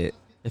that shit.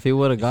 If he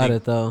would have got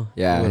think- it, though,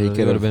 Yeah, he he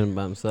could've. would have been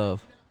by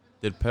himself.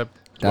 Did Pep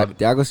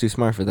Thiago's too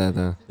smart for that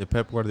though. did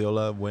Pep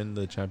Guardiola win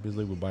the Champions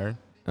League with Bayern?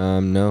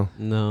 No.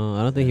 No,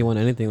 I don't think he won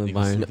anything with Think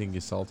he's- Bayern. think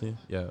he's salty?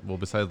 Yeah. Well,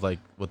 besides like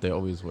what they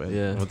always win.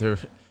 Yeah. What they're,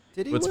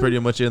 Did he what's win? pretty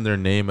much in their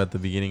name at the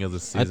beginning of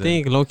the season. I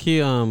think low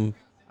key.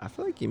 I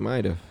feel like he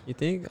might have. You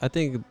think? I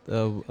think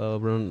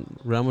Real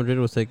Madrid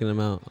was taking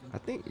him out. I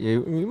think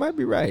you might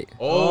be right.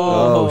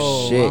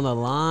 Oh, shit. On the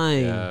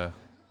line. yeah.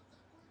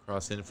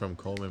 Cross in from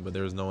Coleman, but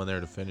there was no one there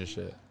to finish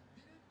it.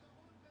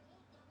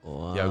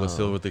 Wow. Thiago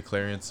Silva with the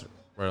clearance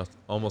right off,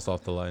 almost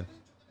off the line.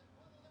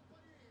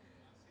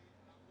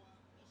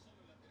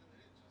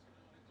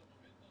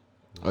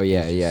 Oh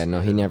yeah.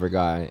 No, he never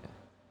got it.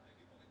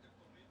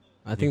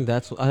 I think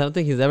that's. I don't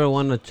think he's ever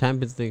won a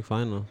Champions League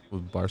final.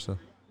 With Barca.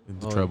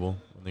 With the Oh. treble.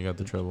 When they got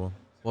the treble.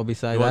 Well,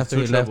 besides won after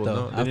two he left trebles, though.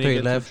 no? Didn't After he get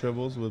two left.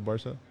 trebles with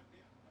Barca?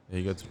 Yeah,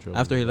 he got two trebles.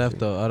 After he with left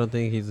Barca. though, I don't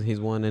think he's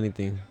won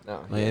anything. No,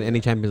 Like any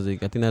Champions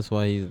League. I think that's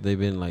why they've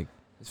been like.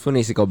 This fool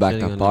needs to go back Shitting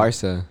to on him.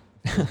 Barca.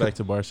 Back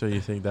to Barca,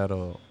 you think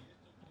that'll...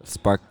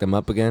 Spark them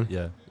up again.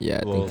 Yeah. Yeah,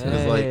 I Well, think so.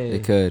 it's like- They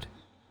could.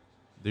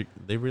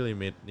 They really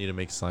need to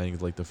make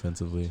signings like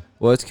defensively.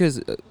 Well, it's because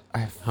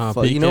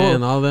Piqué you know what?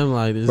 and all them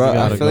like this. Bro, I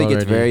gotta feel like go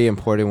it's already. very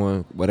important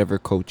when whatever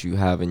coach you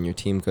have in your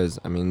team, because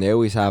I mean they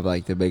always have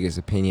like the biggest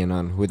opinion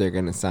on who they're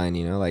gonna sign.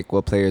 You know, like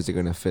what players are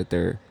gonna fit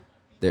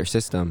their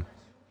system.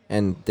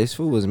 And this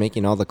fool was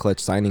making all the clutch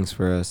signings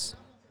for us.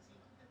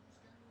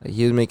 Like,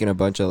 he was making a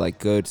bunch of like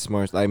good,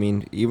 smart. I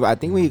mean, I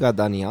think we got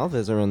Dani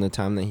Alves around the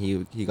time that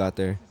he got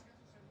there.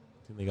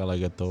 I think they got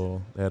like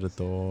Eto'o. They had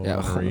Eto'o.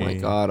 Yeah. Oh my Henry.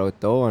 God,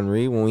 Eto'o,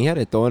 Henry. When we had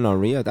Eto'o and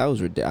Henry, that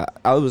was ridiculous.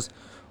 I was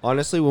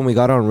honestly when we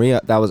got Henry,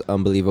 that was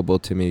unbelievable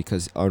to me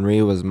because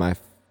Henry was my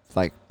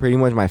pretty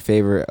much my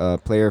favorite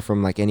player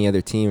from like any other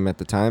team at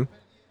the time.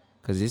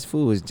 Because this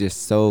fool was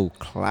just so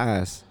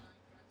class.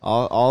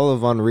 All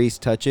of Henry's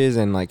touches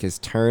and like his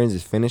turns,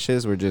 his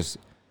finishes were just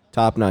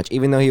top notch.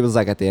 Even though he was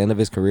like at the end of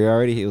his career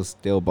already, he was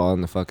still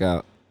balling the fuck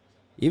out.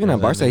 Even Yeah,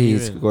 at Barca, and he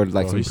even- scored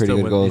like bro, some he pretty still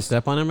good went- You goals.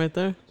 step on him right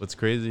there. What's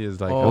crazy is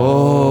like...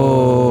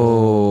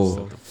 Oh.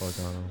 What the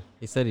fuck on him.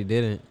 He said he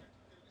didn't.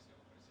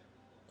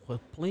 What?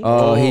 Blink?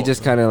 Oh, he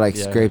just kind of like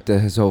Yeah. scraped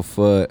his whole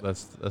foot. That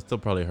still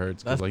probably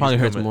hurts. 'cause, That like, probably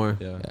he's hurts coming- more.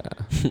 Yeah.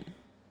 Yeah.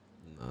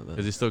 No,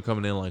 Because he's still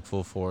coming in like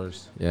full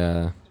force.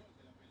 Yeah.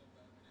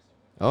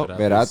 Oh,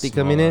 Verratti's Verratti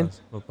coming small in.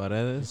 ass. But He's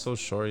Paredes. so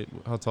short.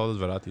 How tall is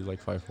Verratti? He's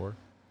like 5'4".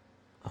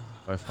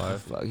 5'5".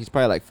 Fuck, he's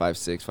probably like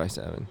 5'6",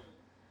 5'7".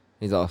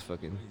 He's all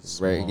fucking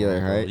Small, regular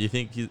bro. height. You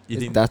think you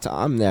think That's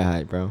I'm that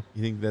height, bro.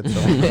 you think that's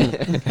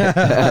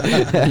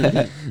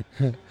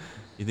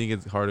you think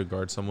it's hard to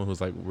guard someone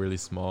who's like really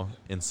small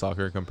in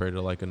soccer compared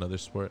to like another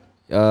sport?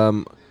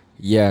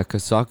 Yeah,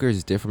 cause soccer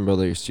is different,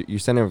 brother. Your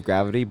center of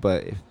gravity,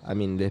 but I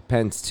mean, it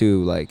depends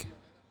too. Like,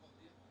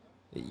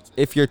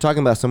 if you're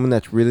talking about someone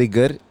that's really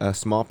good, a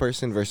small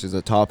person versus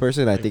a tall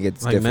person, I think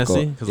it's Like difficult.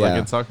 Messi? Because Yeah. like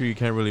in soccer, you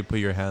can't really put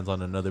your hands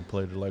on another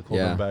player to like hold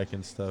Yeah. them back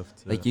and stuff.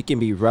 Like you can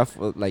be rough,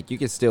 like you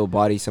can still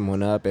body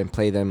someone up and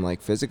play them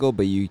like physical,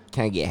 but you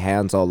can't get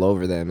hands all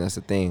over them. That's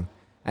the thing.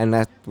 And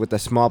that with a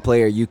small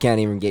player, you can't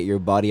even get your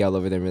body all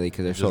over them really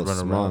because they're just so run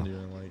small. around you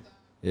and like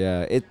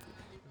Yeah,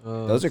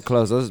 those are Oh,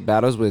 close. Those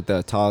battles with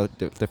tall, tall, tall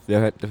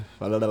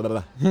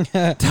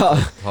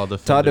defender.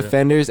 tall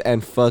defenders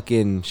and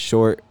fucking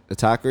short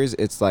attackers.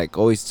 It's like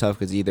always tough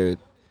because either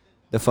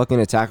the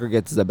fucking attacker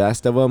gets the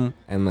best of them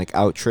and like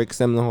out tricks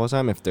them the whole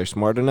time if they're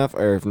smart enough,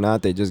 or if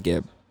not, they just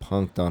get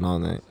punked on all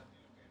night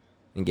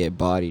and get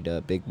bodied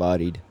up, big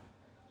bodied.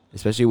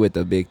 Especially with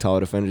the big tall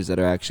defenders that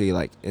are actually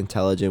like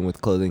intelligent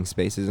with closing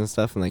spaces and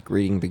stuff and like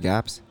reading the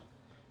gaps.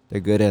 They're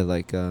good at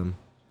like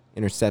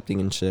intercepting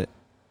and shit.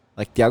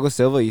 Like Thiago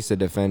Silva used to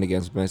defend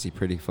against Messi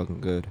pretty fucking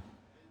good.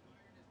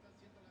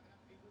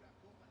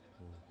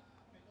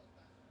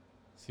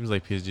 Seems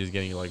like PSG is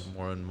getting like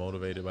more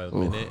unmotivated by the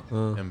Ooh. minute,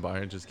 Uh. and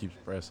Bayern just keeps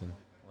pressing.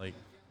 Like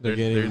They're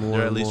they're getting more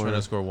at and least trying more.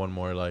 to score one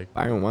more. Like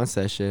Bayern wants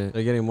that shit.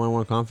 They're getting more and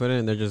more confident,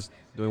 and they're just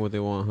doing what they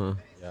want, huh?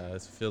 yeah,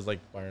 it feels like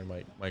Bayern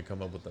might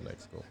come up with the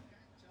next goal.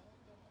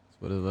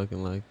 That's what it's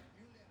looking like.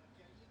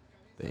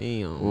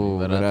 Damn. Ooh,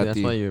 but that's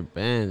Verratti. why you're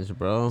benched,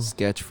 bro.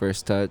 Sketch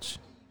first touch.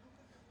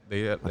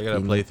 They gotta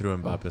Rafinha. play through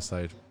Mbappe's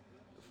side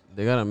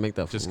They gotta make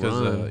that just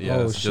run. because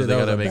Oh, just shit, they that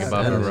was gotta a make bad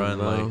Mbappe pass, run.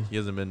 bro. Like he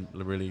hasn't been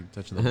really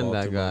touching the ball And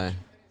that too guy. much.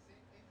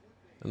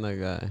 And that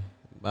guy.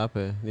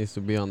 Mbappe needs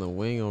to be on the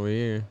wing over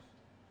here.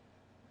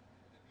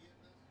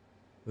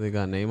 They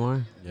got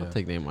Neymar? Yeah. I'll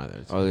take Neymar there.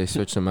 Too. Oh, they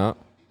switched him out.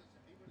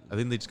 I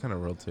think they just kind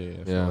of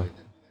rotate. I feel Yeah. like.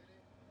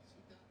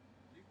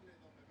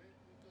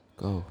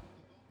 Go.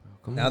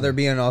 Come Now on. they're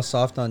being all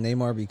soft on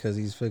Neymar because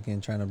he's fucking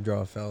trying to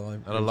draw a foul.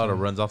 Like, Not a lot of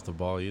runs off the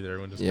ball either.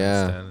 Everyone just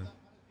Yeah. kinda standing.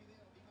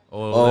 Oh,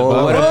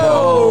 Mbappe. what a-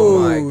 Oh, Oh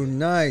my-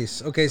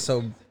 nice. Okay,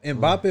 so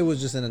Mbappe was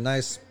just in a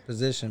nice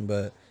position,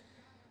 but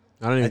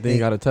I don't even I think he think-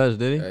 got a touch,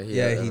 did he?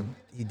 yeah,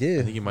 he did.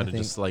 I think he might have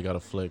just like got a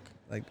flick.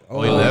 like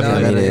Oh, he left no,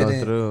 it. no, He he did.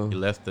 didn't. through. He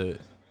left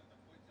it.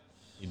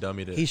 He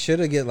dummied it. He should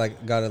have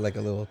got it like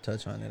a little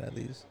touch on it at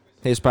least.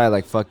 He's probably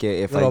like, fuck it.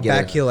 If Little I get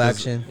back it. heel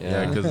action.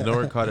 Yeah, Yeah. because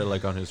Neuer caught it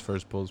like on his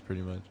first post,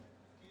 pretty much.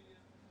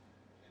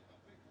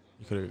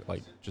 He could have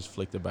like just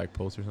flicked the back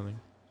post or something.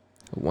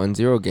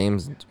 1-0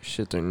 games,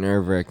 shit, they're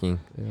nerve wracking.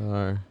 They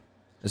are.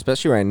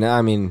 Especially right now.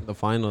 I mean, The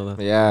final.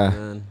 That's yeah.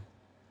 Man.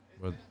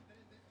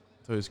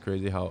 So it's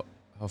crazy how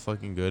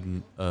fucking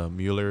good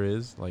Mueller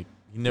is. Like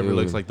he never Dude.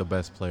 looks like the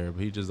best player,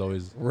 but he just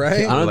always. Right?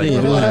 I don't Like,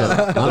 think he he's loses. always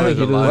I don't think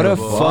he reliable. What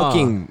a loses.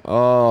 fucking.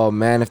 Oh,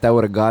 man, if that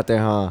would have got there,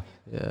 huh?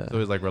 Yeah. So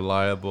he's like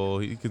reliable.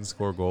 He can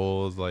score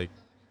goals. Like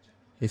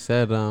He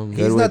said Good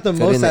He's with- not the good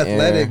most in the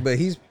athletic, air. but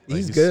he's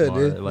he's good, smart,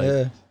 dude. like-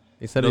 yeah.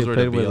 he said knows he where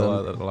played to be with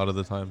a them. lot of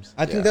the times.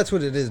 I think Yeah. that's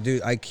what it is,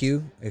 dude.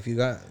 IQ. If you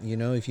got,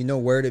 if you know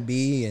where to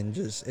be and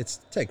just, it's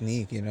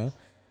technique,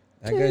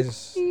 That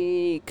guy's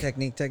technique.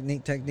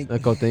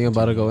 That Coutinho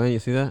about to go in. You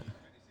see that?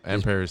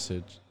 And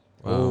Perisic,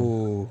 Wow.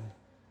 Oh,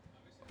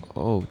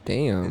 Oh,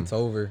 damn. it's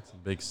over. some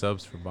big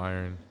subs for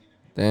Bayern.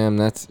 Damn,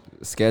 that's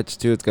sketch,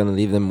 too. It's going to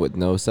leave them with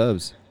no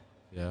subs.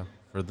 Yeah,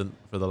 for the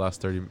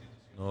last 20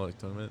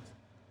 minutes.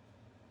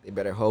 They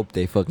better hope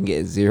they fucking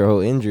get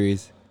 0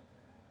 injuries.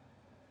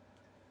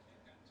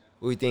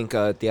 Who do you think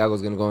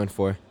Thiago's going to go in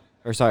for?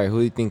 Or sorry, who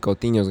do you think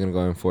Coutinho's going to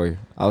go in for?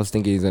 I was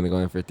thinking he's going to go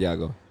in for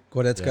Thiago.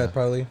 Goretzka Yeah.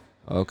 probably.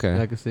 Okay.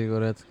 Yeah, I can see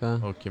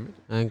Goretzka. Oh, Kimmich?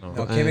 And, No.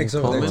 No, and Kimmich's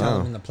over there Coleman. telling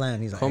Wow. him the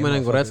plan. He's like, Coleman "Hey,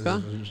 and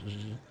motherfuckers."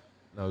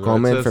 No,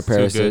 Coleman for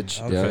Goretzka's too good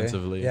Perisic. Okay. Yeah.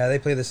 defensively. Yeah, they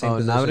play the same Oh,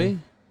 position. Nabri?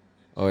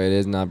 Oh, it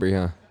is Nabri,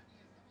 huh?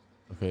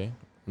 Okay.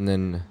 And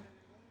then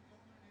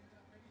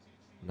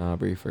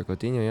Nabri for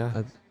Coutinho,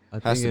 yeah. I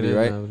Has think to it be, is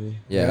right? Nabri.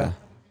 Yeah. Yeah.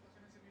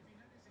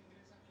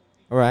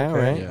 All right, all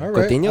Okay. right. Yeah. All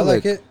right. Coutinho I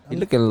like look, it. he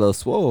looking a little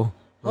swole.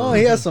 Oh,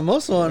 he has some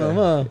muscle on him,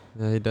 huh?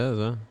 Yeah, he does,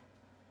 huh?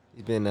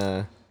 He's been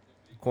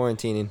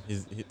quarantining.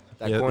 He's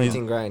That yeah,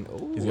 quarantine grind.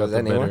 Ooh, he's was got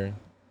the that Neymar? better.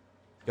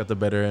 Got the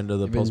better end of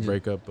the He been post gy-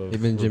 breakup of. He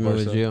been with gymming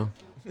with Barca.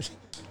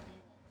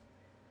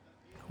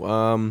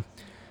 Gio.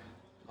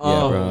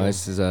 Yeah, bro. Oh.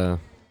 This is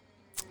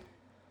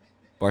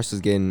Barca's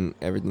getting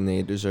everything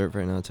they deserve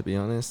right now. To be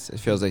honest, it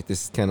feels like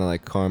this is kind of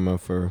like karma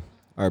for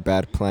our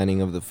bad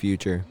planning of the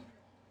future.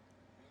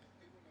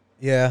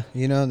 Yeah,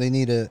 they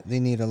need to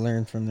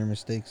learn from their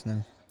mistakes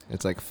now.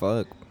 It's like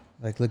fuck.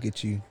 Like, look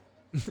at you,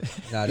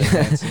 not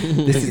advancing.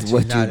 This Look is at you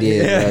what you not-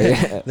 did,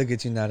 bro. Yeah. Look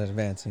at you not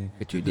advancing.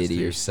 What you Just did to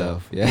to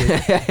yourself.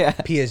 yourself. Yeah.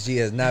 PSG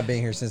has not been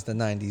here since the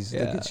 90s.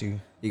 Look Yeah. at you.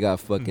 You got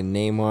fucking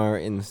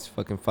Neymar in this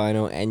fucking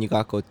final, and you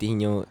got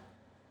Coutinho.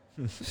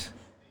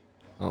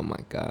 Oh my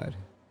god.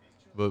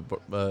 But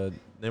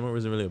Neymar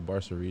wasn't really a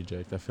Barca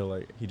reject. I feel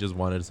like he just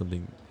wanted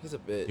something. He's a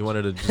bitch. He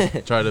wanted to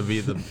just try to be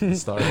the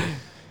star.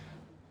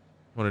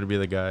 Wanted to be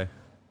the guy.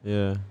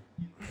 Yeah.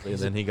 And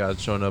then he got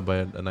shown up by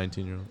a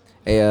 19-year-old.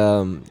 Hey,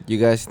 you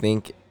guys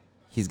think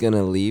he's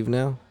gonna leave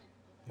now,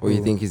 or you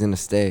Who? think he's gonna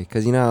stay?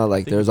 Cause you know how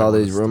like think there's he all might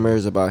these wanna stay.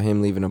 rumors about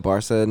him leaving a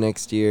Barca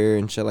next year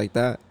and shit like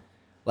that.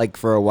 Like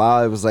for a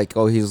while, it was like,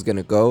 oh, he was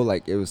gonna go.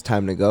 Like it was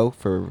time to go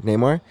for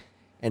Neymar,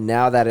 and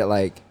now that it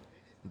like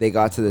they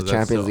got to the Is that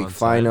Champions still League on site?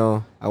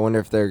 final, I wonder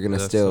if they're gonna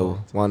Is that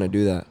still still- want to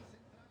do that.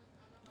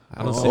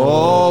 I don't see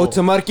Oh, no- to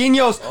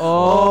Marquinhos.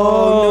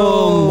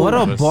 Oh, no. What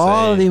a Just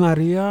ball, saying. Di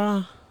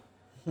Maria.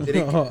 Did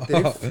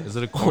it, Is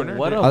it a corner?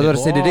 What Did- a I was about to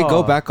say, did it go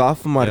ball. back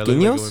off of Yeah, it looked like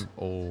Marquinhos?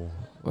 going-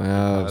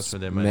 Wow, pass for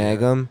them, smeg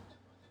yeah. him.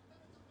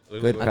 Good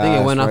I think it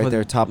pass went off right with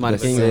there, top of the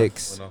Marquinhos.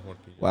 6.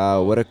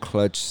 Wow, what a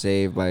clutch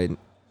save by Did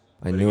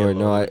it Neuer. get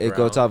No, low to the it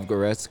goes ground? off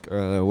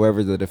Goretzka,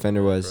 whoever the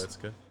defender was.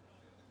 Goretzka.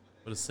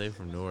 What a save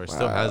from Neuer.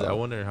 Still has it. I Wow.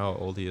 wonder how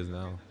old he is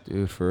now.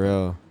 Dude, for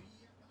real.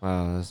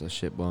 Wow, that's a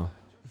shit ball.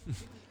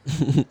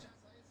 Oh,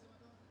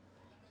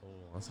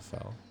 that's a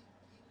foul.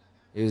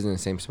 He was in the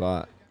same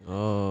spot.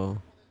 Oh.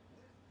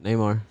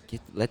 Neymar.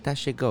 Let that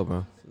shit go,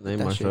 bro. that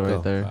Neymar shit still go.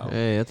 right there. Foul.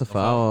 Hey, that's a A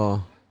foul.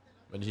 foul.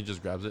 But he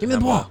just grabs it. Give me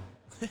the ball.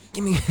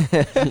 Give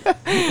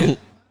me.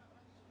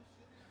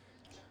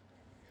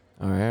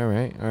 All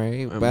right.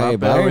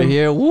 Mbappe over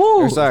here.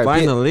 Woo! Or sorry,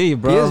 Finally,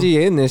 bro.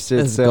 PSG in this shit.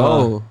 Let's so,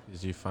 go.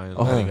 PSG finally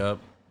Oh. lining up,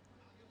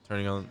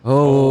 turning on.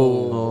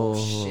 Oh, Oh.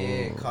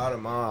 shit! Caught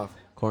him off.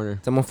 Corner.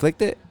 Someone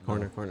flicked it.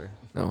 Corner.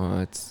 No,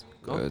 it's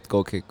No? it's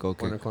goal kick. Corner.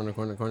 Let's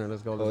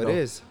go. Oh, Let's it go.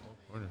 is.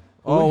 Corner.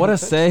 Oh, what a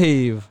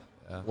save.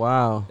 Yeah.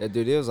 Wow. Yeah,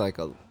 dude, it was like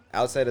a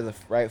outside of the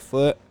right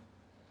foot.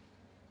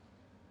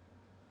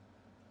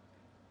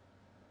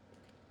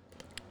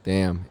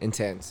 Damn,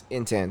 intense.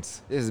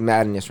 This is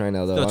madness right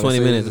now, though. Still 20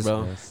 honestly. minutes, This is-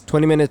 bro.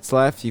 20 minutes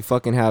left. You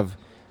fucking have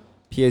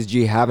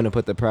PSG having to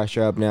put the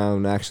pressure up now,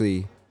 and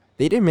actually,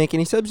 they didn't make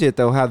any subs yet,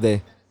 though, have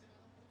they?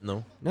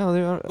 No. No,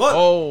 they are.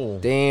 Oh.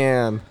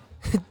 Damn.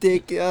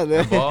 Dick out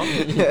there. Ball.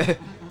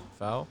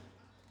 Foul.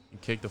 You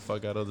kicked the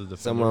fuck out of the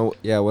defender. Someone,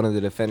 yeah, one of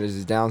the defenders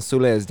is down.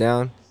 Sule is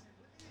down.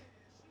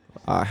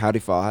 How'd he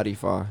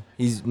fall?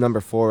 He's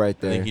number 4 right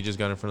I there. think he just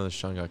got in front of the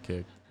shot and got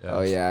kicked. Yeah.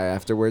 Oh, yeah,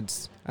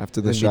 afterwards, after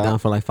the Gonna be down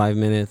shot. for like 5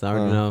 minutes. I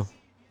already know.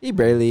 He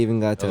barely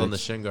even got That was on the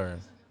touched. shin guard.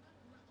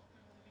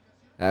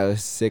 That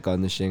was sick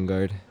on the shin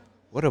guard.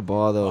 What a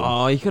ball, though.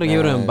 Oh, you could have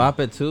given it to Man.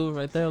 Mbappe too,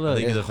 right there. I Look.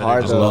 think the It's defender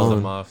hard, just though. closed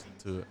him off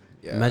to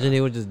Yeah. Imagine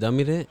he would just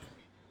dummied it.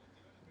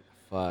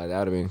 Fuck, that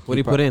would have been.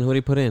 What'd he put in? What'd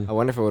he put in? I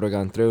wonder if it would have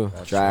gone through.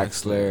 That's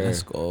Draxler.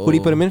 Let's go. Who'd he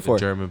put him in the for?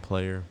 German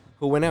player.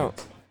 Who went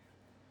out?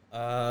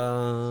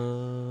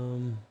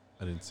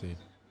 I didn't see.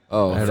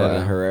 Oh,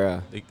 Herrera.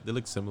 Herrera. They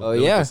look similar. Oh, They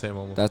look yeah. the same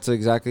almost. That's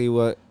exactly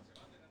what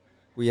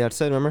we had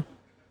said, remember?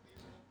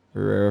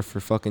 Herrera for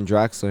fucking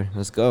Draxler.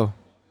 Let's go.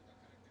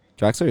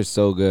 Draxler is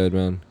so good,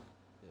 man.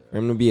 For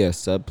him to be a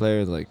sub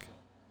player, like,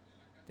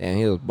 damn,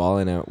 he was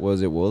balling out.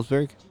 Was it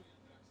Wolfsburg?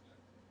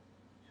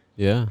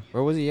 Yeah.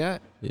 Where was he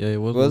at? Yeah, it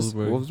was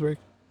Wolfsburg. Wolfsburg?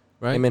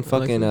 Right? Him and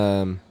fucking,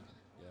 Alexis?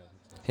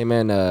 him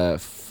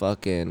and,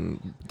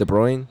 fucking De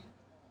Bruyne.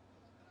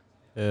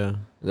 Yeah.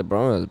 De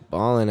Bruyne was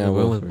balling Yeah, out.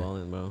 was Wolfsburg.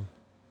 balling, bro.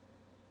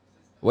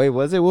 Wait,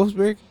 was it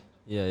Wolfsburg?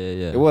 Yeah.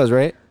 It was,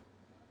 right?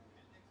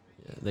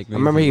 Yeah, like I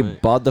remember he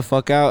right? balled the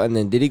fuck out, and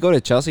then did he go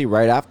to Chelsea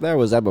right after that, or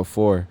was that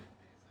before?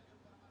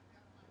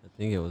 I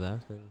think it was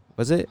after.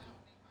 Was it?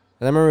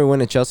 I remember we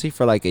went to Chelsea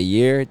for like a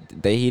year.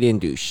 He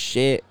didn't do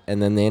shit,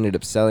 and then they ended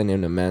up selling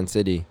him to Man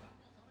City.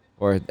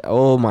 Or,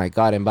 oh my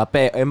God,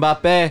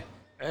 Mbappe!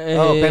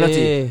 Oh, penalty.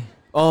 Hey.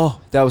 Oh,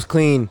 that was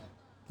clean.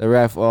 The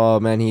ref, oh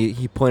man,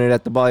 he pointed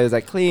at the ball. He was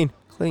like, clean,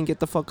 get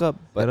the fuck up.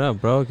 Get But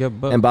up, bro. Get up.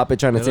 Mbappe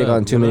trying to Get take up,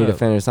 on too get many up.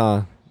 defenders,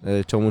 huh?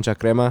 Echó mucha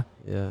crema.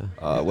 Yeah.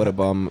 What a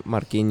ball.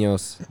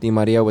 Marquinhos. Di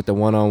Maria with the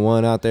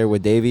one-on-one out there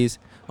with Davies.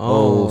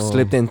 Oh,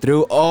 slipped in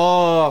through.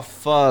 Oh,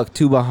 fuck.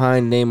 2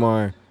 behind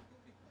Neymar.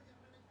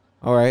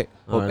 All right.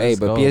 All Well, right, hey, let's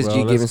but go, PSG bro.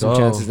 giving Let's some go.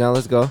 chances now.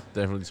 Let's go.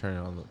 Definitely turning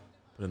on,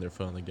 putting their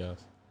foot on the gas.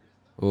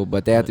 Oh,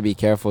 but they have to be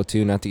careful,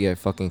 too, not to get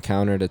fucking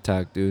countered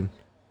attack, dude.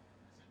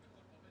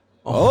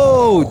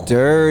 Oh,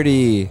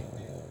 dirty.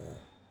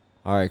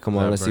 All right, come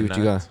on. Let's see what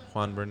you got.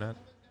 Juan Bernat.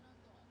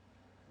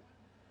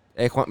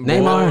 Hey, Juan,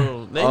 Neymar.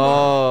 Oh, Neymar.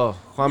 Oh,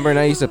 Juan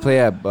Bernat used to play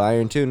at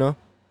Bayern, too, no?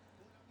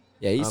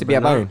 Yeah, he used to be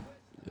at Bernat. Bayern.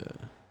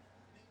 Yeah.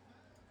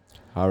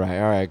 All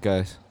right,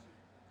 guys.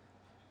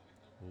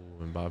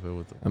 Ooh, Mbappe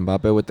with the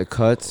Mbappe with the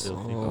cuts. Oh.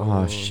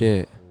 Oh,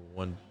 shit.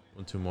 one,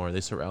 2 more.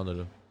 They surrounded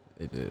him.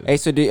 They did. Hey,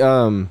 so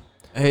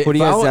Hey, who do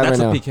you guys foul? have That's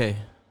right a now? PK.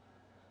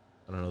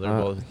 I don't know.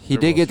 They're both. he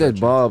they're did both get the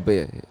stretching. ball,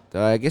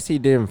 but I guess he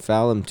didn't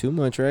foul him too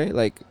much, right?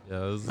 Like, Yeah,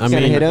 it was I the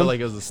mean- same. hit I feel him, like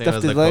it was the same stuffed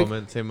as his the leg.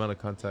 Coleman, same amount of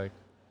contact.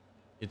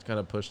 It kind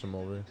of pushed him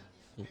over.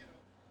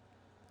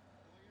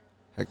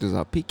 Hector's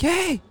all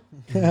PK.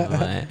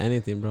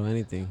 Anything, bro.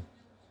 Anything.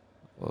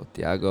 Oh,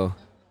 Thiago.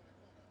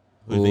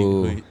 Who do you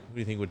Ooh. think? Who do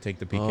you think would take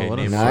the PK? Oh, what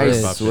a Neymar or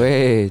Nice Mbappe?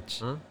 switch.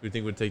 Huh? Who do you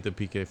think would take the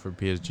PK for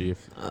PSG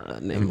if it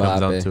Neymar. Mbappe. comes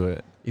down to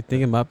it? You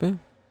think Mbappe?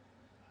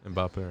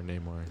 Mbappe or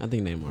Neymar? I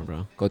think Neymar,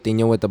 bro.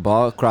 Coutinho with the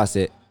ball. Cross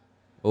it.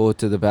 Oh,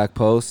 to the back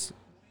post.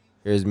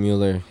 Here's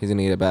Mueller. He's going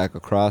to get it back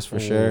across for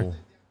sure. Oh.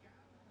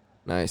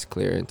 Nice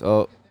clearance.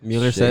 Oh,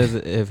 Mueller Shit. says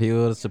if he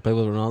was to play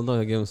with Ronaldo,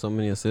 he'd give him so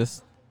many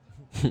assists.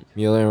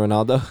 Mueller and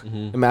Ronaldo.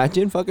 Mm-hmm.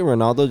 Imagine fucking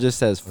Ronaldo just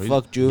says, Oh, he's-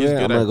 fuck he's Juve. good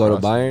I'm going at to go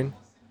to crossing. Bayern.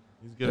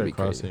 He's good That'd be at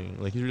crazy.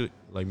 crossing. Like he's really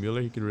like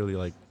Mueller. He could really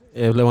like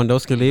If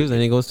Lewandowski leaves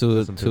and he goes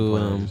to some to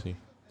pinpoint accuracy.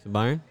 to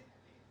Bayern,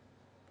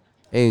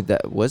 Hey,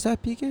 was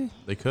that PK?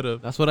 They could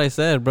have. that's what I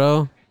said,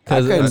 bro.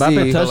 Because couldn't see.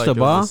 Mbappe touched Like the it was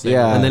ball same Yeah.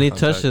 amount and then of he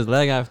contact. touched his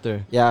leg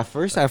after. Yeah, at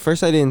first I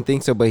didn't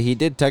think so, but he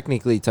did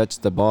technically touch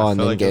the ball I and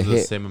feel then like it get was the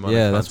hit. same amount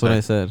Yeah, of that's what I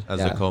contact said. as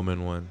Yeah. the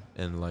Coleman one,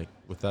 and like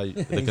without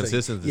the He's like,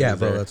 consistency. yeah, is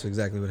bro, there. that's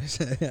exactly what I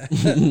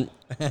said.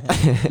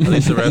 At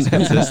least the rest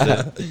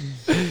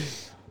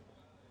consistent.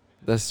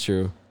 That's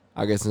true.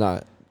 I guess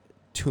not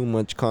too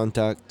much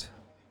contact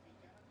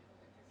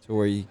to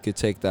where you could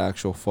take the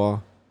actual fall.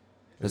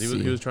 'Cause Let's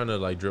he see. was trying to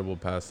like dribble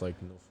past like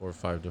 4 or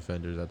 5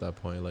 defenders at that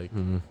point. Like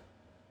Mm-hmm.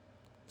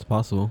 It's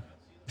possible.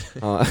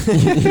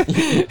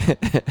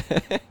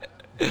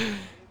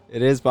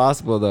 It is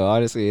possible though.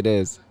 Honestly, it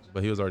is.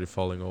 but he was already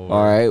falling over.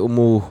 All right, we'll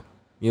move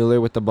Mueller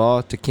with the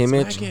ball to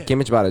Kimmich. Smack it.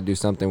 Kimmich about to do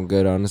something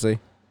good, honestly.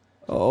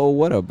 Oh,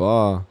 what a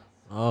ball!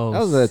 Oh, That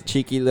was a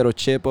cheeky little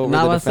chip over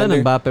Nah, the let's send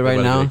defender. Mbappe right About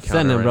to now. get a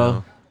Send counter him, right bro.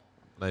 now.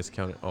 Nice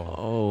counter. Oh,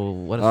 Oh,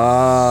 what a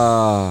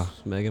Ah.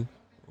 Megan.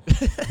 I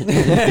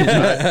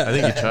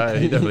think he tried.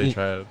 He definitely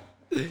tried.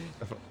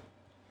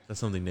 That's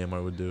something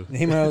Neymar would do.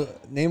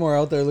 Neymar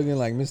out there looking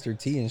like Mr.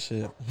 T and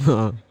shit.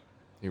 Oh,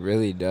 He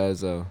really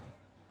does, though.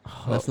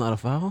 that's not a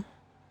foul.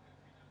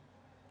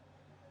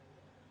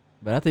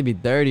 But I think be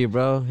dirty,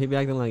 bro. He be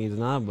acting like he's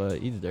not, but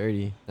he's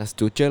dirty. That's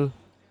Tuchel.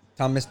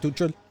 Thomas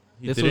Tuchel.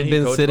 This Didn't was he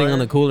been coach sitting on Bayern?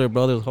 the cooler,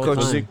 bro, this whole Coach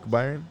Was he time.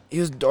 Bayern? He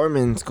was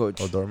Dortmund's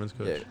coach. Oh, Dortmund's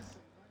coach. Yeah.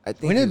 I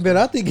think When did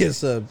Berratti get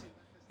sub?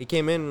 he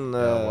came in, Yeah,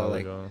 a while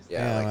like, ago.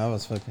 yeah, Damn, like, I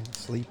was fucking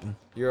sleeping.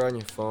 you're on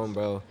your phone,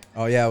 bro.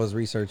 Oh yeah, I was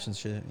researching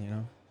shit. You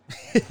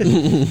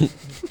know.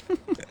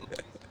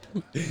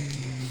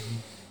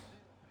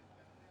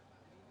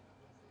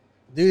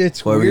 Dude,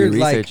 it's What were you weird.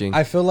 Like researching?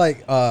 I feel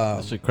like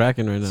That shit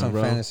cracking right now, some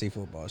bro. fantasy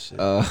football shit.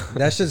 Uh,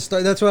 That should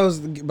start. That's what I was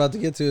about to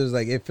get to. Is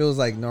like it feels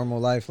like normal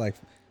life. Like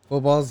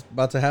football's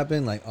about to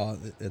happen. Like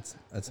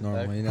it's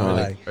normal. You know, Huh.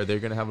 like Are they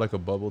gonna have like a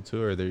bubble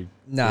too, or are they?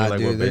 nah, like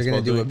dude, what they're gonna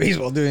baseball do what doing?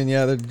 baseball doing.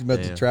 Yeah, they're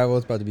about to Damn. travel.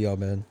 It's about to be all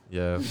bad.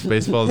 Yeah,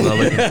 baseball's not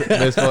looking.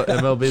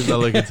 MLB's not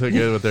looking too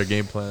good with their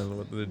game plan.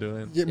 What they're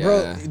doing. Yeah, bro.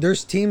 Yeah.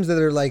 There's teams that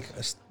are like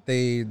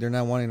they're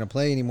not wanting to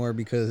play anymore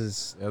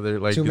because Yeah, they're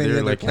like Too many they're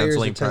of their like players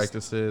canceling are test-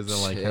 practices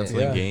and like Shit.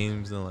 canceling Yeah.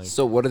 games and like.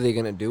 so what are they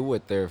gonna do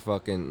with their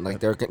fucking like?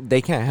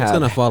 They can't have. It's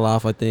gonna fall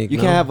off, I think. You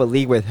no? can't have a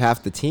league with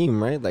half the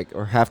team, right? Like,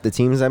 or half the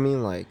teams. I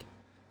mean, like,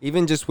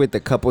 even just with the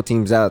couple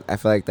teams out, I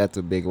feel like that's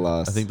a big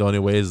loss. I think the only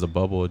way is the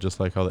bubble, just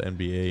like how the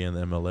NBA and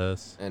the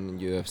MLS and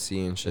UFC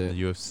and and shit.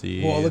 the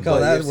UFC. well, look and how Well,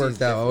 that UFC's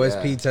worked out.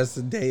 different, OSP yeah.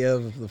 tested day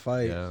of the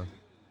fight. yeah.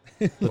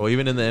 Well,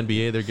 even in the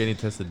NBA, they're getting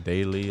tested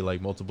daily, like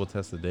multiple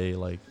tests a day,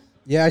 like.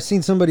 Yeah, I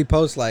seen somebody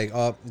post like,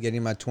 "Oh,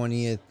 getting my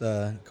 20th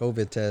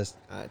COVID test."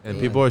 God And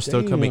damn. people are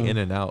still coming Damn. in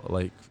and out.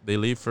 Like they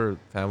leave for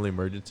family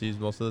emergencies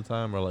most of the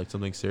time, or like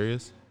something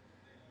serious.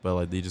 But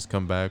like they just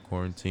come back,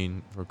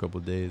 quarantine for a couple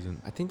of days, and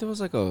I think there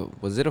was like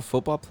was it a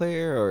football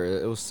player or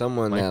it was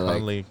someone Mike that like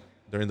Conley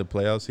during the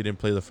playoffs, he didn't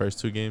play the first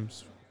 2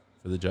 games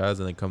for the Jazz,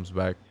 and then comes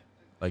back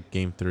like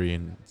game 3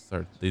 and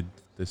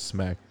they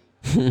smack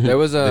there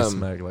was they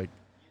smack like.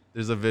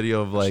 There's a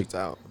video of like shit's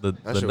out. the That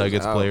shit was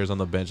Nuggets out. players on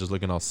the bench just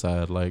looking all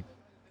sad. Like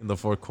in the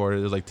 4th quarter,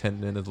 there's like 10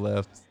 minutes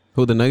left,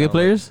 Who, the Nugget Down,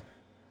 players?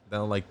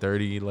 down like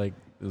 30. Like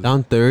it was-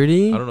 Down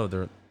 30? I don't know if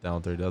they're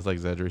down 30. That's like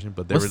exaggeration,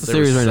 but they What's were the they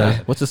were series right now?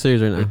 sad. What's the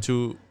series right They're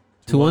now?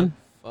 2-1?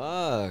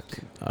 Fuck.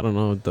 I don't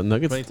know. The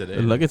Nuggets. Playing today.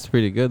 The Nuggets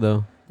pretty good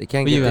though. They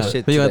can't Who you get got? this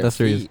shit Who you to got their that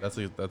series?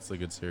 feet. That's a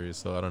good series.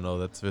 So I don't know.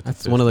 That's 50.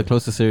 That's one of the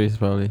closest series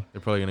probably.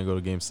 They're probably gonna go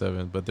to game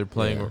 7, but they're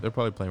playing. Yeah. They're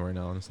probably playing right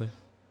now. Honestly.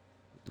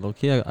 Low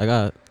key, I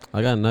got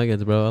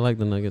Nuggets, bro. I like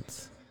the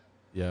Nuggets.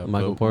 Yeah.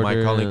 Michael but Mike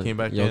Porter, Conley came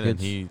back in and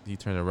Jokic. he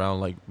turned around.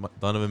 Like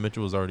Donovan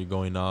Mitchell was already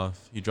going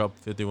off. He dropped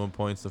 51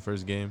 points the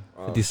first game.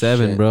 Oh,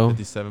 57, shit. bro.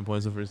 57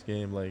 points the first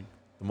game. Like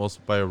the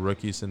most by a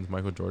rookie since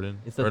Michael Jordan.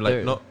 It's the or like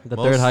third, no the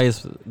most- third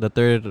highest, the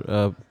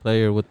third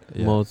player with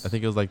Yeah, most I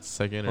think it was like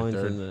second or points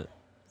third in the.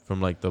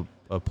 from like the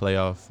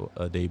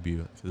playoff debut.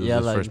 'Cause it was Yeah,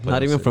 his like first not playoff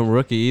even series. from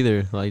rookie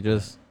either. Like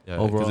just Yeah,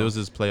 because overall. it was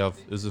his playoff.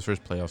 It was his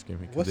first playoff game.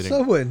 'cause What's they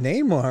didn't- up with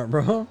Neymar,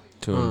 bro?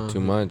 Too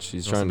much.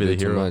 He's Wants trying to to be do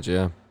the too hero. much.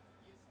 Yeah.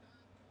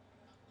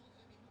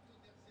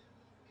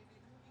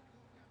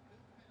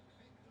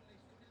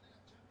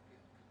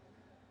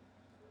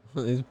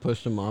 he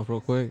pushed him off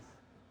real quick.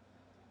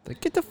 Like,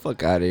 get the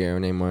fuck out of here,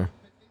 Neymar.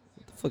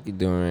 What the fuck you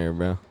doing right here,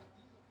 bro?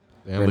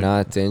 Damn, look,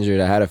 Renat's injured.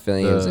 I had a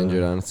feeling he was The-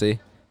 injured, honestly.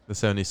 the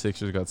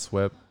 76ers got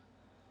swept.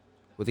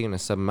 What are they gonna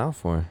sub him out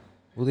for?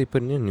 Who they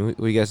putting in?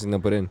 Who you guys think they'll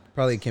put in?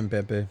 Probably Kim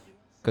Pepe.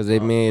 Because they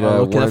made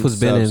look, one Kef has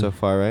been sub in. so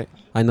far, right?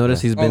 I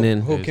noticed Yeah. he's been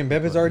in. Who, Kim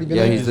Pepe's already been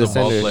Yeah, in? he's the a ball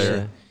center. player.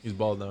 Yeah. He's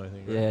bald now, I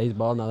think. Right? Yeah, he's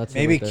bald now. That's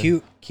him Maybe right there.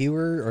 cute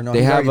Kewer or no? They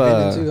he's have already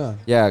been in too, huh?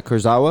 yeah,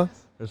 Kurzawa.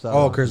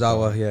 Oh,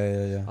 Kurzawa.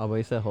 Yeah. Oh, but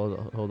he said, hold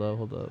up. No, I'm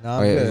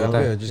Oh, yeah, good. is I'm that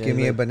good. there? Just Yeah, give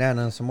me he's a like-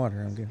 banana and some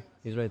water. I'm good.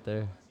 He's right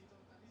there.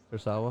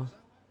 Kursawa.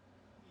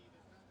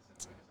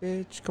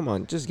 Bitch, come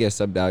on, just get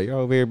subbed out. You're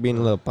over here being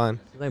a little pun.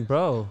 He's like,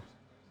 bro.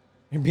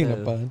 You're being a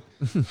Yeah. bun.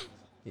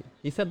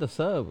 He said the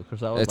sub.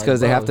 Kursawa. It's 'cause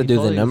they have to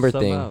do the number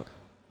thing. Out.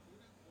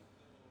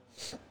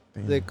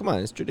 Like, come on,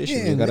 it's tradition.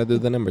 Yeah, you and gotta do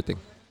the number thing.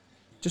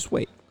 Just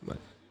wait. Come on.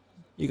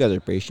 You guys are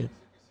patient.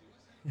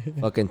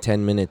 Fucking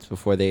 10 minutes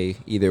before they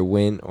either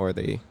win or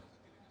they.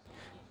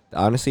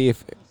 Honestly,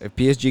 if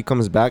PSG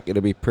comes back,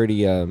 it'll be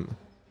pretty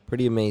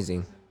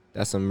amazing.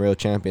 That's some real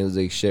Champions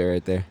League shit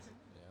right there.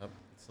 Yep.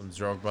 Some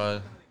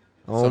Drogba.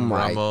 Oh some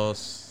my. Ramos.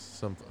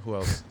 Some who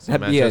else? Some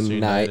That'd be a Manchester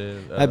night.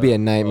 United, That'd be a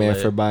nightmare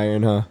Ole- for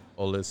Bayern, huh?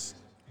 Olis.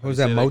 How Who's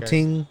do you that? say guy?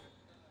 Moting?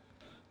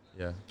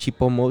 Yeah.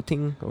 Chipo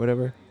Moting or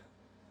whatever.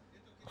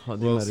 Oh,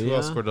 Di Who else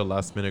Maria? scored a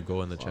last minute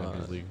goal in the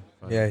Champions Fuck. League?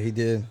 Yeah, he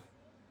did.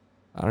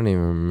 I don't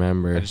even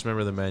remember. I just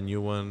remember the Man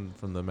U one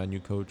from the Man U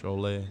coach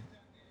Ole,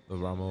 the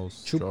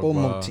Ramos. Chupo Drogba.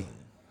 Moting.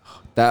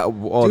 That Dude,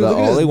 the look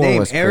at his only one name.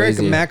 was Eric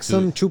crazy.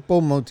 Maxim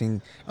Chupo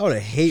Moting. I would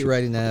have hate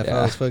writing that if I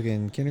Yeah. was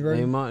fucking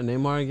kindergarten.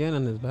 Neymar again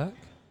on his back.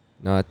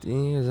 No, I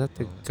think, is that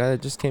the guy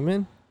that just came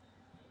in?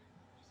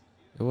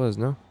 It was,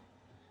 no?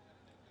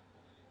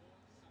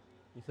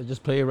 He said,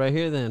 "Just play it right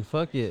here, then.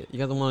 Fuck it. You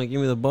guys don't want to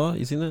give me the ball?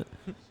 You seen that?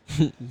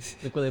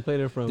 Look where they played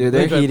it from. Dude,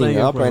 they're Where they heating playing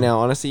it up right from. now.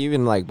 Honestly,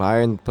 even like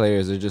Bayern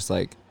players are just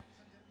like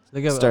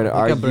Look at, starting to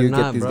look at argue, get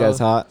Bernat, these bro. guys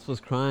hot. This was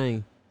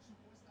crying.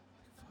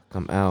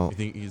 Come out. You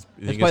think he's? You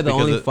That's think probably it's the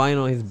because only it-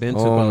 final he's been to.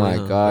 Oh probably, my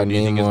huh? God, Or do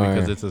you think it's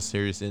because Neymar. it's a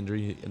serious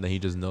injury and then he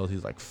just knows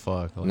he's like,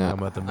 fuck, like, Nah. I'm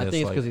about to miss. I think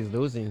it's like, because he's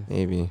losing.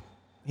 Maybe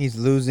He's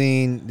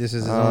losing. This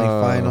is his only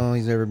Oh. final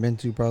he's ever been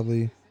to,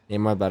 probably.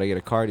 Neymar about to get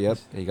a card. Yep,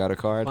 he got a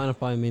card. Final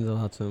probably means a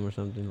lot to him or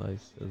something like.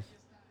 'Cause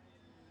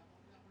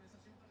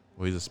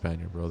well, he's a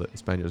Spaniard, bro. The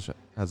Spaniards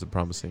has a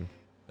promising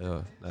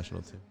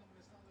national team.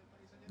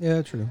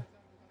 Yeah, true.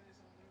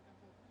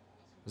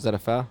 Was that a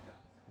foul?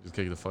 Just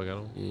kick the fuck out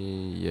of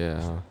him.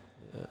 Yeah.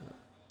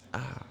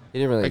 yeah. He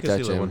didn't really I can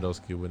see touch him.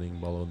 Lewandowski winning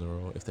Ballon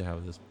d'Or if they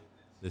have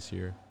this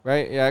year.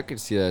 Right? Yeah, I could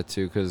see that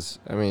too. Cause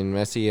I mean,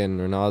 Messi and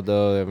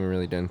Ronaldo haven't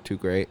really done too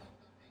great.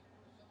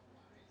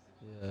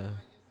 Yeah.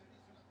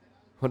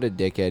 What a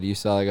dickhead! You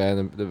saw the guy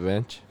on the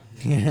bench.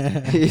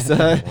 Yeah. You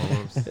saw it?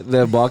 Warm-ups.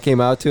 The ball came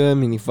out to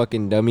him and he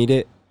fucking dummied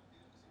it.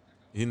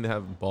 He didn't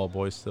have ball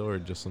boy still, or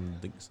just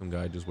some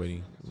guy just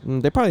waiting.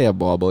 They probably have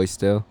ball boys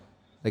still,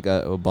 like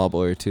a ball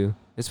boy or two.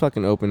 It's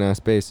fucking open ass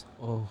space.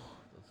 Oh,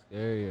 that's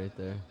scary right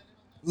there.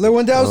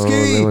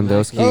 Lewandowski. Oh,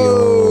 Lewandowski.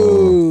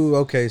 Oh,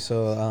 okay.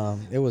 So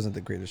it wasn't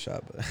the greatest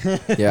shot,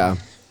 but Yeah,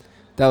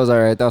 that was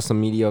alright. That was some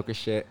mediocre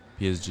shit.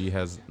 PSG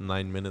has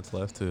 9 minutes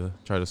left to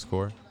try to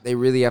score. They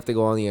really have to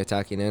go on the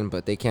attacking end,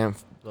 but they can't.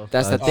 So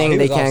That's the offside. thing. he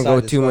They was can't go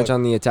offside as too much fuck.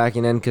 on the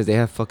attacking end because they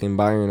have fucking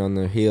Bayern on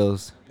their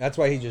heels. that's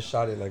why he just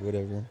shot it like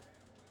whatever.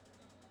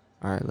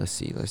 All right, let's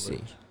see. Let's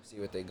see. See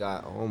what they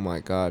got. Oh my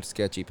God,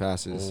 sketchy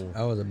passes. Oh.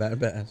 That was a bad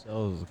pass. That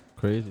was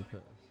crazy.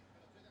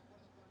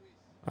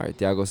 All right,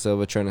 Thiago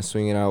Silva trying to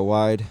swing it out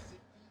wide.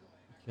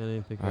 Can't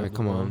even pick All up right, the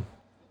come ball. on.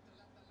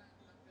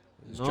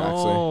 It's Draxler.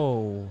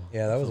 No.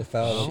 Yeah, that was a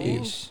foul.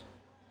 Sheesh.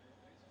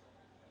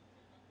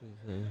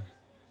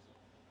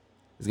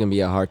 It's gonna be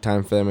a hard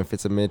time for them if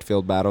it's a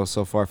midfield battle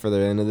so far for the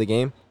end of the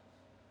game.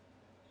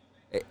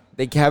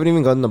 They haven't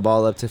even gotten the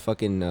ball up to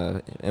fucking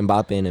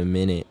Mbappe in a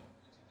minute.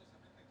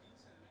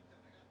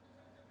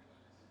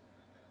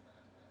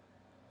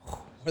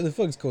 Where the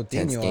fuck's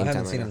Tense Coutinho? I game haven't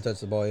time seen right him touch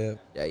the ball yet.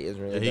 Yeah, he hasn't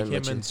Yeah, really he done came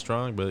much. in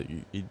strong, but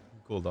he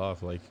cooled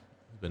off. Like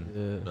he's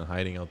been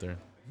hiding out there.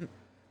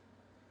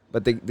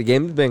 But the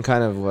game's been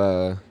kind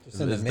of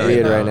Just in the It's middle.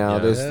 weird down, right now. yeah.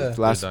 This Yeah.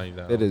 last They're dying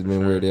down, it has for been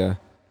sure. weird. Yeah,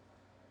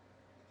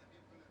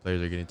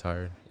 Players are getting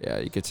tired. yeah,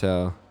 you could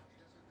tell.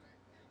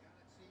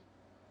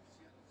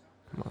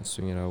 Come on,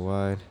 swing it out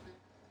wide.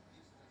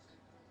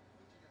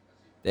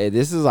 Hey,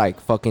 this is like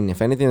fucking.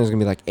 If anything, there's gonna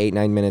be like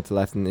 8-9 minutes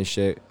left in this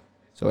shit.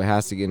 So it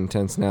has to get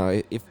intense now.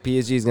 If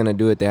PSG is gonna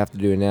do it, they have to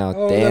do it now.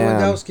 Oh, Damn.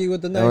 Lewandowski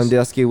with the nice.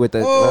 Lewandowski with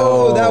the.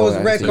 Oh, that was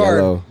that's red a card.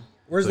 yellow.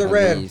 Where's the At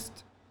red?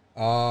 least.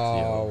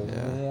 Oh,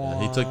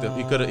 Yeah, he took the.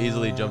 He could have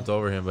easily jumped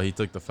over him, but he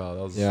took the foul.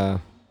 That was Yeah.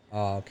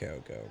 Oh, okay.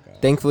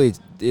 Thankfully,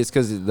 it's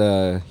because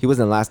he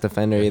wasn't last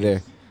defender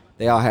either.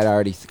 They all had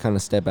already kind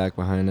of stepped back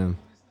behind him.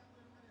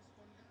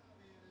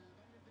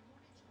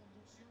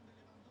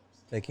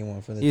 Taking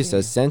one for the He's team.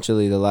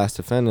 essentially the last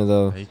defender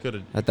though He could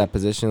have. at that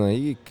position. Like,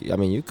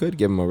 you could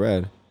give him a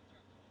red.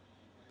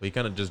 But he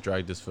kind of just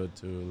dragged his foot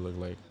to look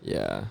like.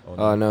 Yeah. Oh,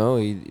 Oh, no. no,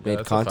 he made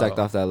that's a contact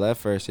foul. off that left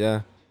first.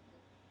 Yeah.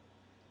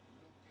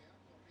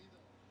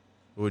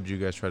 What would you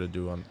guys try to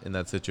do in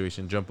that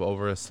situation? Jump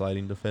over a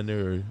sliding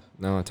defender, or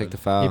No, take the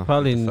He foul.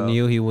 probably the foul.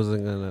 knew he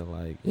wasn't gonna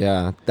like.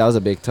 Yeah, that was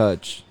a big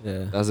touch.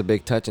 Yeah. That was a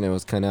big touch, and it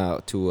was kind of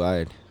out too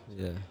wide.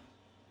 Yeah.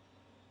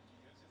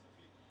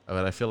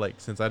 but I feel like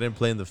since I didn't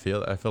play in the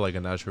field, I feel like a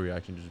natural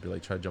reaction would just be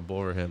like try to jump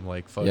over him,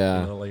 like fuck,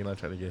 Yeah. you know, like you're not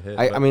trying to get hit.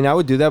 I but- mean, I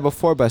would do that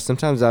before, but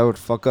sometimes I would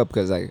fuck up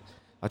because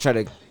I'll try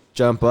to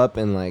jump up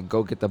and like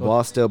go get the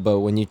ball still, but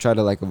when you try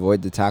to like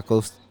avoid the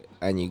tackles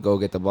and you go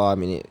get the ball, I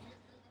mean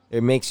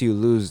it makes you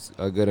lose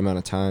a good amount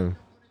of time.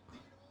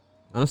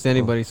 I don't see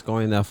anybody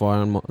scoring that far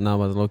on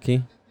Navas low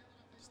key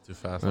it's too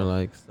fast. or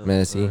like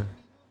Messi.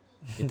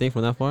 You think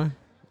from that far?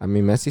 I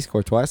mean, Messi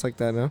scored twice like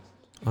that, no? On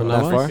From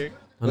that Navas? far?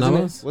 On Wasn't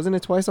Navas? wasn't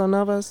it twice on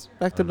Navas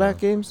back-to-back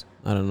games?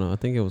 I don't know. I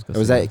think it was. Or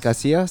was that Casillas.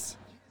 Casillas?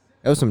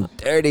 It was some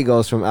dirty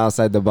goals from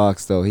outside the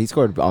box, though. He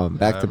scored Yeah, I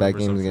back-to-back remember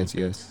games some against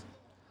free us. kicks.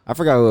 I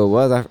forgot who it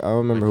was. I don't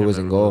remember I who can't was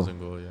in remember goal. who was in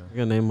goal, yeah. I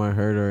got name I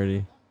heard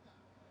already.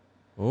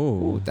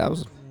 Oh, Ooh, that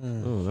was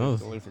oh, that was.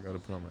 Totally forgot to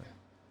put on my.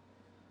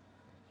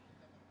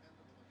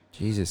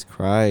 Jesus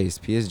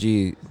Christ.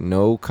 PSG,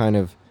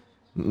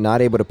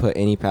 not able to put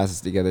any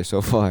passes together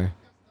so far.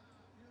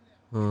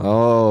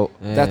 Oh,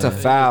 that's a Yeah.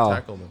 foul.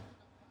 Tackled him.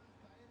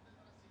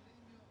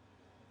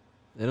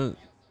 They don't.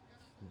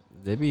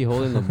 They be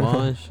holding the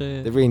ball and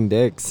shit. They're being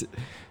dicks.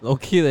 Low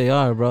key, they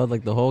are, bro.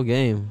 Like the whole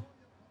game.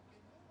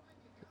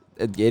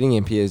 Getting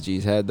in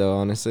PSG's head, though,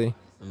 honestly.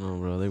 I know,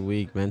 bro. They're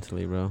weak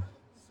mentally, bro.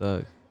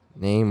 Suck.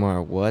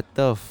 Neymar, what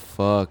the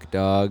fuck,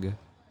 dog?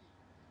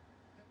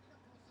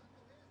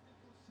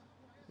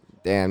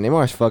 Damn,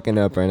 Neymar's fucking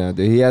up right now,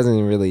 dude. He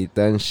hasn't really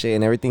done shit,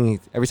 and every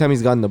time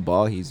he's gotten the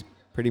ball, he's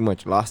pretty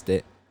much lost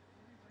it.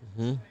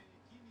 Hmm.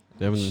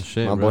 They haven't done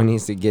shit, My bro. boy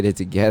needs to get it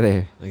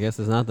together. I guess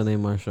it's not the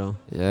Neymar show.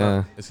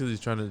 Yeah. It's because he's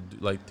trying to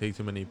like take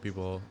too many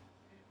people.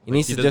 He Like,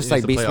 needs to doesn't- just he like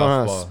needs to be play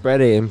smart, off ball. spread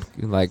it,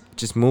 and like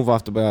just move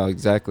off the ball.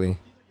 Exactly.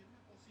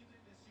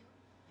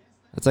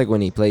 That's like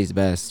when he plays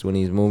best, when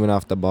he's moving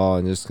off the ball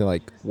and just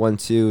like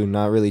 1-2,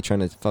 not really trying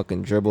to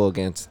fucking dribble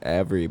against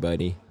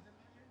everybody.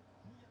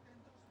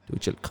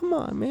 Dude, come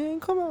on, man.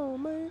 Come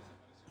on, man.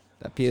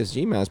 That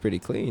PSG match's pretty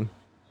clean.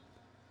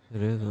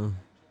 It is, huh?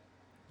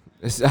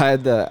 I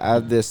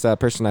had this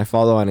person I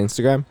follow on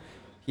Instagram.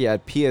 He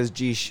had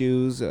PSG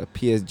shoes,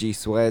 PSG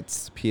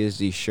sweats,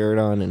 PSG shirt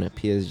on, and a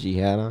PSG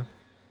hat on,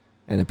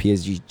 and a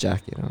PSG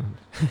jacket on.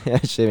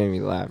 That shit made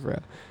me laugh, bro.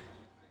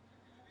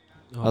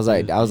 Oh, I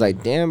was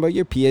like, damn, bro,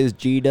 you're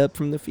PSG'd up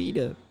from the feet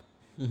up.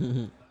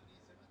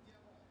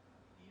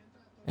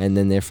 And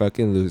then they're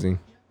fucking losing.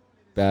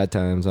 Bad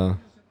times, huh?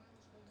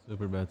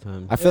 super bad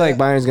time. I feel like Yeah.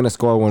 Bayern's gonna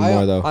score one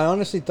more though. I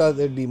honestly thought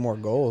there'd be more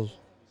goals.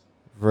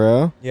 For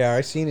real? Yeah,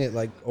 I seen it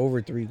like over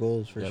 3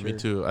 goals for Yeah, sure. me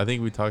too. I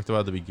think we talked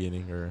about at the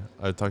beginning, or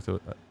I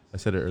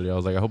said it earlier. I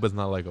was like, I hope it's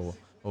not like a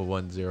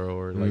 1-0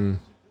 or like, Mm.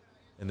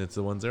 and it's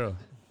a 1-0.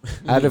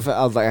 I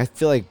was like, I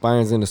feel like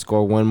Bayern's gonna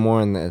score one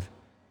more in the,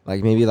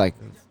 like maybe like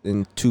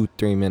in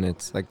 2-3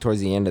 minutes, like towards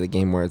the end of the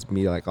game where it's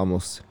be like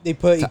almost They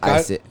put to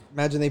ice it.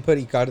 Imagine they put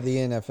Icardi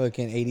in at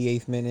fucking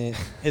 88th minute.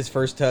 His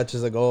first touch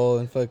is a goal,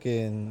 and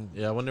fucking,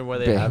 Yeah, I wonder why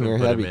they Banger, haven't put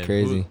that'd him be in.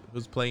 crazy.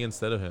 Who's playing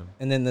instead of him?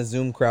 and then the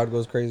Zoom crowd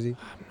goes crazy.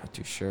 I'm not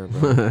too sure,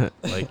 bro.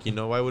 Like,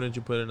 why wouldn't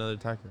you put another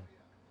attacker?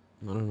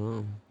 I don't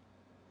know.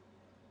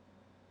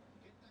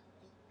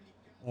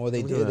 Well,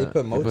 they Look at did. They that.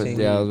 put They put- Moting.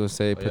 yeah, I was gonna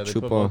say Oh, yeah, put they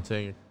put Chupo.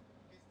 Boateng.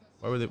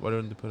 Why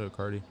didn't they put a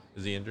Cardi?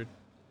 Is he injured?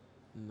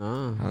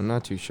 Nah. I'm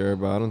not too sure,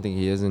 bro. I don't think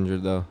he is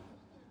injured though.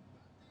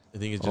 I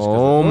think it's just.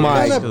 Oh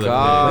my because of the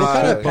God. What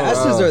kind of Fuck.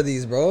 passes are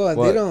these, bro?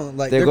 What? They don't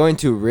like. They're going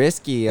too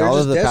risky. they're All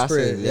just of the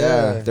desperate, passes,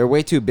 yeah. they're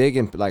way too big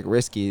and like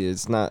risky.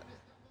 It's not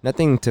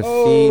nothing to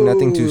feed,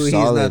 nothing too He's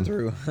solid. not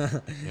through. Yeah, I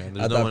there's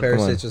no thought one, Come on.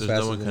 Perisic was there's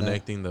faster no one than that.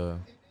 connecting the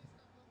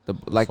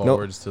Like no,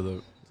 forwards to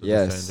the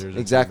yes, defenders. into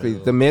exactly.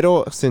 middle. The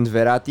middle since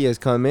Verratti has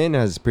come in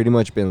has pretty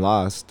much been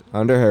lost.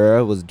 Under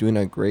Herrera was doing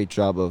a great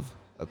job of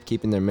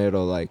keeping their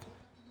middle like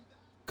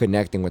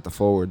connecting with the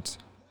forwards.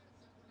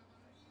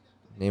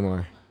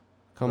 Neymar,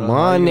 come Bro, how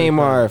on, you gonna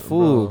Neymar, try-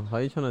 fool. bro, how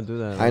you trying to do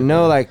that? I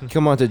know, like,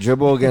 come on to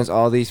dribble against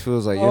all these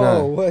fools. Like, you're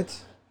Oh, not. what?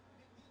 That's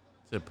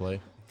it,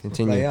 play.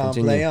 Continue, Play on,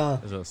 continue. play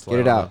on. He's gonna slide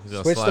it on out. him. He's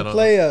gonna Switch slide the on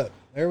play up.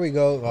 There we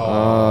go.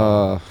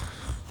 Oh.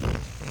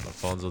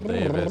 Alfonso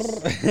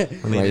Davis I'm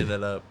cleaning like,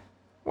 it up.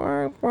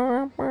 Wah,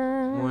 wah,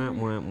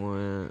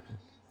 wah.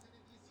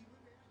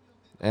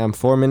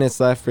 4 minutes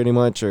left, pretty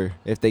much. Or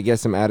if they get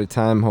some added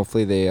time,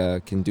 hopefully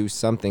they can do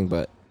something.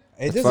 But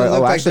It as doesn't far-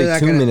 look like actually, they're not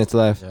 2 gonna. minutes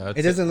left. Yeah,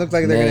 It doesn't look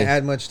like they're Nay. gonna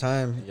add much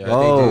time. Yeah, If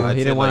Oh. they do. He I'd say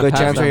didn't want Good to pass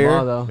chance that right here.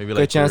 ball though. Maybe Good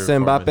like chance 3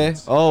 to or 4 Mbappe.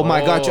 minutes. Oh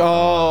my gosh!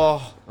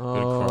 Oh,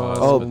 Oh, cross,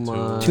 Oh, but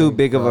my too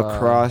big of a God.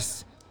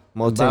 cross.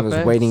 Moteng was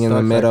Mbappe waiting in the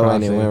sucks at middle,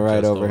 and it crossing. went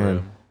right Just over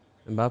him.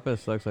 Mbappe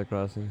sucks at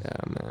crossing. Yeah,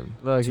 man.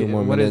 Look, 2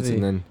 more what is minutes, he?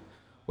 and then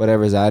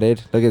whatever's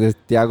added. Look at this,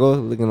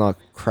 Thiago looking all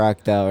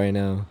cracked out right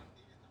now.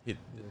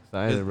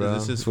 Excited, bro.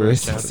 Is this his We're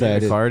first so champion?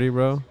 excited. Cardi,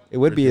 bro. It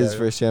would be his Thiago.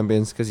 first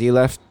champions because he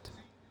left.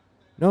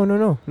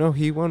 No.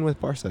 He won with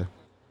Barca.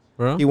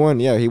 Bro. He won.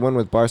 Yeah, he won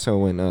with Barca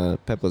when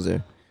Pep was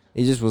there.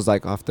 He just was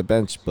like off the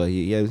bench, but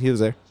he was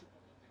there.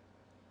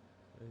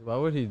 Why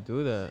would he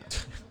do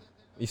that?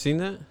 You seen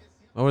that?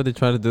 Why would they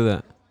try to do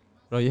that?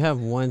 Bro, you have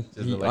one.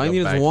 Just You, like all a you need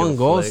is back one heel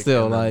goal flick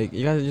still. and then Like,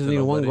 you guys just to need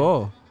one nobody.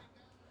 goal.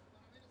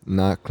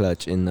 Not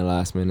clutch in the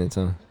last minutes,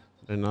 huh?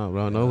 They're not,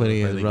 bro.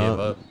 Nobody is, They gave bro.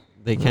 up.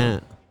 They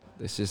can't.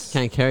 It's just.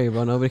 Can't carry,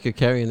 bro. Nobody could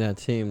carry in that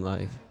team.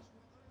 Like,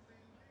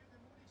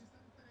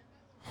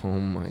 Oh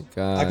my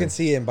god. I can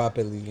see Mbappe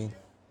leaving.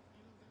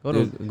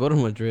 go to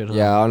Madrid. Huh?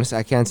 Yeah, honestly,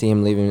 I can't see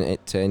him leaving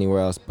it to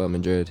anywhere else but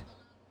Madrid.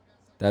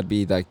 That'd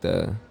be like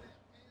the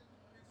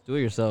Do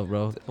it yourself,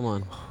 bro. Come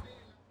on.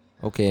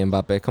 okay,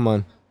 Mbappe, come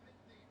on,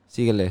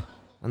 síguele,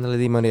 ándale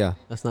Di Maria.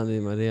 That's not Di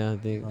Maria, I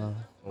think. Oh,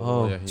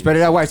 Oh. yeah, he- Spread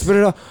it out wide, spread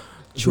it out.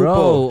 Chupo,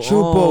 Bro,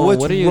 Chupo, oh, what's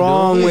what are you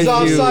wrong doing? with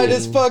He's you? offside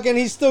as fuck, and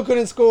he still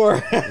couldn't score.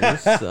 You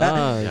suck.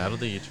 Yeah, I don't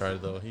think he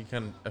tried though. He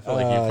kind of. I feel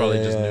like he probably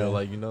just yeah. knew,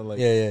 like like.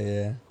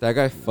 yeah. That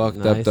guy fucked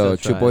Nah, up he though.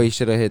 still Chupo, tried. he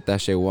should have hit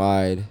that shit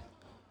wide.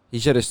 He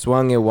should have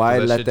swung it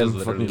wide, that let shit them just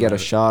fucking literally get a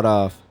went- shot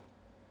off.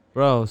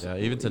 Bro, Yeah,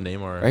 even to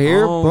Neymar. Right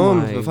here, Oh boom,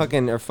 my- the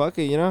fucking or fuck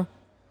it, you know.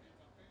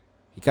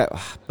 He got,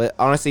 but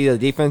honestly, the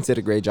defense did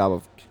a great job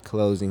of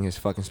closing his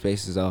fucking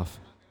spaces off.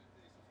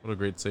 What a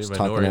great save Just by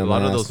talking Neuer. A out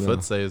lot my of ass those now.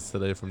 foot saves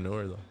today from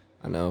Neuer though.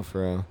 I know,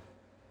 for real.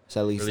 It's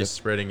at least Really a-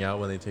 spreading out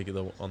when they take it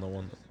on the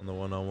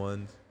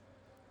one-on-ones.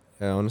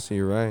 yeah, honestly,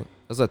 you're right.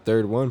 That's a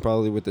third one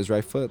probably with his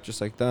right foot, just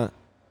like that.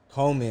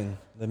 Coleman,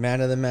 the man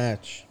of the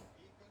match.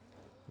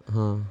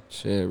 huh?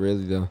 Shit,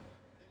 really though.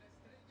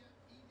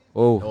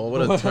 Oh, Oh,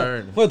 what a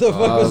turn! What the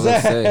fuck I was was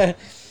gonna say. that?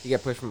 he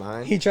got pushed from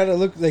behind. He tried to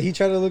look,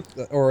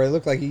 or it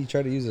looked like he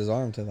tried to use his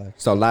arm to like.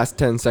 So last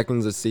 10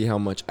 seconds to see how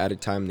much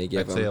added time they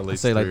give I'd say at him.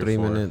 least Say like 3 or 3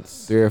 4.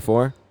 minutes. 3 or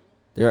 4.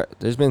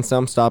 There's been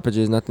some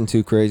stoppages, nothing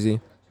too crazy.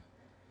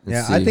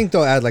 Let's I see. think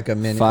they'll add like a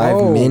minute.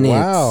 5 minutes.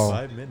 Wow.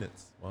 5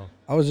 minutes. Wow.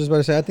 I was just about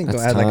to say, I think they'll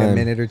That's add like a time.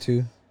 minute or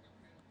two.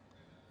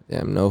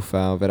 Damn, no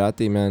foul.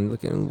 Verratti, man,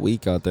 looking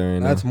weak out there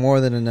right That's now.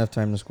 more than enough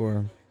time to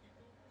score.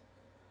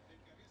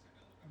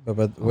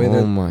 But the way Oh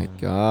they're my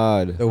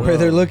god. the way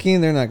they're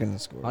looking, they're not gonna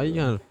score. How you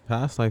gonna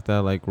pass like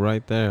that? Like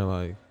right there,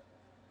 like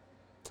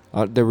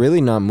They're really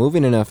not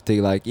moving enough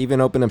to like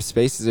even open up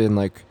spaces and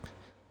like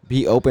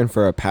be open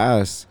for a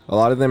pass. A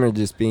lot of them are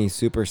just being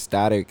super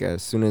static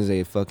as soon as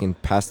they fucking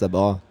pass the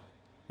ball.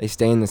 They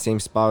stay in the same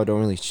spot,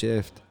 don't really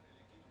shift.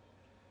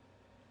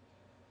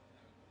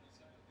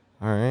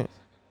 All right.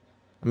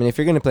 I mean, if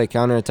you're gonna play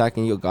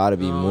counterattacking, you gotta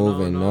be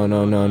moving.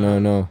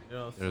 No.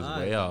 There's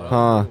way out.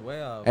 Huh.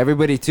 Way out.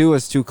 Everybody too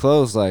was too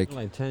close. Like,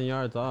 Like 10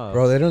 yards off.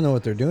 Bro, they don't know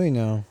what they're doing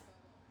now.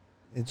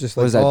 It's just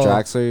what like was that? all-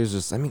 Draxler was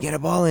just let me get a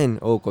ball in.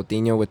 Oh,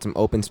 Coutinho with some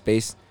open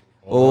space.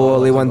 Oh,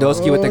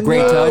 Lewandowski with a great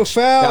no, touch.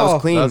 foul. That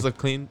was clean. That was a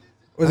clean.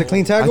 Was it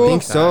clean I tackle?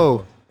 think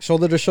so.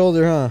 Shoulder to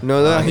shoulder, huh?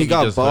 No, I he think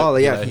got just ball.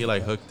 hooked- Yeah, he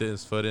like hooked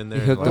his foot in there.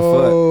 He hooked the and,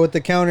 foot. Oh, with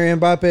the counter,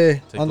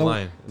 Mbappe Take on the the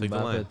line. Take the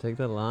Mbappe, line. Take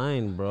the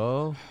line,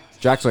 bro.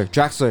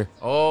 Draxler.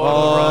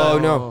 Oh, Oh,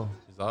 no. Oh.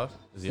 He's off.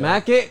 Is he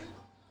Smack it.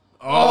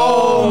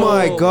 Oh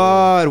my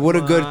God! What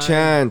a good my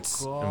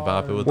chance. Off?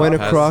 Mbappe with Went the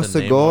pass across to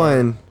the goal Neymar,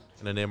 and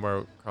and then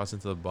Neymar crossed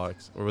into the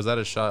box. Or was that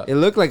a shot? it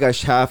looked like a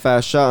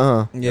half-ass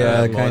shot, huh?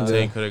 Yeah, Yeah, kind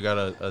Montaigne of. could have got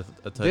a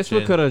touch This in.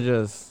 one could have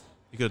just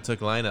He could have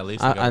took line at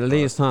least. and got at across.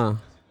 least, huh?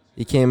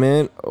 He came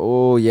in.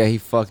 Oh yeah, he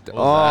fucked. What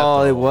was that,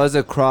 Oh, it though? was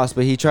a cross,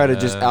 but he tried to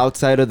just Yeah.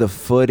 outside of the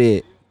foot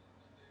it.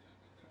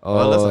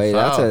 Well, that's Oh, a hey,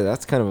 foul.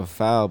 that's kind of a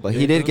foul, but You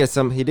he think did so? get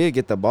some. He did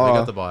get the They ball.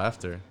 got the ball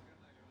after.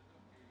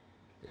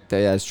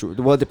 Yeah, that's true.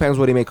 Well, it depends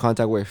what he made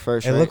contact with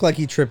first. It right? looked like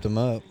he tripped him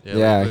up.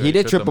 Yeah, he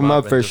did trip him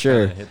up for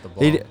sure.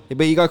 He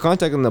but he got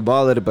contact on the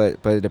ball a little bit,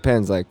 but it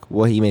depends like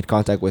what he made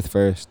contact with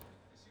first.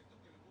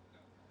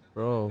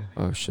 Bro.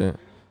 Oh shit.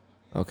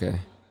 Okay.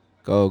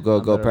 Go.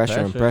 better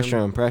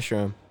Pressure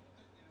him.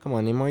 Come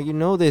on, Neymar. You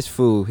know this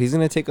fool. He's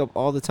gonna take up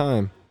all the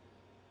time.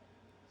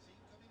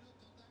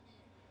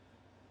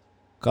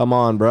 Come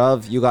on,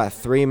 bruv. You got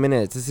 3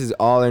 minutes. This is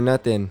all or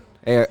nothing.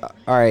 Hey, all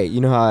right.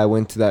 You know how I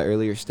went to that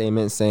earlier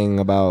statement saying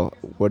about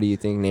what do you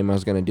think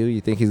Neymar's gonna do?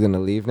 You think he's gonna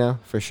leave now?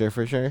 For sure.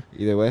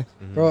 Either way.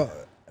 Bro,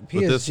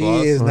 this PSG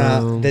loss- is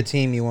not Um, the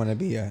team you want to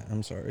be at.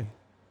 I'm sorry.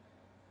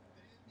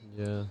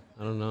 Yeah,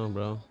 I don't know,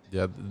 bro.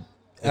 Yeah.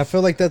 I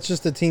feel like that's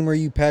just a team where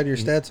you pad your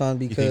You- stats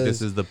on You think this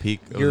because is the peak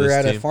of you're this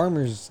at team? a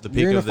farmers. The peak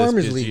You're in a of this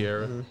farmers PSG league.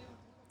 era?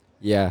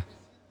 Yeah.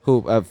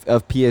 Who of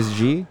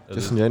PSG Of just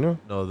this- in general?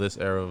 No, this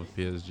era of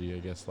PSG, I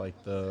guess, like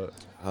the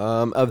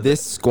Of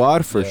this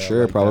squad for yeah,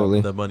 sure, like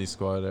probably. the money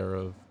squad era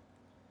of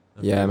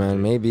Yeah, man.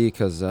 PSG. Maybe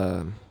because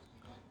Like,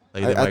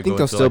 they I might think go they'll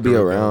into, still like, a be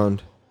rebuild. around.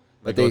 Like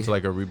But go they. into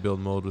like a rebuild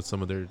mode with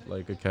some of their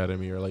like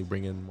academy or like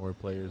bring in more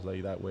players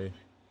like that way.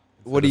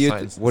 What do you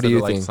What do you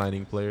like think?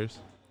 signing players?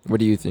 What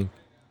do you think?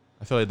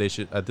 I feel like they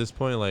should at this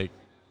point like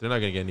they're not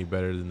gonna get any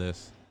better than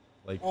this.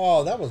 Like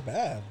Oh, that was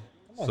bad.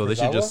 so they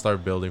should just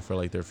start building for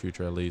like their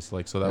future at least.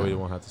 Like so that way they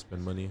won't have to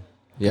spend money.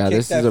 Yeah,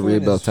 this is a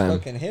rebuild time.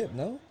 Fucking hip,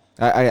 no?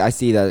 I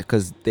see that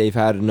because they've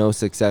had no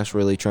success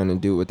really trying to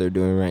do what they're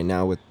doing right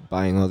now with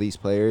buying all these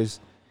players,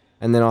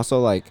 and then also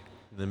like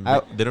Then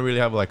I- they don't really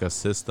have like a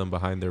system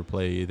behind their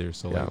play either.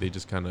 So Yeah. like they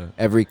just kind of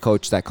every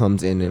coach that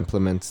comes in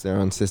implements their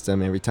own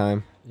system every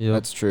time. Yeah.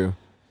 That's true.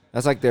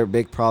 That's like their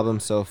big problem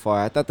so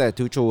far. I thought that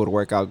Tuchel would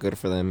work out good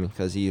for them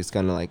because he is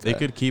kind of like they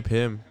could keep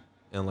him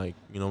and like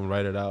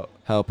write it out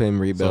help him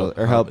rebuild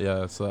so, or help.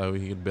 Yeah, so that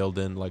he could build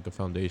in like a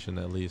foundation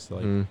at least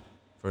like Mm.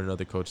 for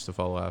another coach to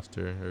follow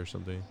after or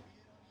something.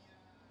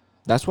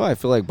 That's why I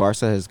feel like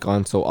Barca has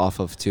gone so off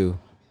of too.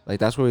 Like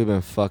that's where we've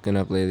been fucking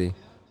up lately.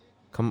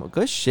 Come on,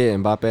 good shit,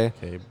 Mbappe.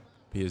 Okay,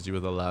 PSG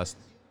with the last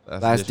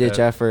Last ditch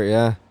effort,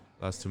 yeah.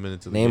 last 2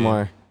 minutes of the game.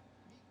 Neymar.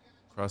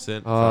 Cross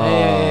in. Oh.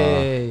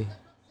 Hey.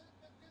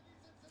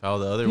 Foul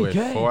the other way.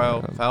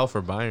 PK. Foul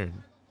for Bayern.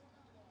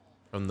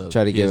 From the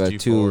Try to give a PSG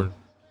two- forward.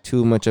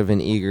 Too much of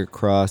an eager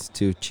cross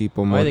to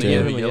Cheapo Why they Mote. give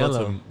Gave him a a yellow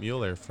yellow? to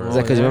Mueller for Is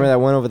that because yeah. remember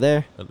that one over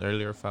there? an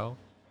earlier foul?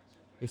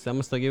 I'm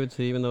gonna still give it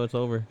to you even though it's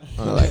over.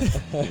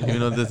 Even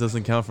though this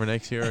doesn't count for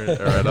next year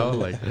or at all,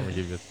 like I'm gonna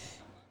give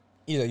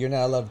you. You're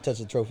not allowed to touch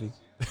the trophy.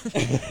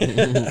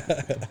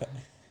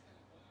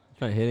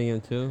 Try hitting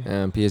him too.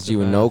 And PSG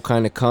with no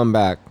kind of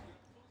comeback.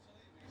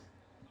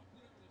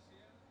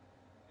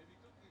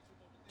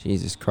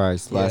 Jesus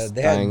Christ. Yeah, Last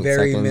they had dying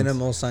very seconds.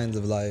 minimal signs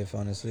of life,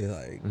 honestly.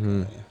 Like,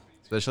 Mhm.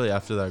 Especially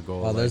after that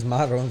goal. oh, like, there's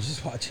Maro. I'm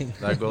just watching.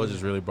 that goal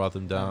just really brought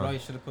them Bro, down. you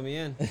should have put me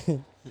in.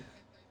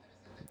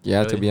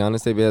 Yeah, to Really? be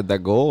honest, they had that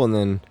goal and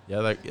then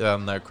Yeah,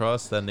 that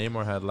cross that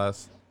Neymar had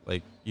last,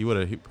 like he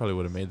probably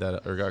would have made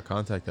that or got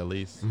contact at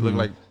least. It Mhm. looked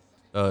like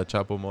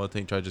Chapo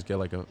Moting tried to just get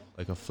like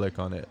a flick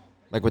on it.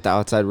 like with the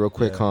outside real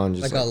quick, Yeah. Con.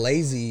 Just Like a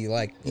lazy,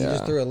 like he Yeah.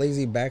 just threw a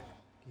lazy back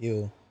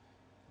heel.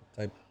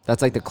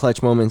 that's like the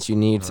clutch moments you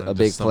need a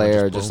big Just someone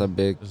player, just just boom. a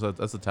big.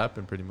 That's a tap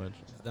in pretty much.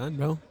 It's done,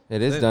 bro.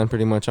 It is That's it. done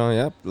pretty much. On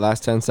yep.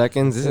 Last 10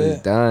 seconds. This That's is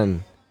it.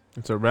 done.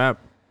 It's a wrap.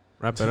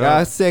 Wrap it Ya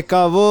up. se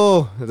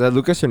acabó. Is that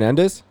Lucas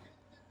Hernandez?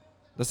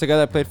 That's the guy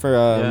that played for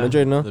Yeah.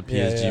 Madrid, no? The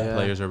PSG Yeah.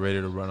 players are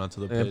ready to run onto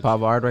the And pitch.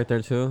 Pavard right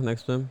there too,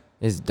 next to him.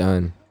 It's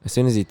done. As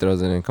soon as he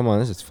throws it in. Come on,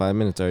 this is 5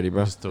 minutes already,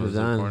 bro. Just throws He's it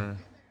in the done. corner.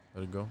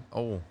 Let it go.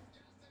 Oh,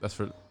 that's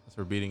for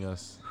beating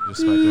us.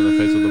 Just smacked him in the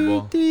face with the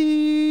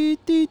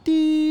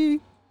ball.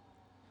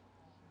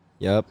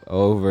 Yup,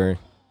 over.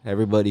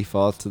 Everybody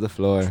falls to the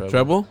floor.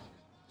 Treble.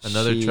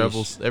 Another Sheesh.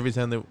 treble. Every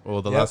time the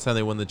Yep. last time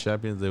they won the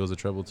Champions, there was a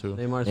treble too.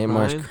 Neymar's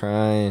Neymar's crying.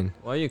 crying.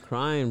 Why are you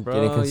crying, bro?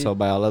 Getting consoled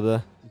by all of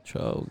the. You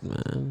choked,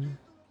 man.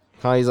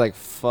 How he's like,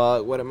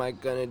 fuck, what am I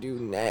gonna do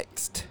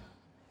next?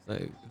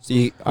 Like, So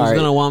you, who's all right,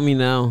 gonna want me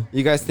now?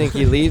 you guys think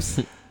he leaves?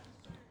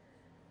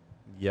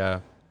 Yeah,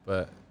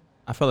 but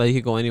I feel like he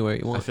could go anywhere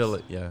he I wants. feel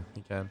like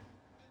he can.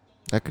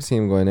 I could see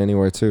him going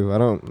anywhere too. I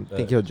don't But-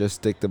 think he'll just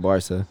stick to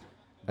Barca.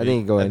 I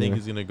think he'll go I anywhere. think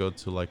he's gonna go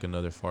to like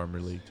another farmer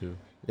league too.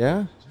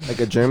 Yeah, like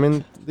a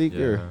German league,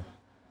 Yeah,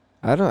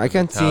 or I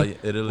can't see. Italian,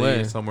 Italy,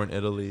 Where? somewhere in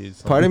Italy.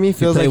 Part of me He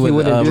feels played like he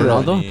with, wouldn't do that.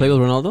 Ronaldo. Play with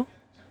Ronaldo.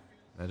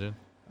 Imagine.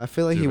 I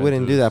feel like he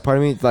wouldn't do Juventus. that. Part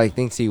of me like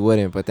thinks he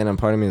wouldn't, but then a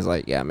part of me is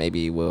like, yeah,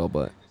 maybe he will.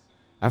 But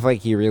I feel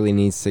like he really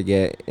needs to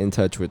get in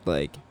touch with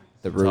like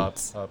the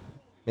roots. Top.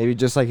 Maybe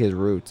just like his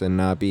roots, and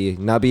not be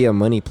a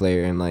money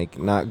player, and like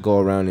not go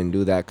around and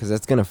do that, because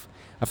that's gonna.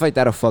 I feel like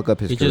that'll fuck up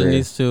his He career. just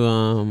needs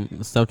to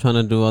stop trying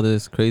to do all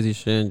this crazy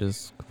shit and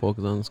just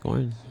focus on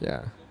scoring.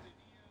 Yeah,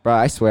 bro.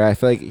 I swear, I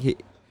feel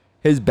like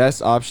his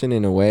best option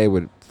in a way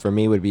would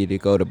be to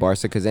go to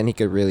Barca, because then he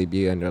could really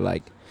be under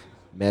like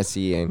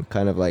Messi and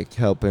kind of like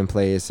help him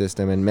play his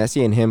system, and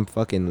Messi and him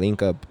fucking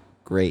link up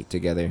great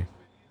together,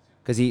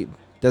 because he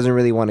doesn't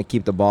really want to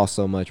keep the ball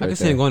so much. I Right can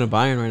see him there. going to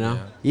Bayern right now.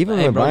 Yeah. Even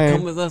Hey, with bro, Bayern,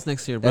 come with us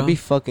next year, bro. that'd be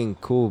fucking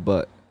cool.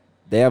 But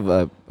they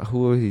have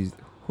who's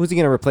he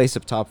gonna replace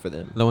up top for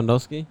them?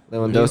 Lewandowski.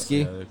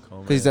 Lewandowski, Yeah, because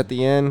Coleman. he's at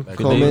the end. Back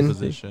in Coleman. the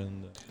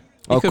position.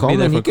 He Oh, could be Coleman.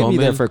 there He for could be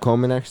there Coleman. for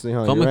Coleman. Actually,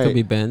 huh? Coleman You're could right.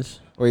 be bench.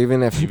 Or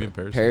even if Even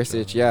Perisic,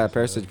 Perisic, yeah. yeah,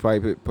 Perisic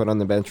probably put on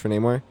the bench for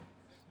Neymar.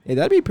 Hey,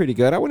 that'd be pretty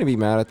good. I wouldn't be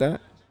mad at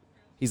that.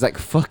 He's like,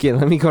 fuck it,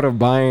 let me go to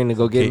Bayern and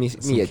go get me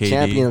Some a KD.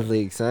 Champions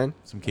League, son.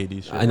 Some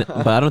KD shit.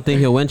 But I don't think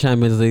he'll win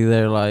Champions League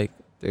there. Like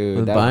Dude,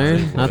 with that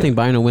Bayern, I think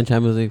Bayern will win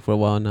Champions League for a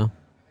while now.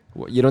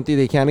 What, you don't think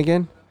they can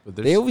again? But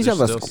They always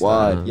have a still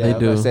squad. stacked. Yeah, They I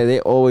was about to do. say they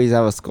always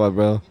have a squad,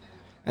 bro.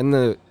 And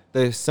the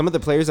some of the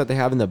players that they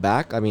have in the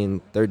back, I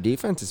mean, their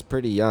defense is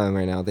pretty young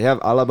right now. They have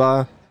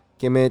Alaba,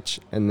 Kimmich,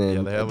 and Yeah,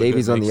 then they have a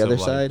Davies good on the mix other of,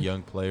 like, side.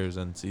 young players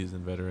and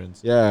seasoned veterans.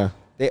 Yeah,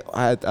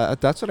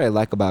 that's what I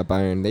like about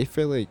Bayern. I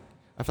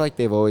feel like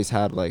they've always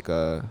had like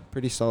a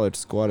pretty solid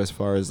squad as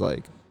far as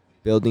like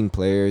building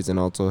players and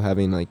also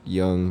having like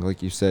young,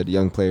 like you said,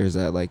 young players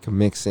that like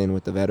mix in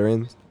with the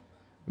veterans.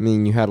 I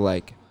mean, you had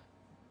like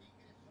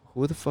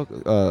who the fuck,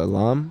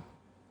 Lahm,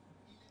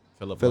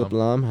 Philip Lahm.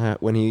 Lahm,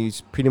 when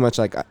he's pretty much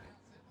like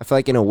I feel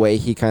like in a way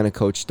he kind of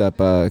coached up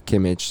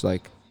Kimmich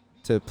like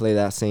to play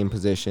that same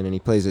position, and he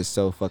plays it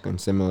so fucking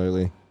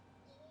similarly.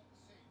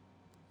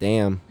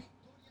 Damn.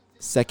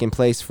 Second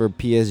place for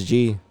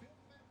PSG.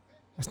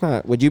 That's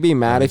not. Would you be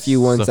mad if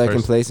you won It's the second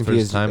first- place in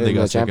first PSG time they in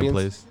the got second Champions?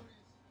 place.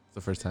 It's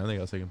the first time they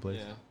got second place.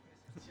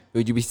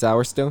 Would you be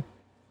sour still?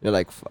 You're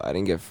like, I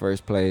didn't get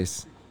first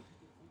place.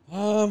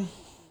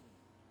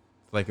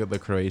 Like the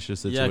Croatia Yeah,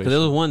 situation. because it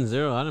was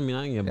 1-0. I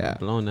didn't get Yeah.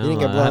 blown You out. didn't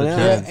get I had blown a out?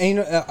 chance. Yeah, and, you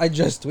know, I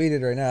just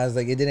tweeted right now. I was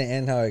like, it didn't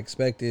end how I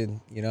expected.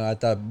 You know, I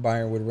thought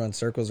Bayern would run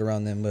circles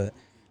around them, but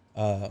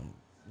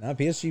now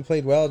PSG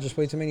played well. Just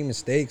way too many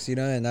mistakes, you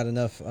know, and not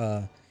enough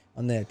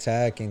on the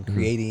attack and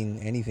creating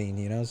anything,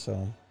 you know.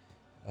 So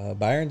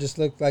Bayern just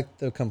looked like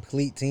the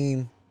complete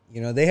team. You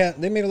know, they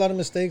made a lot of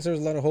mistakes. There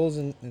was a lot of holes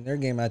in their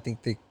game. I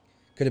think they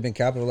could have been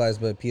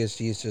capitalized, but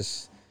PSG is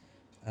just,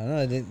 I don't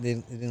know. It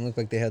didn't look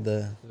like they had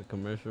the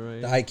commercial,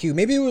 right? IQ.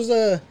 Maybe it was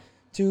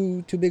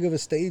too big of a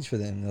stage for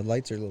them. The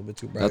lights are a little bit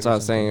too bright. That's what I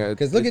was saying.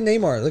 Because look at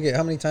Neymar. Look at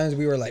how many times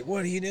we were like,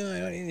 "What are you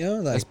doing?" What are you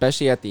doing? Like,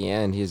 Especially at the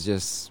end, he's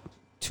just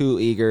too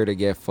eager to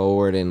get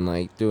forward and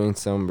like doing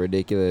some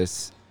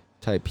ridiculous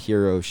type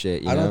hero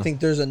shit. I don't think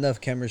there's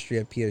enough chemistry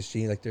at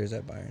PSG like there is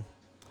at Bayern.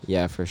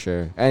 Yeah, for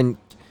sure. And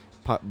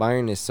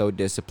Bayern is so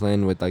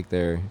disciplined with like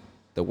the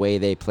way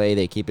they play.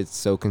 They keep it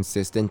so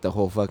consistent the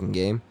whole fucking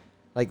game.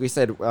 Like we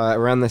said,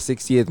 around the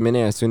 60th minute,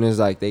 as soon as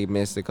like they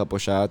missed a couple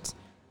shots,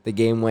 the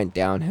game went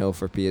downhill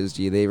for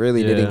PSG. They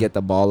really didn't Yeah. get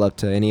the ball up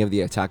to any of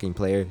the attacking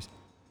players.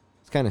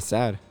 It's kind of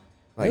sad.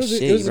 Like, it was,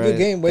 shit, it was a bro. good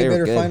game. Way They were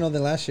better good. final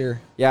than last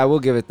year. Yeah, I will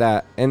give it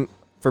that. And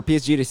for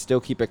PSG to still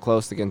keep it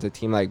close against a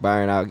team like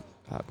Bayern,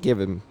 I'll give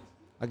him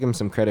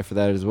some credit for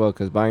that as well,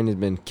 because Bayern has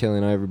been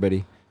killing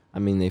everybody. I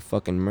mean, they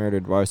fucking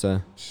murdered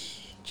Barca.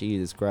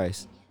 Jesus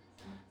Christ.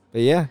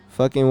 But yeah,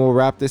 fucking we'll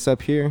wrap this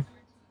up here.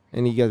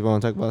 Any of you guys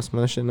want to talk about some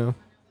other shit now?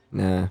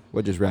 Nah,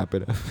 we'll just wrap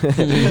it up.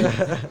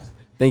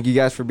 Thank you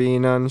guys for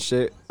being on and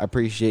shit. I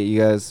appreciate you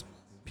guys.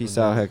 Peace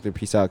out, Hector.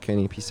 Peace out,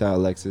 Kenny. Peace out,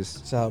 Alexis.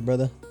 It's out,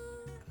 brother.